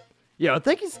 Yo,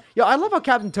 thank you. Yo, I love how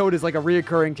Captain Toad is like a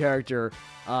reoccurring character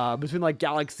between like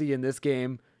Galaxy and this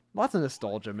game. Lots of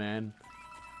nostalgia, man.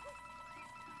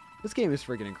 This game is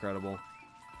freaking incredible.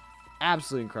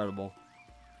 Absolutely incredible.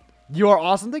 You are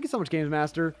awesome. Thank you so much, Games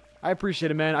Master. I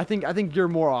appreciate it, man. I think you're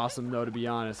more awesome though, to be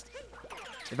honest.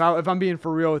 If I'm being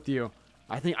for real with you,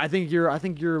 I think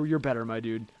you're better, my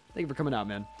dude. Thank you for coming out,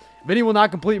 man. Vinny will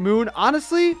not complete Moon.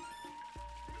 Honestly,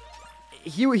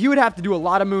 he would have to do a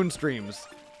lot of Moon streams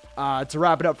to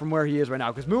wrap it up from where he is right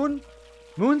now. Because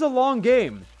Moon's a long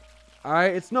game. All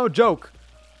right, it's no joke.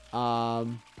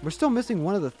 We're still missing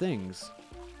one of the things.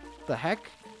 What the heck?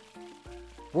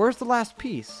 Where's the last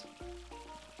piece?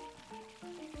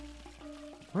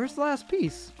 Where's the last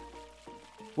piece?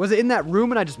 Was it in that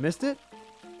room and I just missed it?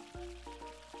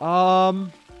 Oh,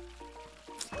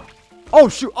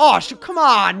 shoot. Oh, shoot. Come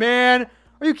on, man.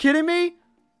 Are you kidding me?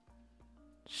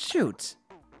 Shoot.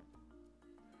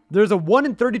 There's a 1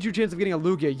 in 32 chance of getting a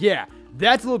Lugia. Yeah,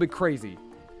 that's a little bit crazy.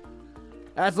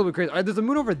 That's a little bit crazy. All right, there's a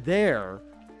moon over there.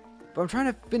 But I'm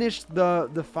trying to finish the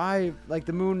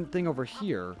moon thing over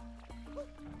here.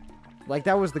 Like,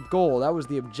 that was the goal. That was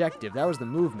the objective. That was the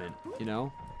movement, you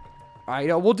know? All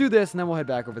right, we'll do this, and then we'll head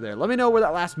back over there. Let me know where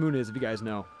that last moon is if you guys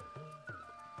know.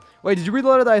 Wait, did you read the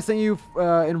letter that I sent you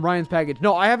in Ryan's package?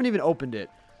 No, I haven't even opened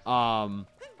it.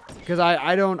 Because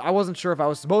I wasn't sure if I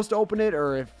was supposed to open it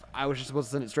or if I was just supposed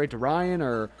to send it straight to Ryan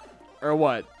or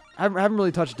what. I haven't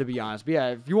really touched it, to be honest. But yeah,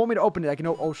 if you want me to open it, I can.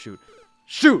 Oh, shoot.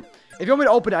 Shoot! If you want me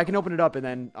to open it, I can open it up and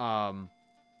then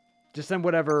just send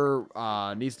whatever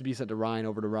needs to be sent to Ryan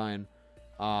over to Ryan.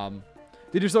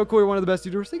 Dude, you're so cool. You're one of the best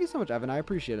YouTubers. Thank you so much, Evan. I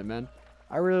appreciate it, man.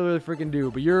 I really, really freaking do.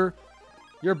 But you're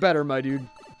better, my dude.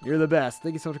 You're the best.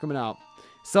 Thank you so much for coming out.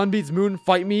 Sun beats Moon,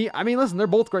 Fight Me. I mean, listen, they're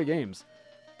both great games.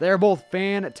 They're both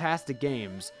fantastic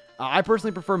games. I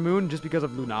personally prefer Moon just because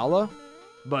of Lunala.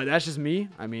 But that's just me.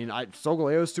 I mean,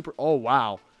 Solgaleo is super... Oh,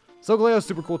 wow. Solgaleo is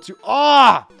super cool, too.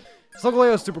 Ah!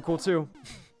 Solgaleo is super cool, too.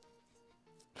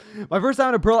 My first time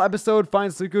in a Pearl episode,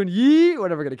 find Suicune. Yee! We're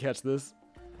never going to catch this.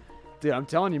 Dude, I'm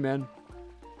telling you, man.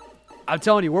 I'm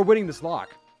telling you, we're winning this lock.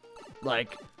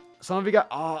 Like, some of you got,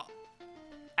 ouch,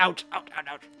 ouch, ouch,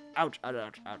 ouch, ouch,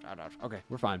 ouch, ouch, ouch, ouch. Okay,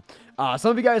 we're fine.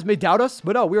 Some of you guys may doubt us,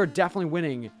 but no, we are definitely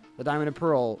winning the Diamond and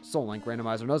Pearl Soul Link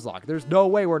Randomizer Nuzlocke. There's no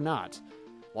way we're not.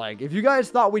 Like, if you guys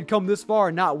thought we'd come this far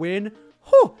and not win,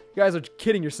 whew, you guys are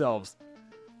kidding yourselves.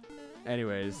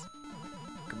 Anyways,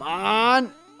 come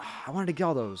on. I wanted to get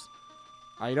all those.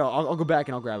 You know, I'll go back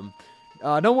and I'll grab them.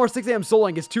 No more 6 a.m. Soul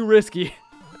Link is too risky.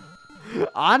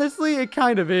 Honestly, it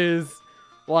kind of is.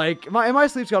 Like, in my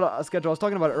sleep schedule, I was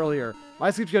talking about it earlier.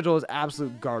 My sleep schedule is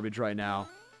absolute garbage right now.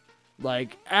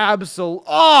 Like, absolute.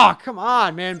 Oh, come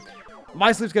on, man.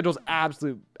 My sleep schedule is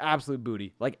absolute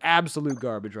booty. Like, absolute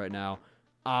garbage right now.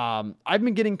 I've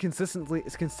been getting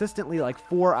consistently like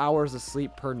 4 hours of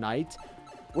sleep per night.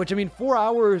 Which, I mean, 4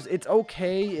 hours, it's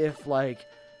okay if, like,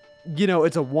 you know,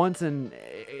 it's a once and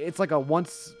it's like a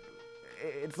once.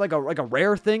 It's like a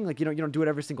rare thing. Like, you don't do it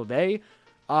every single day.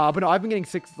 But no, I've been getting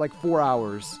 4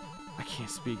 hours. I can't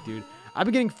speak, dude. I've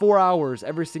been getting 4 hours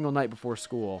every single night before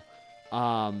school.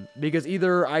 Because I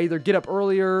either get up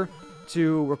earlier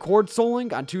to record Soul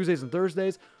Link on Tuesdays and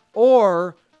Thursdays,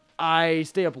 or I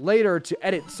stay up later to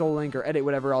edit Soul Link or edit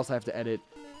whatever else I have to edit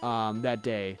that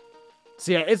day.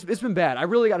 So yeah, it's been bad. I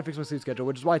really got to fix my sleep schedule,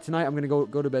 which is why tonight I'm gonna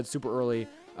go to bed super early.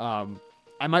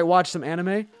 I might watch some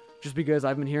anime. Just because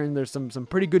I've been hearing there's some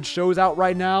pretty good shows out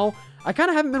right now. I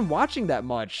kind of haven't been watching that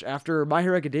much after My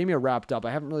Hero Academia wrapped up. I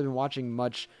haven't really been watching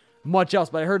much else,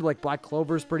 but I heard like Black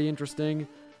Clover's pretty interesting,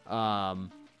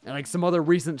 and like some other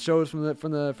recent shows from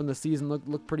the season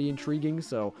look pretty intriguing.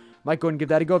 So might go ahead and give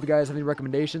that a go. If you guys have any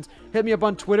recommendations, hit me up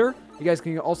on Twitter. You guys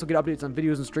can also get updates on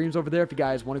videos and streams over there if you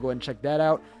guys want to go ahead and check that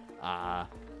out.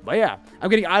 But yeah, I'm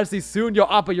getting Odyssey soon. Yo,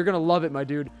 Appa, you're gonna love it, my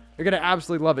dude. You're gonna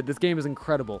absolutely love it. This game is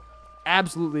incredible.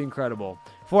 Absolutely incredible.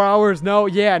 4 hours? No,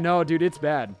 yeah, no, dude, it's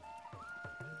bad.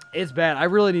 It's bad. I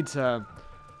really need to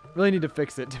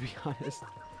fix it, to be honest.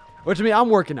 Which, I mean, I'm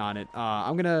working on it.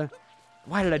 I'm gonna.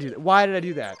 Why did I do that? Why did I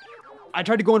do that? I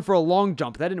tried to go in for a long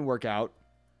jump. That didn't work out.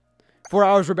 4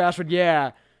 hours for Bashford?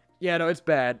 Yeah. Yeah, no, it's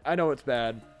bad. I know it's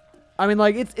bad. I mean,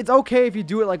 like, it's okay if you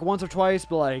do it like once or twice,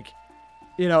 but like,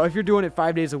 you know, if you're doing it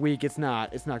 5 days a week, it's not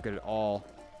good at all.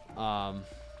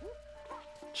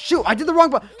 Shoot, I did the wrong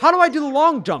button. How do I do the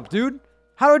long jump, dude?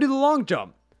 How do I do the long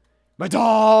jump? My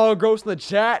dog, Gross in the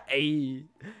chat. Ay.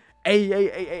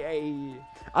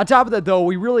 On top of that, though,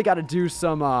 we really got to do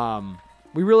some,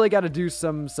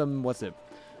 what's it?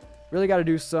 Really got to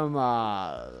do some,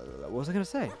 what was I going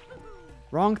to say?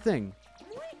 Wrong thing.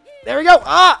 There we go.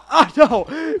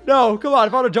 No, come on.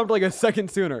 If I would have jumped like a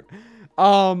second sooner.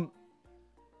 What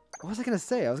was I going to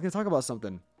say? I was going to talk about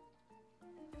something.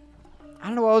 I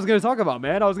don't know what I was going to talk about,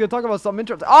 man. I was going to talk about something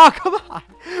interesting. Oh, come on.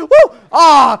 Woo!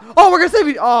 Oh, we're going to save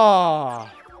it. Oh.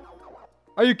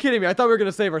 Are you kidding me? I thought we were going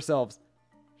to save ourselves.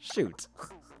 Shoot.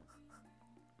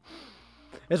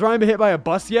 Has Ryan been hit by a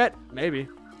bus yet? Maybe.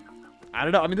 I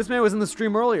don't know. I mean, this man was in the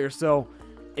stream earlier, so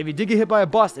if he did get hit by a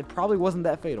bus, it probably wasn't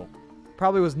that fatal.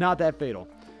 Probably was not that fatal.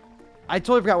 I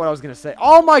totally forgot what I was going to say.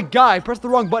 Oh, my God. I pressed the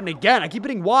wrong button again. I keep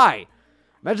hitting Y.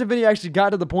 Imagine if he actually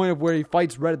got to the point of where he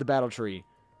fights Red at the battle tree.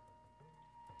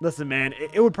 Listen, man,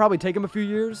 it would probably take him a few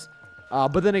years.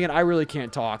 But then again, I really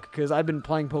can't talk because I've been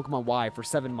playing Pokemon Y for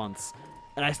 7 months.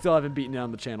 And I still haven't beaten it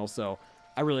on the channel, so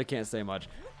I really can't say much.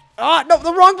 Ah, no,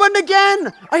 the wrong button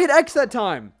again! I hit X that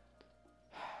time.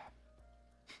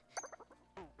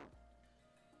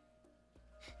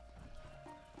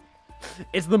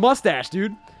 It's the mustache,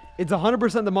 dude. It's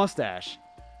 100% the mustache.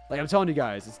 Like, I'm telling you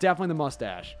guys, it's definitely the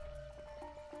mustache.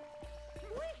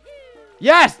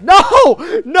 Yes! No!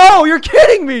 No! You're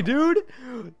kidding me, dude!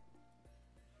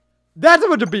 That's a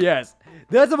bunch of BS.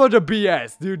 That's a bunch of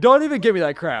BS, dude. Don't even give me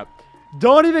that crap.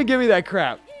 Don't even give me that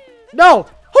crap. No!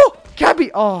 Oh! Can't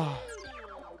be. Oh.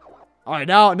 Alright,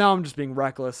 now I'm just being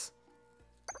reckless.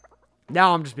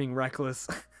 Now I'm just being reckless.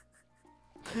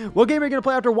 What game are you going to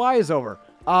play after Y is over?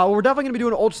 Well, we're definitely going to be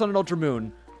doing Ultra Sun and Ultra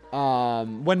Moon.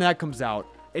 When that comes out.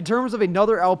 In terms of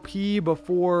another LP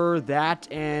before that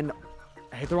and...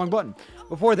 I hit the wrong button.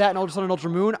 Before that and Ultra Sun and Ultra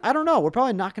Moon, I don't know. We're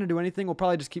probably not going to do anything. We'll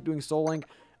probably just keep doing Soul Link.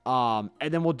 And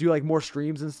then we'll do like more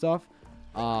streams and stuff.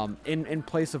 In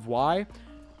place of Y.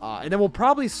 And then we'll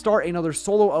probably start another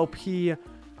solo LP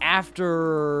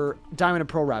after Diamond and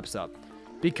Pearl wraps up.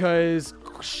 Because...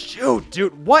 Shoot,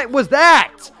 dude. What was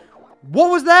that?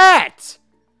 What was that?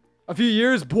 A few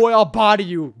years? Boy, I'll body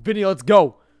you. Vinny, let's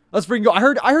go. Let's freaking go. I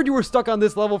heard you were stuck on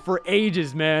this level for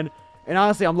ages, man. And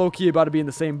honestly, I'm low-key about to be in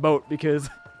the same boat because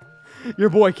your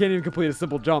boy can't even complete a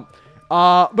simple jump.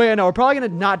 But yeah, no, we're probably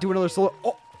going to not do another solo...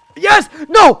 Oh, yes!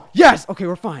 No! Yes! Okay,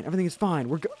 we're fine. Everything is fine.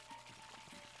 We're good.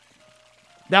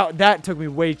 That took me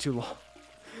way too long.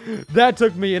 That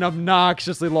took me an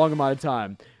obnoxiously long amount of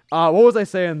time. What was I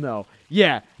saying, though?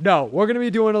 Yeah, no, we're going to be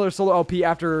doing another solo LP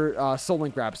after Soul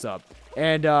Link wraps up.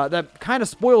 And that kind of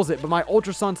spoils it, but my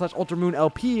Ultra Sun / Ultra Moon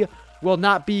LP will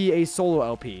not be a solo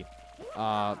LP.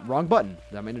 Wrong button.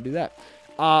 That meant to do that.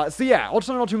 So yeah, Ultra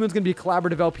Sun and Ultra Moon is going to be a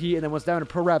collaborative LP, and then once Diamond and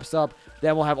Pearl wraps up,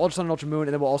 then we'll have Ultra Sun and Ultra Moon,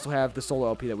 and then we'll also have the solo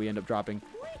LP that we end up dropping.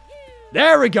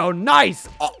 There we go. Nice.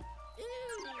 Oh.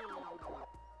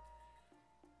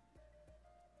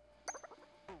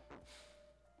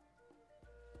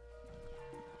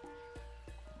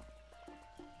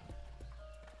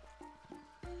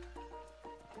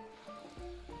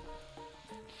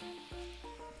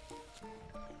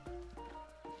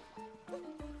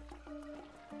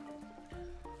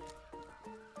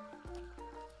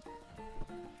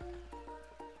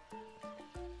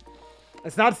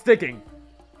 It's not sticking.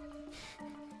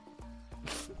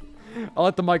 I'll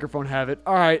let the microphone have it.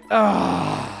 All right.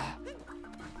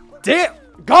 Damn.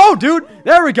 Go, dude.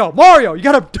 There we go. Mario, you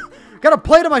gotta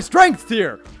play to my strengths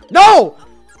here. No!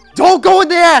 Don't go in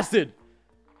the acid.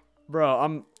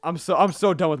 Bro, I'm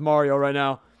so done with Mario right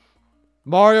now.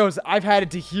 I've had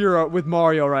it to here with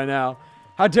Mario right now.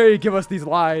 How dare you give us these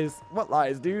lies? What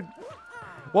lies, dude?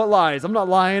 What lies? I'm not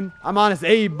lying. I'm Honest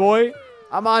Abe, boy.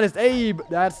 I'm Honest Abe.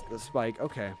 That's the spike.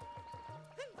 Okay.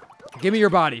 Give me your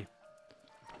body.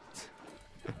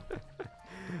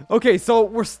 Okay, so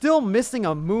we're still missing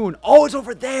a moon. Oh, it's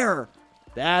over there.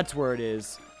 That's where it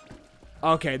is.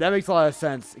 Okay, that makes a lot of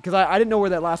sense. Because I didn't know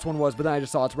where that last one was, but then I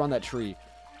just saw it's around that tree.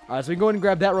 So we can go ahead and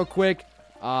grab that real quick.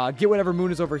 Get whatever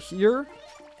moon is over here.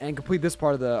 And complete this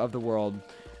part of the world.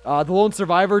 The Lone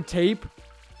Survivor tape.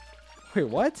 Wait,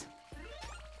 what?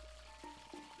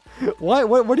 What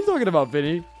are you talking about,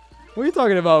 Vinny? What are you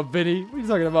talking about, Vinny? What are you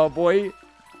talking about, boy?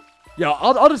 Yo,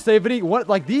 I'll just say, Vinny, what,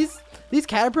 like these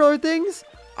caterpillar things,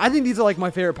 I think these are like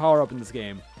my favorite power-up in this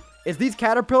game. It's these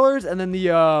caterpillars and then the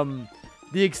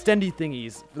extendy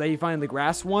thingies that you find in the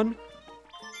grass one.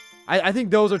 I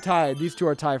think those are tied. These two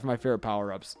are tied for my favorite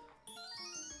power-ups.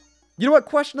 You know what?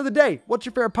 Question of the day. What's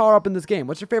your favorite power-up in this game?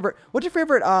 What's your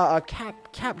favorite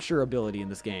capture ability in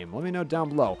this game? Let me know down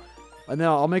below. And then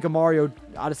I'll make a Mario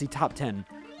Odyssey top 10.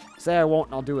 Say I won't,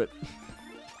 and I'll do it.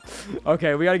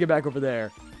 Okay, we gotta get back over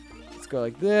there. Let's go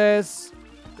like this.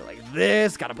 Go like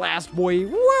this. Got a blast, boy.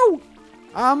 Woo!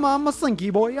 I'm a slinky,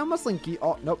 boy. I'm a slinky.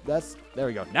 Oh, nope. There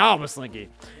we go. Now I'm a slinky.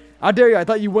 How dare you? I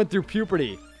thought you went through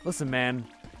puberty. Listen, man.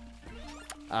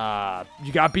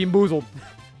 You got bamboozled.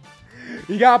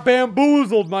 You got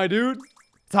bamboozled, my dude.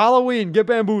 It's Halloween. Get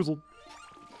bamboozled.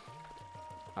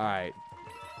 All right.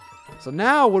 So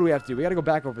now what do we have to do? We got to go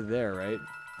back over there, right?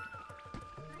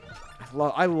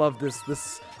 I love this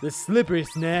slippery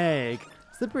snake.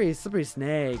 Slippery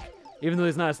snake. Even though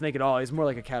he's not a snake at all, he's more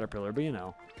like a caterpillar, but you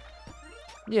know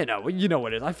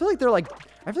what it is. I feel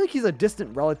like he's a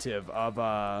distant relative of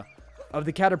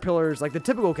the caterpillars, like the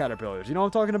typical caterpillars. You know what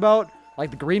I'm talking about?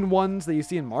 Like the green ones that you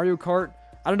see in Mario Kart.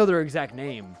 I don't know their exact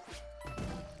name.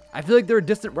 I feel like they're a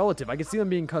distant relative. I can see them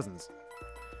being cousins.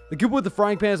 The Goop with the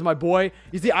frying pan is my boy.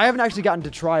 You see, I haven't actually gotten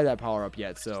to try that power-up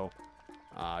yet, so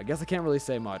I guess I can't really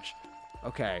say much.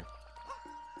 Okay.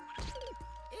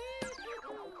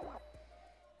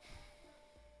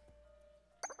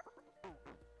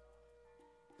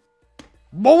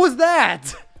 What was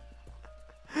that?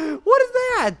 What is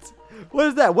that? What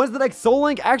is that? When's the next Soul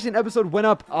Link? Actually, an episode went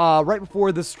up right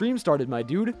before the stream started, my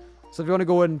dude. So if you want to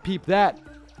go ahead and peep that,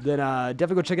 then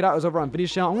definitely go check it out. It was over on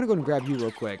Vinny's channel. I'm going to go ahead and grab you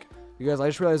real quick. You guys, I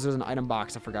just realized there's an item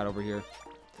box I forgot over here.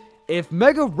 If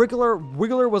Mega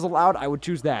Wiggler was allowed, I would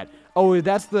choose that. Oh,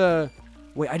 that's the...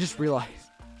 Wait, I just realized.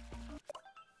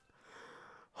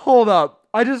 Hold up.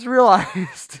 I just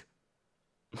realized.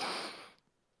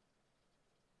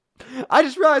 I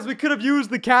just realized we could have used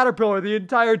the caterpillar the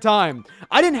entire time.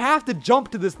 I didn't have to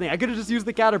jump to this thing. I could have just used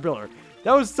the caterpillar.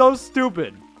 That was so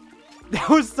stupid. That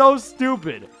was so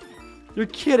stupid. You're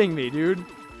kidding me, dude.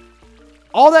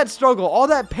 All that struggle, all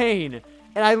that pain,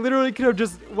 and I literally could have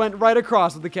just went right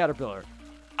across with the caterpillar.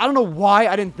 I don't know why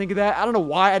I didn't think of that. I don't know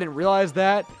why I didn't realize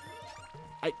that.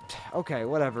 Okay,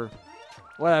 whatever.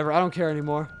 Whatever, I don't care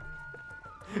anymore.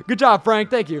 Good job, Frank.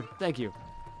 Thank you. Thank you.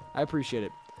 I appreciate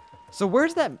it. So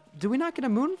where's that? Did we not get a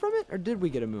moon from it? Or did we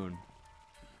get a moon?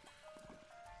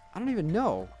 I don't even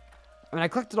know. I mean, I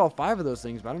collected all 5 of those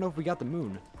things, but I don't know if we got the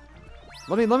moon.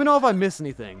 Let me know if I miss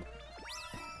anything.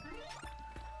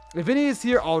 If Vinny is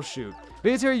here, oh shoot. If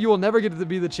Vinny's here, you will never get to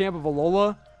be the champ of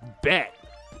Alola. Bet.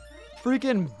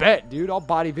 Freaking bet, dude. I'll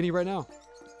body Vinny right now.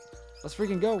 Let's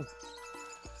freaking go.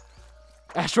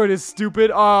 Asteroid is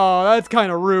stupid. Oh, that's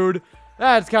kind of rude.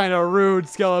 That's kind of rude,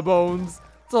 Skelebones.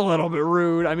 It's a little bit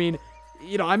rude. I mean,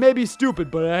 you know, I may be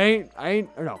stupid, but I ain't,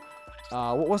 or no.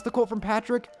 What's the quote from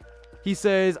Patrick? He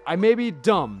says, I may be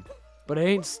dumb, but I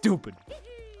ain't stupid.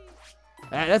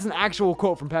 That's an actual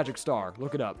quote from Patrick Star.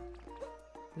 Look it up.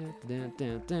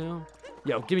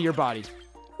 Yo, give me your body.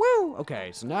 Woo!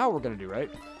 Okay, so now what we're gonna do,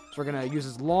 right? So we're gonna use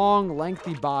his long,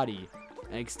 lengthy body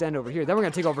and extend over here. Then we're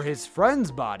gonna take over his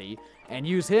friend's body and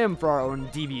use him for our own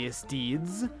devious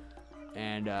deeds.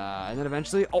 And then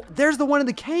eventually, oh, there's the one in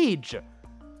the cage.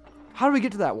 How do we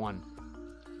get to that one?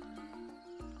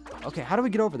 Okay, how do we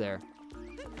get over there?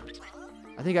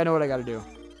 I think I know what I gotta do.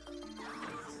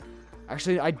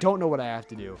 Actually, I don't know what I have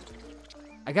to do.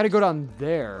 I gotta go down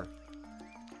there.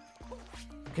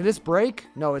 Can this break?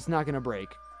 No, it's not gonna break.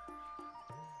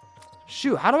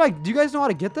 Shoot, do you guys know how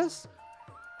to get this?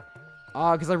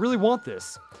 Because I really want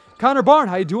this. Connor Barn,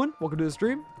 how you doing? Welcome to the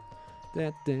stream.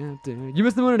 You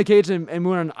missed the moon in a cage and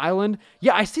moon on an island?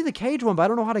 Yeah, I see the cage one, but I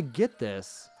don't know how to get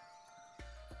this.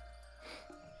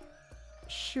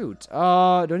 Shoot. Do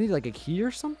I need like a key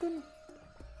or something?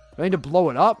 Do I need to blow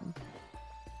it up?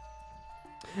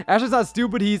 Ashley's not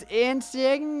stupid, he's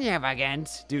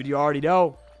insignificant. Dude, you already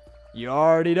know. You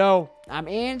already know. I'm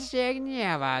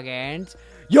insignificant.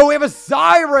 Yo, we have a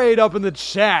Psy up in the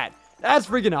chat. That's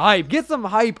freaking hype. Get some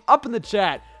hype up in the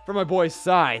chat for my boy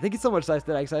Psy. Thank you so much, Psy.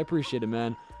 I appreciate it,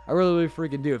 man. I really, really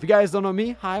freaking do. If you guys don't know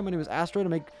me, hi, my name is Asteroid. I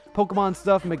make Pokemon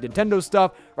stuff, I make Nintendo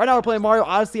stuff. Right now we're playing Mario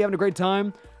Odyssey, having a great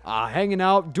time. Hanging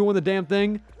out, doing the damn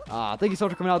thing. Thank you so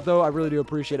much for coming out, though. I really do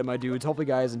appreciate it, my dudes. Hopefully,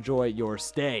 you guys enjoy your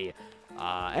stay.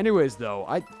 Anyways, though,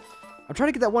 I'm trying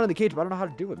to get that one in the cage, but I don't know how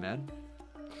to do it, man.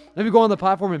 Let me go on the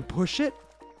platform and push it.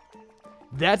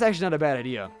 That's actually not a bad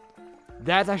idea.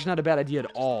 That's actually not a bad idea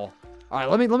at all. All right,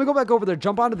 let me go back over there,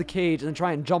 jump onto the cage, and then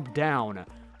try and jump down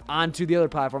onto the other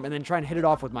platform, and then try and hit it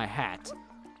off with my hat.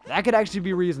 That could actually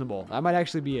be reasonable. That might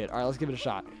actually be it. All right, let's give it a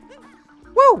shot.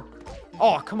 Woo!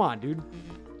 Oh, come on, dude.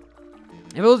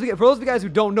 And for those of you guys who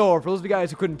don't know, or for those of you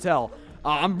guys who couldn't tell,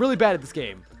 I'm really bad at this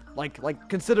game. Like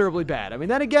considerably bad. I mean,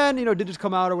 then again, you know, did just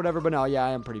come out or whatever, but no, yeah, I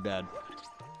am pretty bad.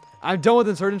 I'm done with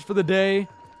Insurgents for the day.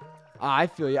 I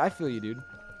feel you, dude.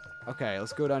 Okay,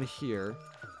 let's go down here.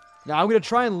 Now, I'm going to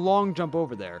try and long jump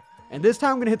over there. And this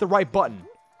time, I'm going to hit the right button.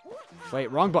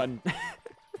 Wait, wrong button.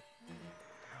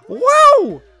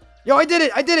 Whoa! Yo, I did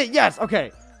it, yes,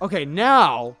 okay. Okay,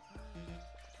 now,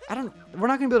 we're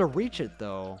not going to be able to reach it,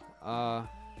 though.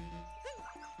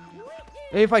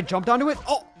 Maybe if I jumped onto it?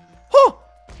 Oh! Huh!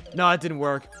 No, that didn't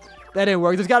work. That didn't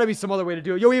work. There's got to be some other way to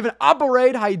do it. Yo, we have an Oppa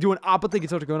raid. How you doing, Oppa? Thank you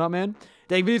so much for going up, man.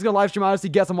 Dang, video's going to live stream Odyssey.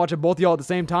 Guess I'm watching both of y'all at the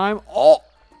same time. Oh!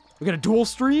 We're going to dual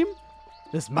stream?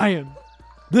 This man.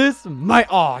 Oh,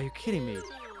 are you kidding me?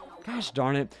 Gosh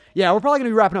darn it. Yeah, we're probably going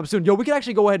to be wrapping up soon. Yo, we can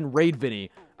actually go ahead and raid Vinny.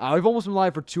 We've almost been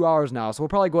live for 2 hours now, so we'll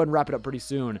probably go ahead and wrap it up pretty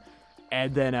soon.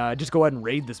 And then just go ahead and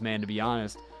raid this man, to be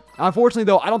honest. Unfortunately,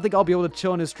 though, I don't think I'll be able to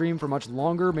chill in his stream for much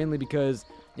longer, mainly because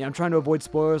I'm trying to avoid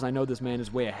spoilers. I know this man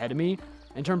is way ahead of me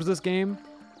in terms of this game.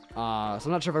 So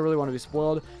I'm not sure if I really want to be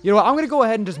spoiled. You know what? I'm going to go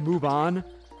ahead and just move on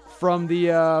from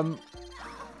the,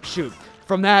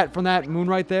 from that moon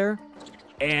right there.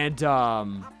 And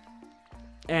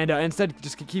instead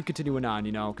just keep continuing on,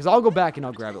 you know, because I'll go back and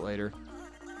I'll grab it later.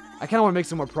 I kind of want to make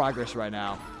some more progress right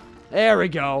now. There we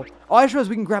go. Oh, I just realized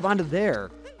we can grab onto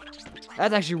there.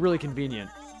 That's actually really convenient.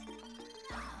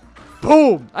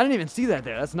 Boom! I didn't even see that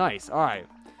there. That's nice. All right.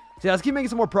 So yeah, let's keep making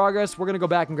some more progress. We're gonna go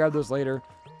back and grab those later.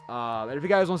 And if you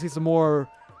guys want to see some more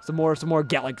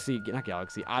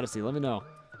Odyssey, let me know.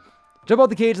 Jump out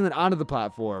the cage and then onto the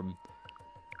platform.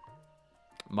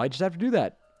 Might just have to do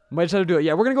that. Might just have to do it.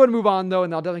 Yeah, we're gonna go ahead and move on though,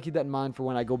 and I'll definitely keep that in mind for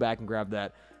when I go back and grab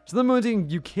that. So the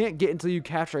moon's you can't get until you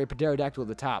capture a pterodactyl at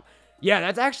the top.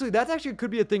 Yeah, that's actually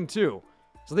could be a thing too.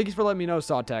 So thank you for letting me know,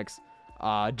 Sawtex.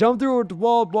 Jump through a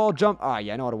wall jump.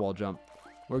 Yeah, I know how to wall jump.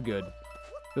 We're good.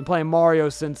 Been playing Mario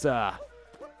since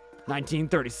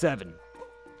 1937.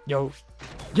 Yo,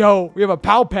 we have a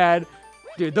POW pad.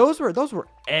 Dude, those were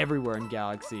everywhere in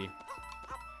Galaxy.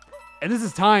 And this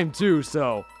is time too,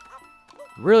 so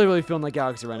really, really feeling like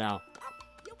Galaxy right now.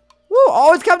 Woo!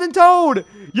 Oh, it's Captain Toad!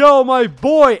 Yo, my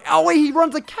boy! Oh wait, he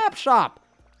runs a cap shop!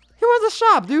 He runs a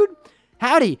shop, dude!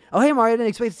 Howdy! Oh hey Mario, I didn't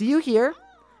expect to see you here.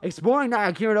 Exploring now,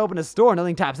 I'm here to open a store.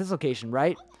 Nothing tops this location,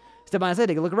 right? Step by side,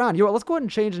 take a look around. You know what, let's go ahead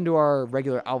and change into our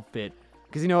regular outfit.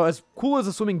 Because, you know, as cool as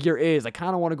the swimming gear is, I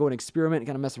kind of want to go and experiment and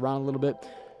kind of mess around a little bit.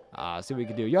 See what we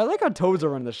can do. Yeah, I like how Toads are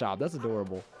running the shop. That's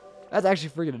adorable. That's actually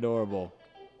freaking adorable.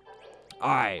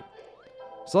 Alright.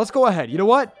 So let's go ahead. You know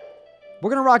what? We're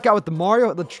going to rock out with the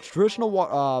Mario, the traditional,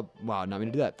 wow, not going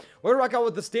to do that. We're going to rock out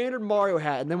with the standard Mario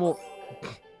hat, and then we'll...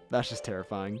 That's just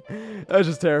terrifying. That's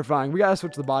just terrifying. We got to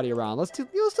switch the body around. Let's do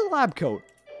the lab coat.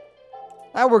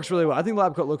 That works really well. I think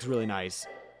lab coat looks really nice.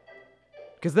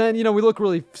 Because then, you know, we look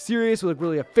really serious. We look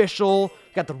really official.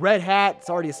 Got the red hat. It's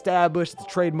already established. It's a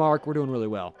trademark. We're doing really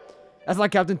well. That's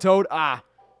not Captain Toad. Ah,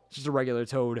 it's just a regular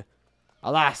Toad.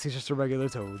 Alas, he's just a regular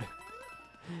Toad.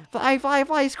 Fly, fly,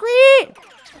 fly, scream!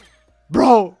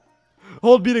 Bro!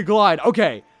 Hold B to glide.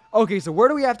 Okay. Okay, so where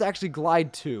do we have to actually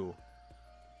glide to?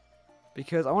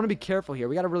 Because I want to be careful here.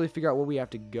 We got to really figure out where we have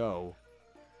to go.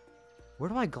 Where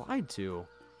do I glide to?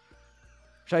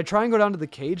 Should I try and go down to the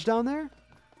cage down there?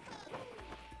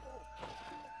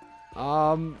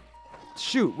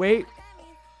 Shoot, wait.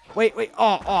 Wait.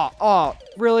 Oh.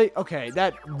 Really? Okay,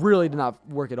 that really did not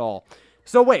work at all.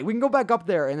 So wait, we can go back up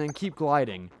there and then keep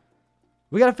gliding.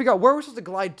 We got to figure out where we're supposed to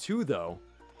glide to, though.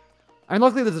 I mean,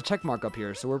 luckily there's a check mark up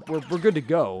here, so we're good to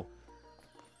go.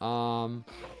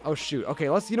 Oh, shoot. Okay,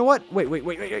 you know what?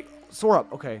 Wait. Soar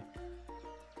up. Okay.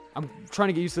 I'm trying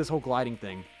to get used to this whole gliding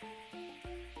thing.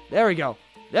 There we go.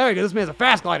 This man's a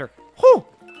fast glider. Whew!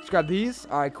 Let's grab these.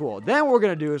 All right, cool. Then what we're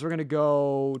going to do is we're going to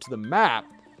go to the map,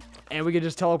 and we can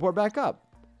just teleport back up.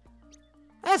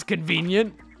 That's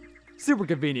convenient. Super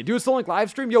convenient. Do a Soul Link live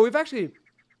stream. Yo, we've actually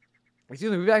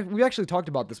talked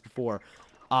about this before.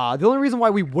 The only reason why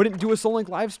we wouldn't do a Soul Link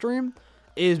live stream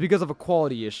is because of a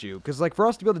quality issue. Because, like, for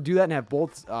us to be able to do that and have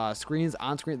both screens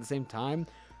on screen at the same time,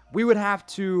 we would have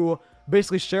to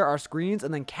basically share our screens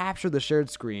and then capture the shared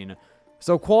screen.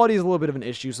 So quality is a little bit of an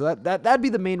issue. So that'd be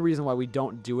the main reason why we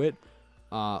don't do it.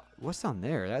 What's down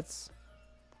there? That's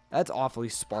awfully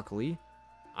sparkly.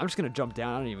 I'm just gonna jump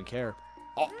down. I don't even care.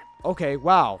 Oh, okay.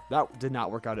 Wow, that did not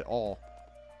work out at all.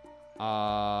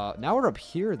 Now we're up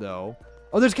here though.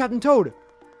 Oh, there's Captain Toad.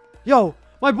 Yo,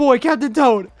 my boy, Captain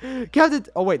Toad.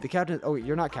 Oh wait, the captain. Oh wait,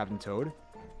 you're not Captain Toad.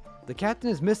 The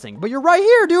captain is missing, but you're right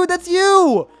here, dude. That's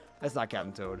you. That's not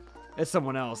Captain Toad. It's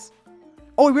someone else.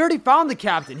 Oh, we already found the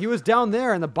captain. He was down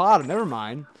there in the bottom. Never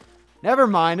mind. Never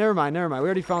mind. We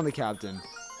already found the captain.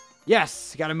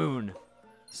 Yes, got a moon.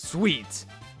 Sweet.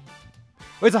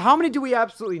 Wait, so how many do we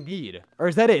absolutely need? Or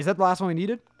is that it? Is that the last one we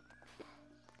needed?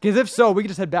 Because if so, we can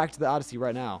just head back to the Odyssey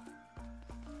right now.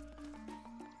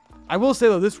 I will say,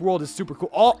 though, this world is super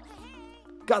cool. Oh!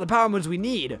 Got the power moons we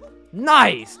need.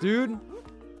 Nice, dude.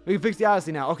 We can fix the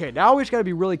Odyssey now. Okay, now we just got to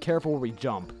be really careful where we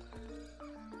jump.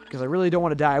 Because I really don't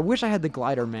want to die. I wish I had the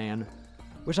glider, man.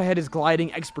 Wish I had his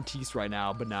gliding expertise right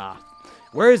now, but nah.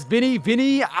 Where is Vinny?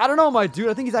 Vinny, I don't know, my dude.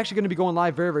 I think he's actually going to be going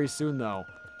live very, very soon, though.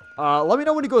 Let me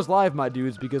know when he goes live, my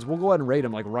dudes, because we'll go ahead and raid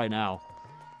him, like, right now.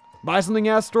 Buy something,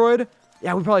 Asteroid?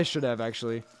 Yeah, we probably should have,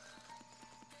 actually.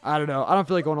 I don't know. I don't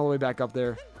feel like going all the way back up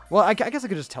there. Well, I guess I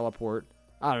could just teleport.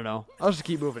 I don't know. I'll just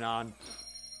keep moving on.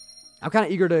 I'm kind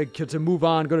of eager to move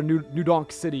on, go to New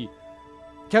Donk City.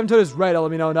 Captain Toad is red, let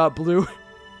me know, not blue.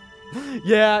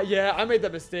 Yeah, I made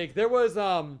that mistake. There was,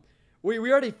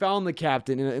 we already found the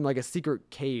captain in like a secret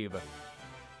cave.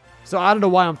 So I don't know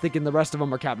why I'm thinking the rest of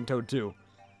them are Captain Toad too.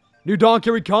 New Donk,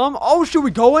 here we come. Oh, shoot,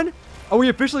 we going? Are we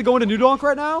officially going to New Donk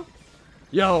right now?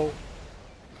 Yo,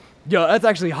 that's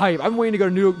actually hype. I've been waiting to go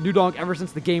to New Donk ever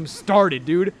since the game started,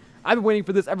 dude. I've been waiting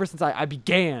for this ever since I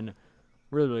began.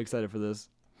 Really, really excited for this.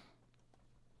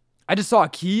 I just saw a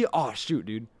key. Oh, shoot,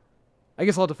 dude. I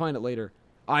guess I'll have to find it later.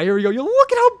 All right, here we go. Yo,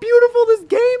 look at how beautiful this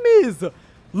game is.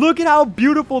 Look at how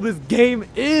beautiful this game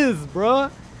is,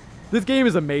 bruh. This game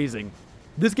is amazing.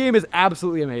 This game is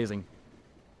absolutely amazing.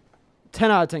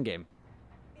 10 out of 10 game.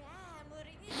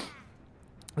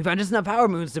 We found just enough power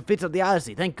moons to fix up the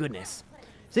Odyssey. Thank goodness.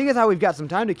 Seeing as how we've got some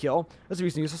time to kill, let's do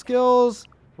some useful skills.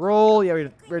 Roll. Yeah, we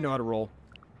already know how to roll.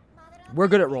 We're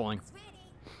good at rolling.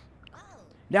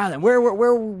 Now then, where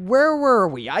were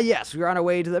we? Ah, yes, we were on our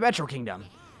way to the Metro Kingdom.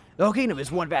 The whole kingdom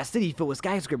is one vast city filled with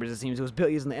skyscrapers, it seems. It was built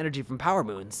using the energy from power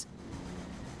moons.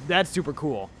 That's super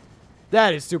cool.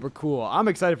 That is super cool. I'm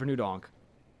excited for New Donk.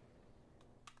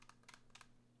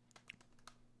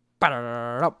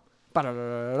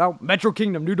 Metro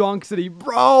Kingdom, New Donk City.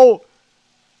 Bro!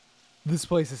 This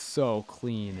place is so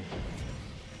clean.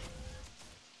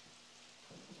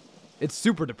 It's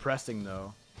super depressing,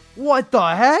 though. What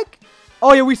the heck?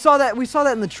 Oh, yeah, we saw that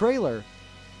in the trailer.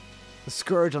 The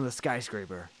scourge on the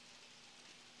skyscraper.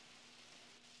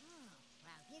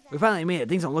 We finally made it.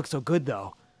 Things don't look so good,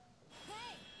 though.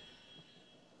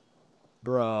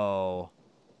 Bro.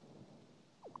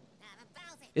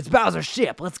 It's Bowser's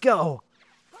ship. Let's go.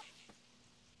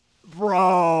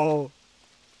 Bro.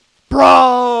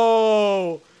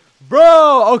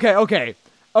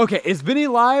 Okay. Is Vinny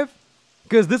live?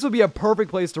 Because this would be a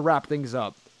perfect place to wrap things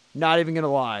up. Not even going to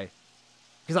lie.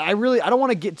 Because I don't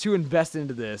want to get too invested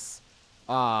into this.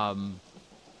 Honestly,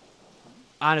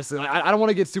 I don't want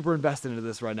to get super invested into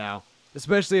this right now.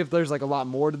 Especially if there's like a lot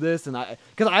more to this, and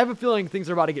because I have a feeling things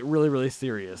are about to get really, really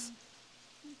serious.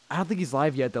 I don't think he's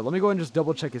live yet, though. Let me go ahead and just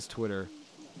double check his Twitter.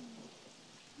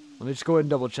 Let me just go ahead and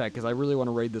double check, because I really want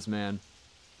to raid this man.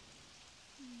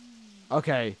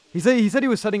 Okay. He said he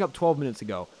was setting up 12 minutes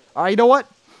ago. Alright, you know what?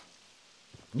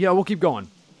 Yeah, we'll keep going.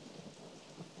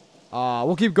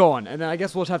 We'll keep going. And then I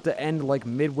guess we'll just have to end, like,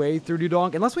 midway through New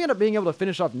Donk. Unless we end up being able to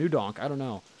finish off New Donk. I don't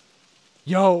know.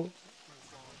 Yo!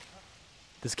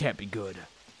 This can't be good.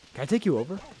 Can I take you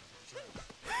over?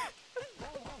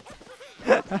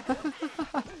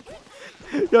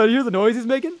 Yo, do you hear the noise he's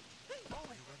making?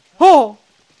 Oh!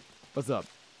 What's up?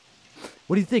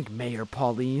 What do you think, Mayor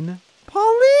Pauline?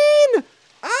 Pauline!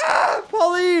 Ah,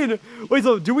 Pauline! Wait,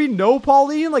 so do we know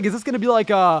Pauline? Like, is this gonna be like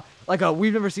a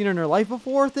we've never seen her in her life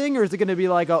before thing, or is it gonna be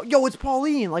like a yo, it's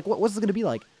Pauline? Like, what's this gonna be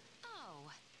like?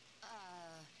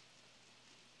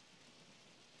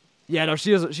 Yeah, no,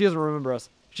 she doesn't remember us.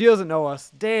 She doesn't know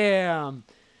us. Damn.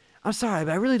 I'm sorry,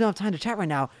 but I really don't have time to chat right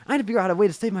now. I need to figure out a way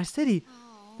to save my city.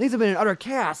 Things have been in utter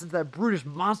chaos since that brutish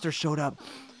monster showed up.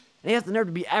 And he has the nerve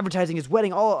to be advertising his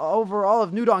wedding all over all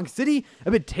of New Donk City?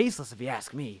 A bit tasteless, if you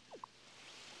ask me.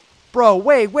 Bro,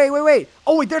 wait.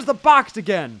 Oh, wait, there's the box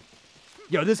again.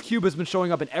 Yo, this cube has been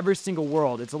showing up in every single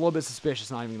world. It's a little bit suspicious,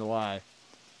 not even gonna lie.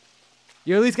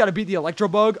 You at least gotta beat the Electro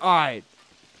Bug? Alright.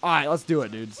 Alright, let's do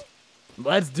it, dudes.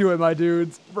 Let's do it, my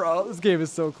dudes. Bro, this game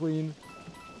is so clean.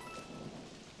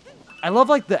 I love,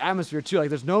 like, the atmosphere, too. Like,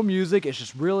 there's no music. It's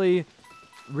just really,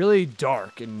 really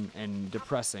dark and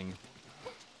depressing.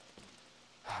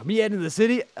 Me heading to the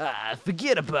city?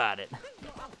 Forget about it.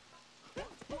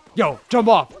 Yo, jump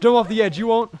off. Jump off the edge. You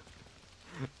won't.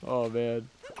 Oh, man.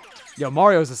 Yo,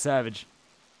 Mario's a savage.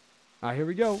 Alright, here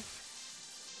we go.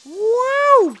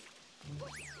 Woo!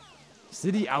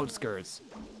 City outskirts.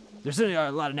 There's certainly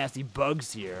a lot of nasty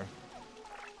bugs here.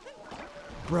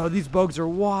 Bro, these bugs are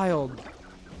wild.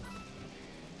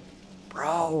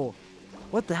 Bro,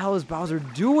 what the hell is Bowser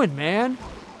doing, man?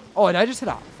 Oh, did I just hit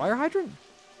a fire hydrant?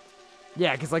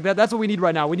 Yeah, because like that's what we need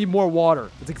right now. We need more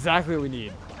water. That's exactly what we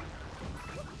need.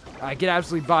 All right, get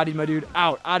absolutely bodied, my dude.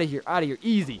 Out of here,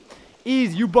 Easy.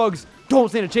 Easy, you bugs don't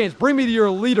stand a chance. Bring me to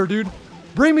your leader, dude.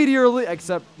 Bring me to your leader.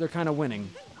 Except they're kind of winning.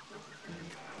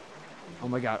 Oh,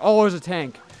 my God. Oh, there's a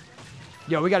tank.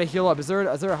 Yo, we got to heal up. Is there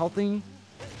a health thingy?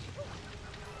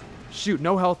 Shoot,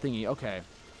 no health thingy. Okay.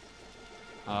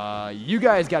 You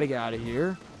guys got to get out of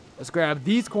here. Let's grab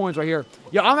these coins right here.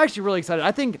 Yo, I'm actually really excited.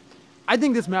 I think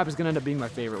this map is going to end up being my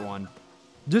favorite one.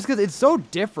 Just because it's so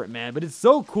different, man. But it's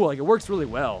so cool. Like, it works really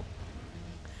well.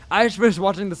 I just finished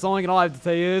watching the song, and all I have to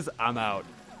say is, I'm out.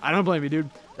 I don't blame you, dude.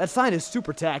 That sign is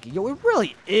super tacky. Yo, it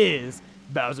really is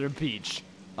Bowser and Peach.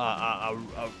 A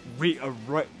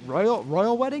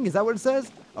royal wedding? Is that what it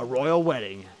says? A royal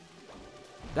wedding.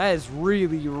 That is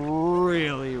really,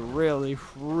 really, really,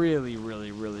 really,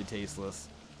 really, really tasteless.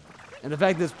 And the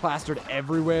fact that it's plastered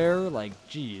everywhere, like,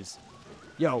 jeez.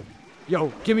 Yo,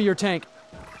 give me your tank.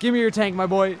 Give me your tank, my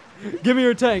boy. Give me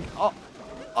your tank.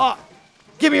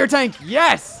 Give me your tank.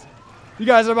 Yes! You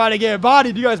guys are about to get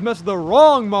bodied. You guys messed with the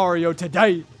wrong Mario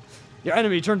today. Your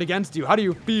enemy turned against you. How do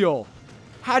you feel?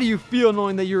 How do you feel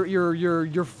knowing that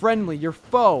your friendly, your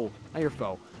foe, not your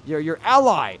foe, your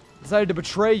ally decided to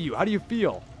betray you? How do you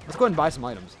feel? Let's go ahead and buy some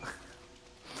items.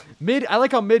 I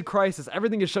like how mid-crisis,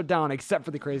 everything is shut down except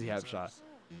for the crazy hat shot.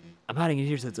 I'm hiding in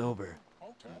here so it's over.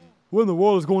 What in the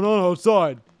world is going on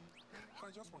outside?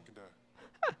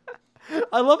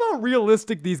 I love how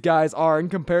realistic these guys are in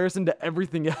comparison to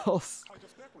everything else.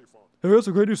 Hey, that's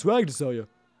some great new swag to sell you.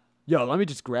 Yo, let me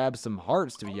just grab some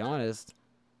hearts, to be honest.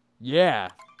 Yeah.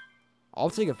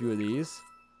 I'll take a few of these.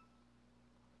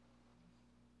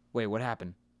 Wait, what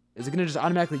happened? Is it going to just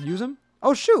automatically use them?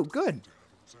 Oh, shoot. Good.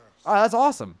 All right, that's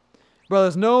awesome. Bro,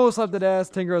 there's no Slept Ass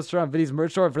Tinkero's Store on Viddy's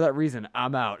merch store. For that reason,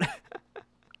 I'm out.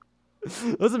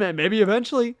 Listen, man, maybe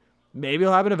eventually. Maybe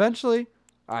it'll happen eventually.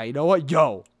 All right, you know what?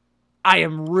 Yo, I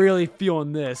am really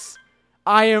feeling this.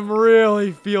 I am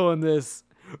really feeling this.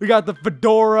 We got the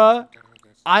fedora.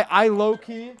 I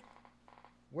low-key.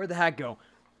 Where'd the hat go?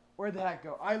 Where'd the hat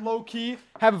go? I low-key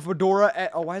have a fedora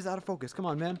at... Oh, why is that out of focus? Come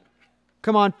on, man.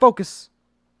 Come on, focus.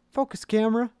 Focus,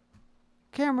 camera.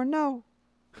 Camera, no.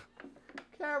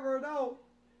 Camera, no.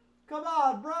 Come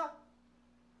on, bruh.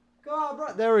 Come on,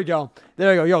 bruh. There we go.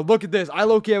 There we go. Yo, look at this. I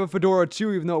low-key have a fedora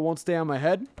too, even though it won't stay on my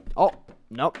head. Oh,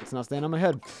 nope. It's not staying on my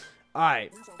head.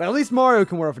 Alright. But at least Mario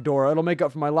can wear a fedora. It'll make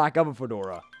up for my lack of a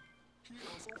fedora.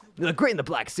 You look great in the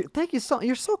black suit. Thank you so...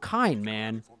 You're so kind,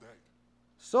 man.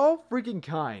 So freaking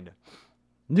kind.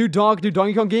 New Donkey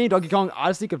Kong game. Donkey Kong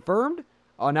Odyssey confirmed.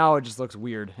 Oh, now it just looks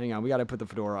weird. Hang on. We gotta put the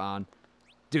fedora on.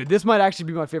 Dude, this might actually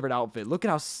be my favorite outfit. Look at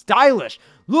how stylish.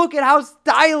 Look at how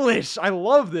stylish. I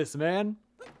love this, man.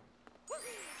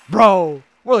 Bro,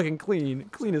 we're looking clean.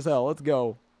 Clean as hell. Let's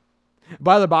go.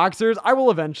 Buy the boxers. I will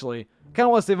eventually. Kind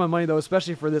of want to save my money, though,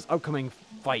 especially for this upcoming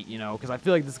fight, you know, because I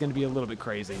feel like this is going to be a little bit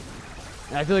crazy.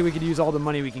 And I feel like we could use all the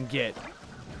money we can get.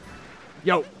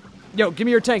 Yo, give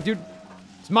me your tank, dude.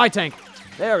 It's my tank.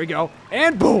 There we go.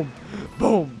 And boom.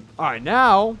 Boom. All right,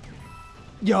 now.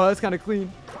 Yo, that's kind of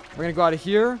clean. We're going to go out of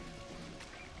here.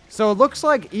 So it looks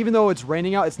like even though it's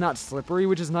raining out, it's not slippery,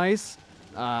 which is nice.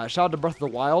 Shout out to Breath of the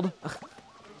Wild.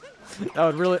 That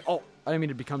would really... Oh, I didn't mean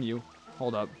to become you.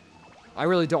 Hold up. I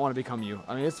really don't want to become you.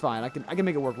 I mean, it's fine. I can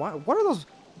make it work. What are those?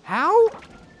 How?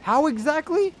 How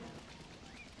exactly?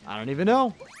 I don't even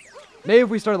know. Maybe if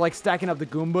we started like stacking up the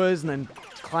Goombas and then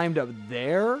climbed up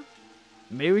there,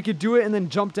 maybe we could do it and then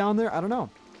jump down there. I don't know.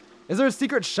 Is there a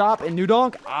secret shop in New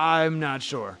Donk? I'm not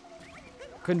sure.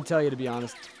 Couldn't tell you, to be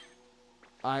honest.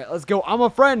 All right, let's go. I'm a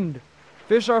friend.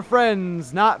 Fish are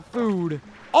friends, not food.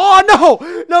 Oh,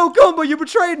 no! No, Goomba, you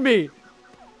betrayed me!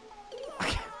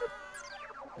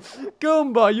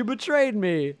 Goomba, you betrayed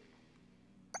me.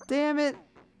 Damn it.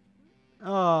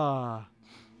 Ah.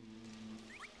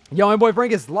 Yo, my boy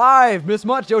Frank is live. Miss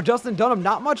much. Yo, Justin Dunham,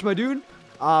 not much, my dude.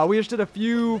 We just did a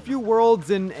few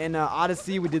worlds in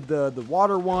Odyssey. We did the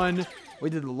water one. We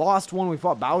did the lost one. We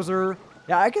fought Bowser.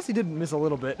 Yeah, I guess he did miss a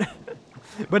little bit.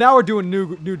 But now we're doing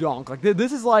New Donk. Like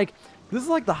this is like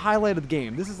the highlight of the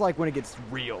game. This is like when it gets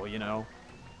real, you know.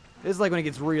 This is like when it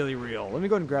gets really real. Let me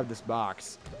go ahead and grab this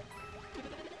box.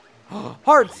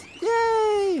 Hearts!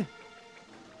 Yay!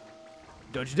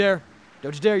 Don't you dare.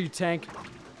 Don't you dare, you tank.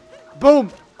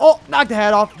 Boom! Oh, knocked the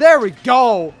head off. There we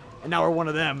go! And now we're one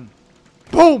of them.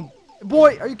 Boom!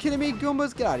 Boy, are you kidding me,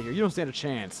 Goombas? Get out of here. You don't stand a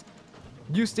chance.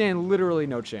 You stand literally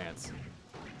no chance.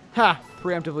 Ha!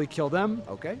 Preemptively kill them.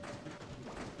 Okay.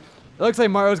 It looks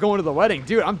like Mario's going to the wedding.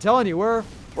 Dude, I'm telling you, we're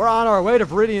on our way to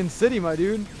Viridian City, my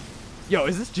dude. Yo,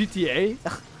 is this GTA?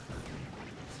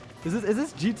 Is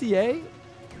this GTA?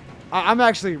 I'm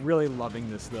actually really loving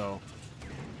this, though.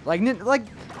 Like,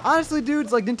 honestly,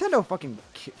 dudes, like, Nintendo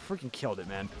freaking killed it,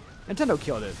 man. Nintendo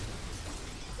killed it.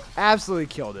 Absolutely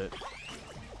killed it.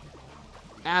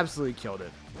 Absolutely killed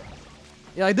it.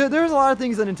 Yeah, like, there's a lot of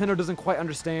things that Nintendo doesn't quite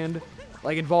understand,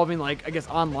 like, involving, like, I guess,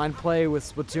 online play with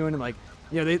Splatoon, and, like,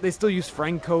 you know, they still use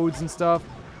friend codes and stuff.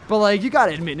 But, like, you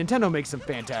gotta admit, Nintendo makes some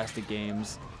fantastic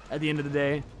games at the end of the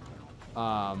day.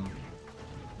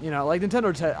 You know, like,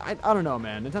 Nintendo, I don't know,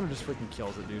 man. Nintendo just freaking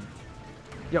kills it, dude.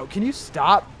 Yo, can you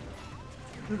stop?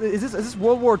 Is this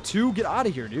World War II? Get out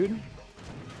of here, dude.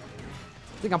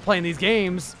 I think I'm playing these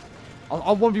games.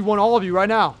 I'll 1v1 all of you right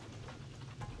now.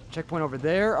 Checkpoint over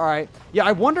there. All right. Yeah,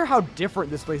 I wonder how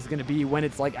different this place is going to be when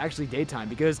it's, like, actually daytime,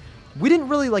 because we didn't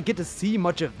really, like, get to see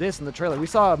much of this in the trailer. We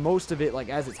saw most of it, like,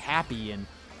 as it's happy and,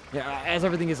 yeah, as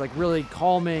everything is, like, really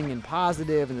calming and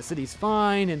positive and the city's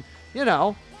fine and, you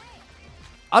know.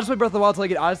 I'll just play Breath of the Wild till I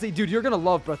get Odyssey. Dude, you're going to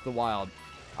love Breath of the Wild.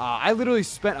 I literally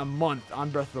spent a month on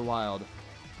Breath of the Wild,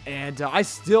 and I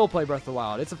still play Breath of the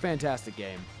Wild. It's a fantastic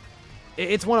game.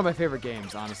 It's one of my favorite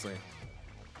games, honestly.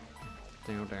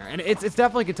 And it's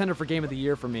definitely a contender for Game of the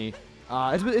Year for me.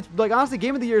 It's like, honestly,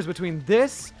 Game of the Year is between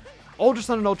this, Ultra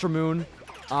Sun and Ultra Moon,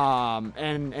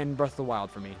 and Breath of the Wild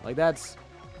for me. Like, that's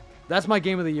my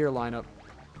Game of the Year lineup.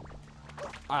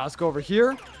 All right, let's go over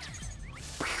here.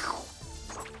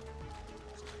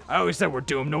 I always said we're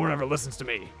doomed. No one ever listens to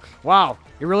me. Wow,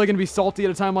 you're really gonna be salty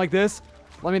at a time like this?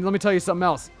 Let me tell you something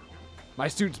else. My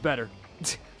suit's better.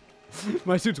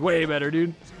 My suit's way better,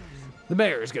 dude. The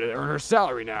mayor is gonna earn her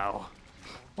salary now.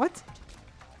 What?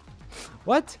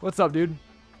 What? What's up, dude?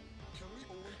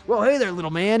 Well, hey there,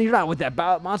 little man. You're not with that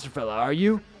monster fella, are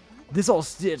you? This old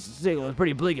stick is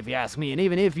pretty bleak if you ask me, and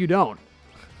even if you don't.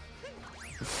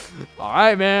 All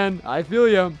right, man. I feel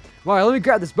you. All right, let me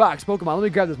grab this box, Pokemon. Let me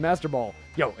grab this Master Ball.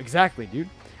 Yo, exactly, dude.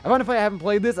 I find if I haven't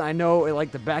played this, I know it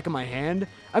like the back of my hand.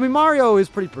 I mean, Mario is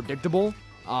pretty predictable.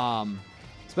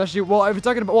 Especially, well, if you're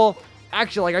talking about, well,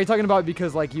 actually, like, are you talking about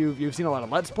because, like, you've seen a lot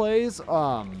of Let's Plays?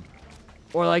 Or,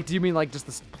 like, do you mean, like, just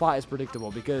the plot is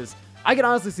predictable? Because I can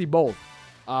honestly see both.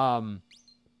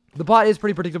 The plot is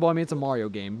pretty predictable. I mean, it's a Mario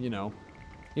game, you know.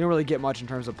 You don't really get much in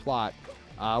terms of plot.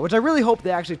 Which I really hope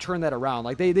they actually turn that around.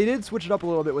 Like, they did switch it up a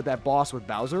little bit with that boss with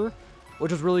Bowser,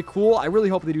 which was really cool. I really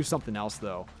hope they do something else,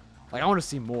 though. Like, I want to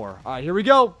see more. All right, here we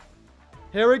go.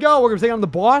 Here we go. We're going to take on the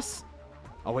boss.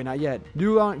 Oh, wait, not yet.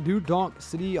 New Donk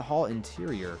City Hall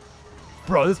interior.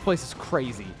 Bro, this place is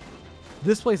crazy.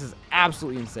 This place is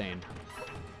absolutely insane.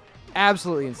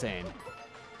 Absolutely insane.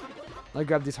 Let me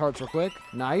grab these hearts real quick.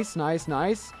 Nice, nice,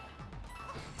 nice.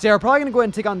 So yeah, we're probably going to go ahead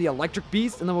and take on the Electric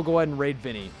Beast, and then we'll go ahead and raid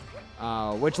Vinny.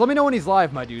 Which, let me know when he's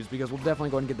live, my dudes, because we'll definitely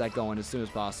go ahead and get that going as soon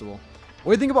as possible.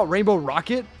 What do you think about Rainbow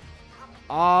Rocket?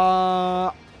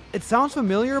 It sounds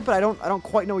familiar, but I don't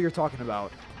quite know what you're talking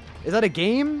about. Is that a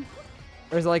game?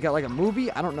 Or is it like a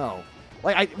movie? I don't know.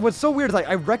 Like, what's so weird is like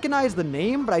I recognize the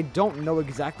name, but I don't know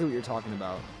exactly what you're talking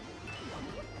about.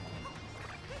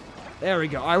 There we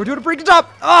go. All right, we're doing a freaking jump.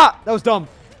 Ah, that was dumb.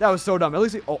 That was so dumb. At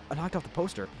least, I knocked off the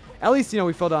poster. At least, you know,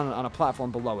 we fell down on a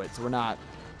platform below it, so we're not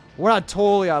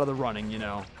totally out of the running, you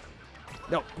know.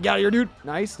 No, get out of here, dude.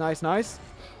 Nice, nice, nice.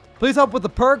 Please help with the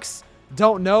perks.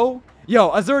 Don't know. Yo,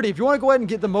 Azurdi, if you want to go ahead and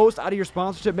get the most out of your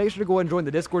sponsorship, make sure to go ahead and join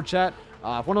the Discord chat.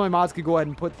 If one of my mods could go ahead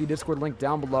and put the Discord link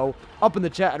down below, up in the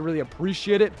chat, I'd really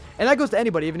appreciate it. And that goes to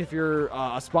anybody, even if you're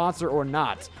a sponsor or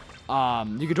not.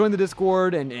 You can join the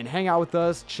Discord and hang out with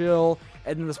us, chill,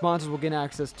 and then the sponsors will gain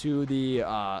access to the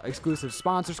exclusive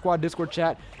Sponsor Squad Discord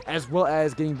chat, as well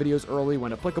as getting videos early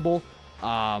when applicable.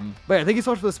 But yeah, thank you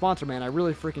so much for the sponsor, man. I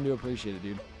really freaking do appreciate it,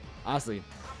 dude. Honestly.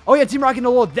 Oh yeah, Team Rocket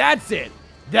No Lull, that's it.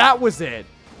 That was it.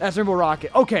 That's Rainbow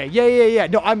Rocket. Okay, yeah.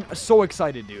 No, I'm so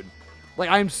excited, dude. Like,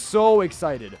 I'm so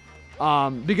excited.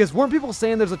 Because weren't people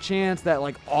saying there's a chance that,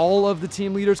 like, all of the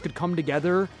team leaders could come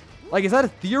together? Like, is that a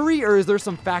theory, or is there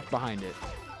some fact behind it?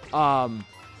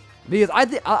 Because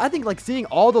I think, like, seeing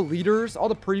all the leaders, all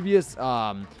the previous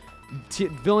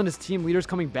villainous team leaders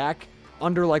coming back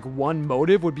under, like, one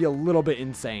motive would be a little bit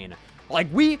insane. Like,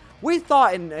 we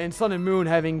thought in Sun and Moon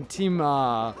having Team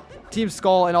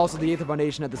Skull and also the 8th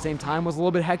Foundation at the same time was a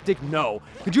little bit hectic. No.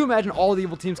 Could you imagine all the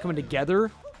evil teams coming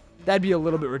together? That'd be a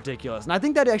little bit ridiculous. And I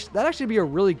think that'd actually be a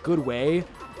really good way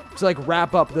to, like,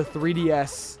 wrap up the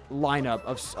 3DS lineup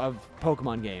of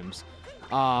Pokemon games.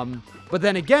 But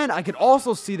then again, I could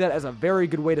also see that as a very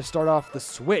good way to start off the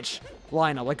Switch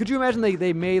lineup. Like, could you imagine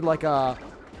they made, like, a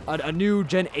new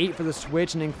Gen 8 for the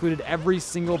Switch and included every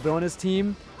single villainous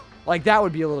team? Like, that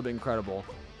would be a little bit incredible.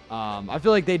 I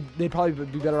feel like they'd probably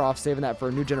be better off saving that for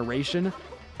a new generation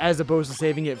as opposed to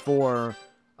saving it for,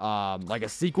 like, a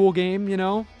sequel game, you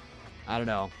know? I don't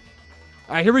know.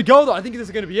 All right, here we go, though. I think this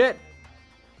is going to be it.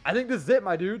 I think this is it,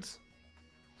 my dudes.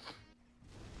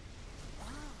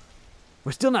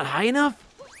 We're still not high enough?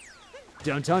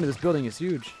 Dude, I'm telling you, this building is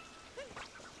huge.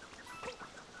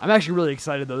 I'm actually really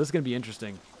excited, though. This is going to be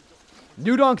interesting.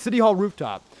 New Donk City Hall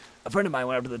rooftop. A friend of mine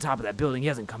went up to the top of that building. He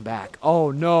hasn't come back.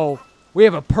 Oh, no. We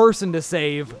have a person to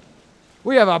save.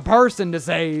 We have a person to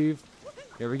save.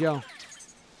 Here we go.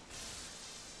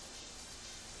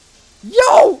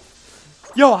 Yo!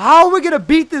 Yo, how are we going to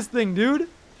beat this thing, dude?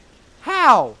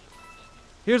 How?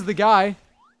 Here's the guy.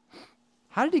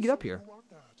 How did he get up here?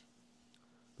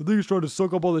 The thing is trying to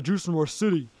suck up all the juice from our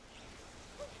city.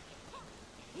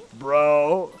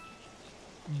 Bro,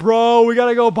 we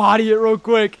gotta go body it real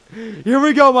quick. Here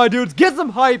we go, my dudes. Get some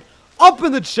hype up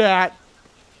in the chat.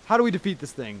 How do we defeat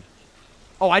this thing?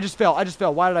 Oh, I just fell.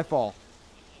 Why did I fall?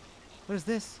 What is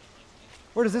this?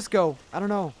 Where does this go? I don't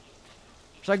know.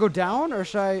 Should I go down or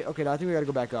should I? Okay, no, I think we gotta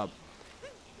go back up.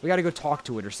 We gotta go talk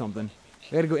to it or something.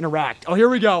 We gotta go interact. Oh, here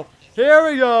we go. Here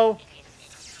we go.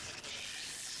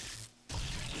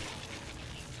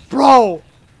 Bro.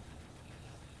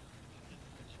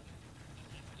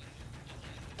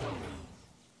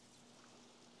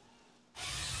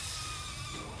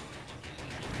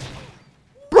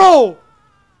 Bro.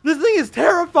 This thing is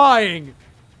terrifying.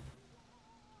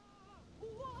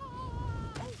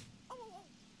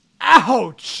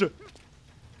 Ouch.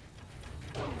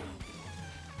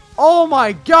 Oh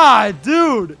my god,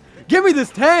 dude. Give me this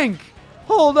tank.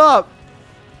 Hold up.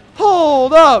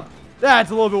 Hold up.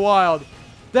 That's a little bit wild.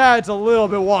 That's a little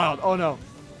bit wild. Oh no.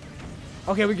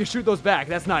 Okay, we can shoot those back.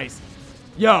 That's nice.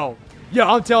 Yo,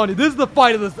 I'm telling you, this is the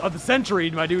fight of the century,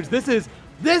 my dudes. This is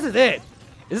it.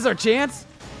 Is this our chance?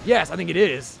 Yes, I think it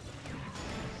is.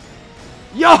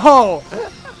 Yo!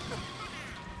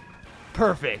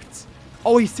 Perfect.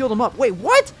 Oh, he sealed him up. Wait,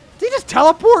 what? Did he just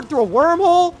teleport through a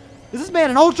wormhole? Is this man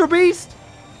an Ultra Beast?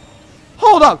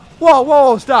 Hold up.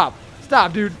 Whoa, stop.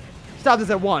 Stop, dude. Stop this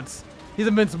at once. He's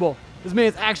invincible. This man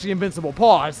is actually invincible.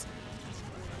 Pause.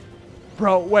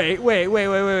 Bro, wait. Wait,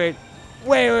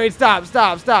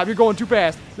 stop. You're going too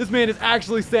fast. This man is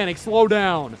actually standing. Slow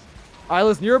down. All right,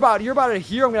 listen, you're about a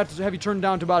here. I'm going to have to have you turn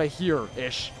down to about a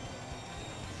here-ish.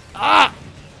 Ah!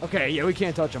 Okay, yeah, we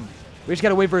can't touch him. We just got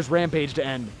to wait for his rampage to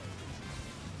end.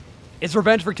 It's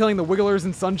revenge for killing the Wigglers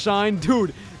in Sunshine.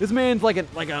 Dude, this man's like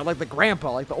the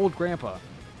grandpa, like the old grandpa.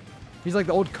 He's like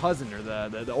the old cousin or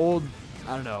the old,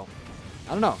 I don't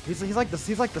know. He's like the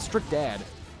strict dad.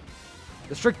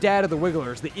 The strict dad of the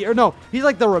Wigglers. He's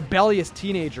like the rebellious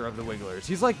teenager of the Wigglers.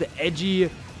 He's like the edgy,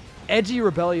 edgy,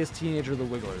 rebellious teenager, the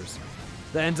Wigglers,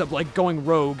 that ends up like going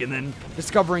rogue and then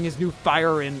discovering his new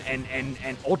fire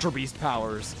and Ultra Beast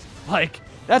powers. Like,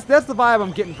 that's the vibe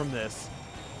I'm getting from this.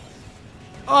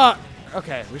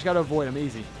 Okay, we just gotta avoid him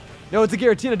easy. No, it's a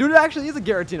Giratina. Dude, it actually is a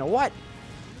Giratina. What?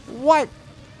 What?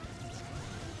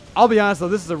 I'll be honest though,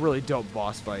 this is a really dope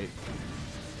boss fight.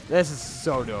 This is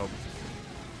so dope.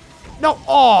 No,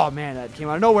 oh man, that came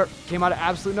out of nowhere. Came out of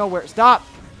absolute nowhere. Stop.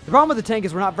 The problem with the tank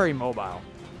is we're not very mobile,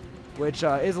 which is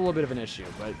a little bit of an issue,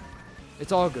 but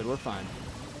it's all good. We're fine.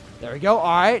 There we go.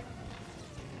 All right.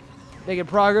 Making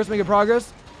progress, making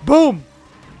progress. Boom.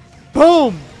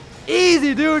 Boom.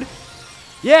 Easy, dude.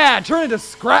 Yeah, turn into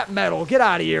scrap metal. Get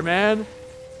out of here, man.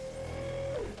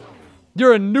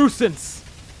 You're a nuisance.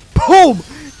 Boom.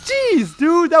 Jeez,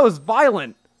 dude, that was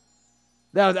violent.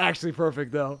 That was actually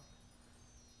perfect, though.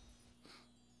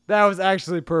 That was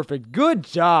actually perfect. Good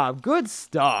job. Good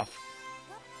stuff.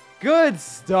 Good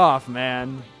stuff,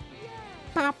 man.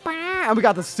 And we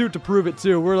got the suit to prove it,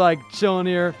 too. We're, like, chilling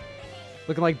here.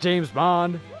 Looking like James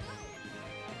Bond.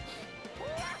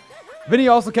 Vinny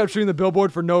also kept shooting the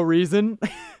billboard for no reason.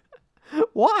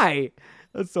 Why?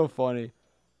 That's so funny.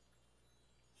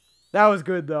 That was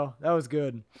good, though. That was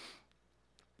good.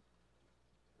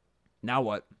 Now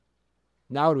what?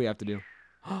 Now what do we have to do?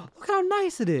 Look how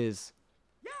nice it is.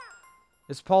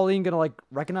 Is Pauline gonna, like,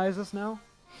 recognize us now?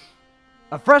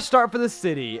 A fresh start for the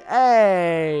city.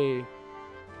 Hey!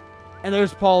 And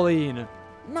there's Pauline.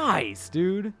 Nice,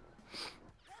 dude.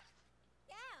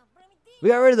 We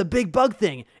got rid of the big bug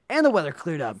thing, and the weather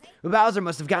cleared up. But Bowser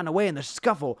must have gotten away in the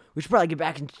scuffle. We should probably get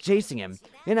back into chasing him.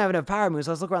 He didn't have enough power moves,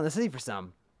 so let's look around the city for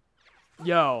some.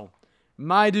 Yo,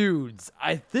 my dudes,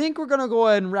 I think we're gonna go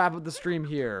ahead and wrap up the stream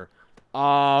here.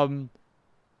 I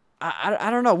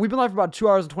don't know. We've been live for about 2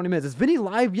 hours and 20 minutes. Is Vinny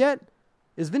live yet?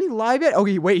 Is Vinny live yet?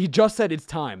 Okay, wait. He just said it's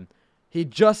time. He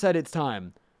just said it's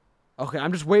time. Okay,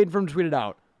 I'm just waiting for him to tweet it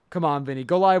out. Come on, Vinny.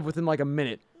 Go live within like a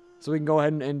minute so we can go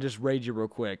ahead and just raid you real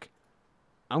quick.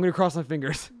 I'm going to cross my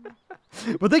fingers.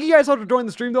 But thank you guys so much for joining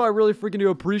the stream, though. I really freaking do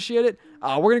appreciate it.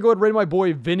 We're going to go ahead and raid my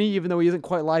boy Vinny, even though he isn't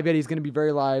quite live yet. He's going to be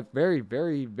very live, very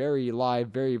live,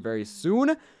 very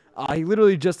soon. He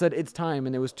literally just said it's time,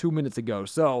 and it was 2 minutes ago.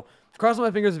 So, crossing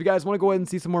my fingers. If you guys want to go ahead and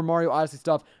see some more Mario Odyssey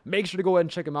stuff, make sure to go ahead and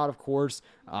check him out, of course.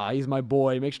 He's my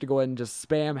boy. Make sure to go ahead and just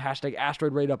spam hashtag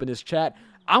Asteroid Raid up in his chat.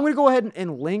 I'm going to go ahead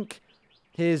and link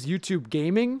his YouTube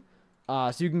gaming,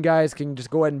 so you guys can just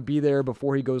go ahead and be there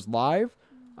before he goes live.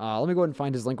 Let me go ahead and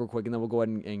find his link real quick, and then we'll go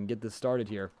ahead and get this started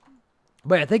here.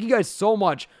 But yeah, thank you guys so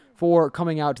much for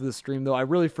coming out to the stream, though. I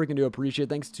really freaking do appreciate it.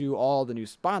 Thanks to all the new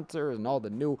sponsors and all the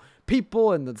new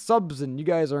people and the subs, and you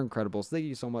guys are incredible. So thank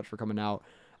you so much for coming out.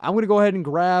 I'm going to go ahead and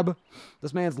grab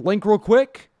this man's link real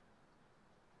quick.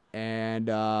 And,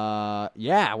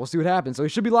 yeah, we'll see what happens. So he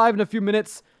should be live in a few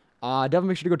minutes. Definitely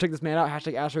make sure to go check this man out.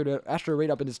 Hashtag Asteroid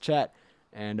Raid up in his chat.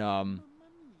 And,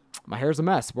 my hair's a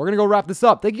mess. We're going to go wrap this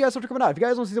up. Thank you guys so much for coming out. If you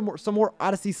guys want to see some more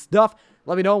Odyssey stuff,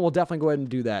 let me know, and we'll definitely go ahead and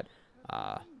do that.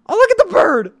 Oh, look at the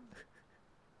bird!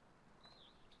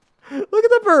 Look at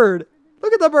the bird!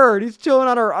 Look at the bird! He's chilling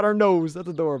on our nose. That's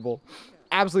adorable.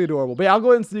 Absolutely adorable. But yeah, I'll go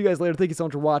ahead and see you guys later. Thank you so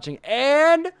much for watching,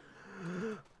 and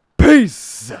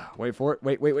peace! Wait for it.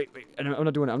 Wait. I'm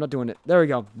not doing it. I'm not doing it. There we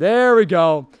go. There we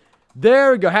go.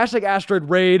 There we go. Hashtag Asteroid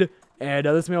Raid. And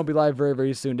this man will be live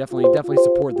very soon. Definitely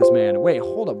support this man. Wait,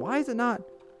 hold up. Why is it not?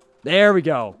 There we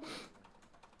go.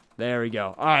 There we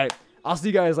go. All right. I'll see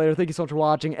you guys later. Thank you so much for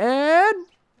watching. And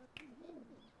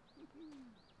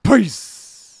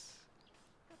peace.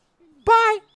 Bye.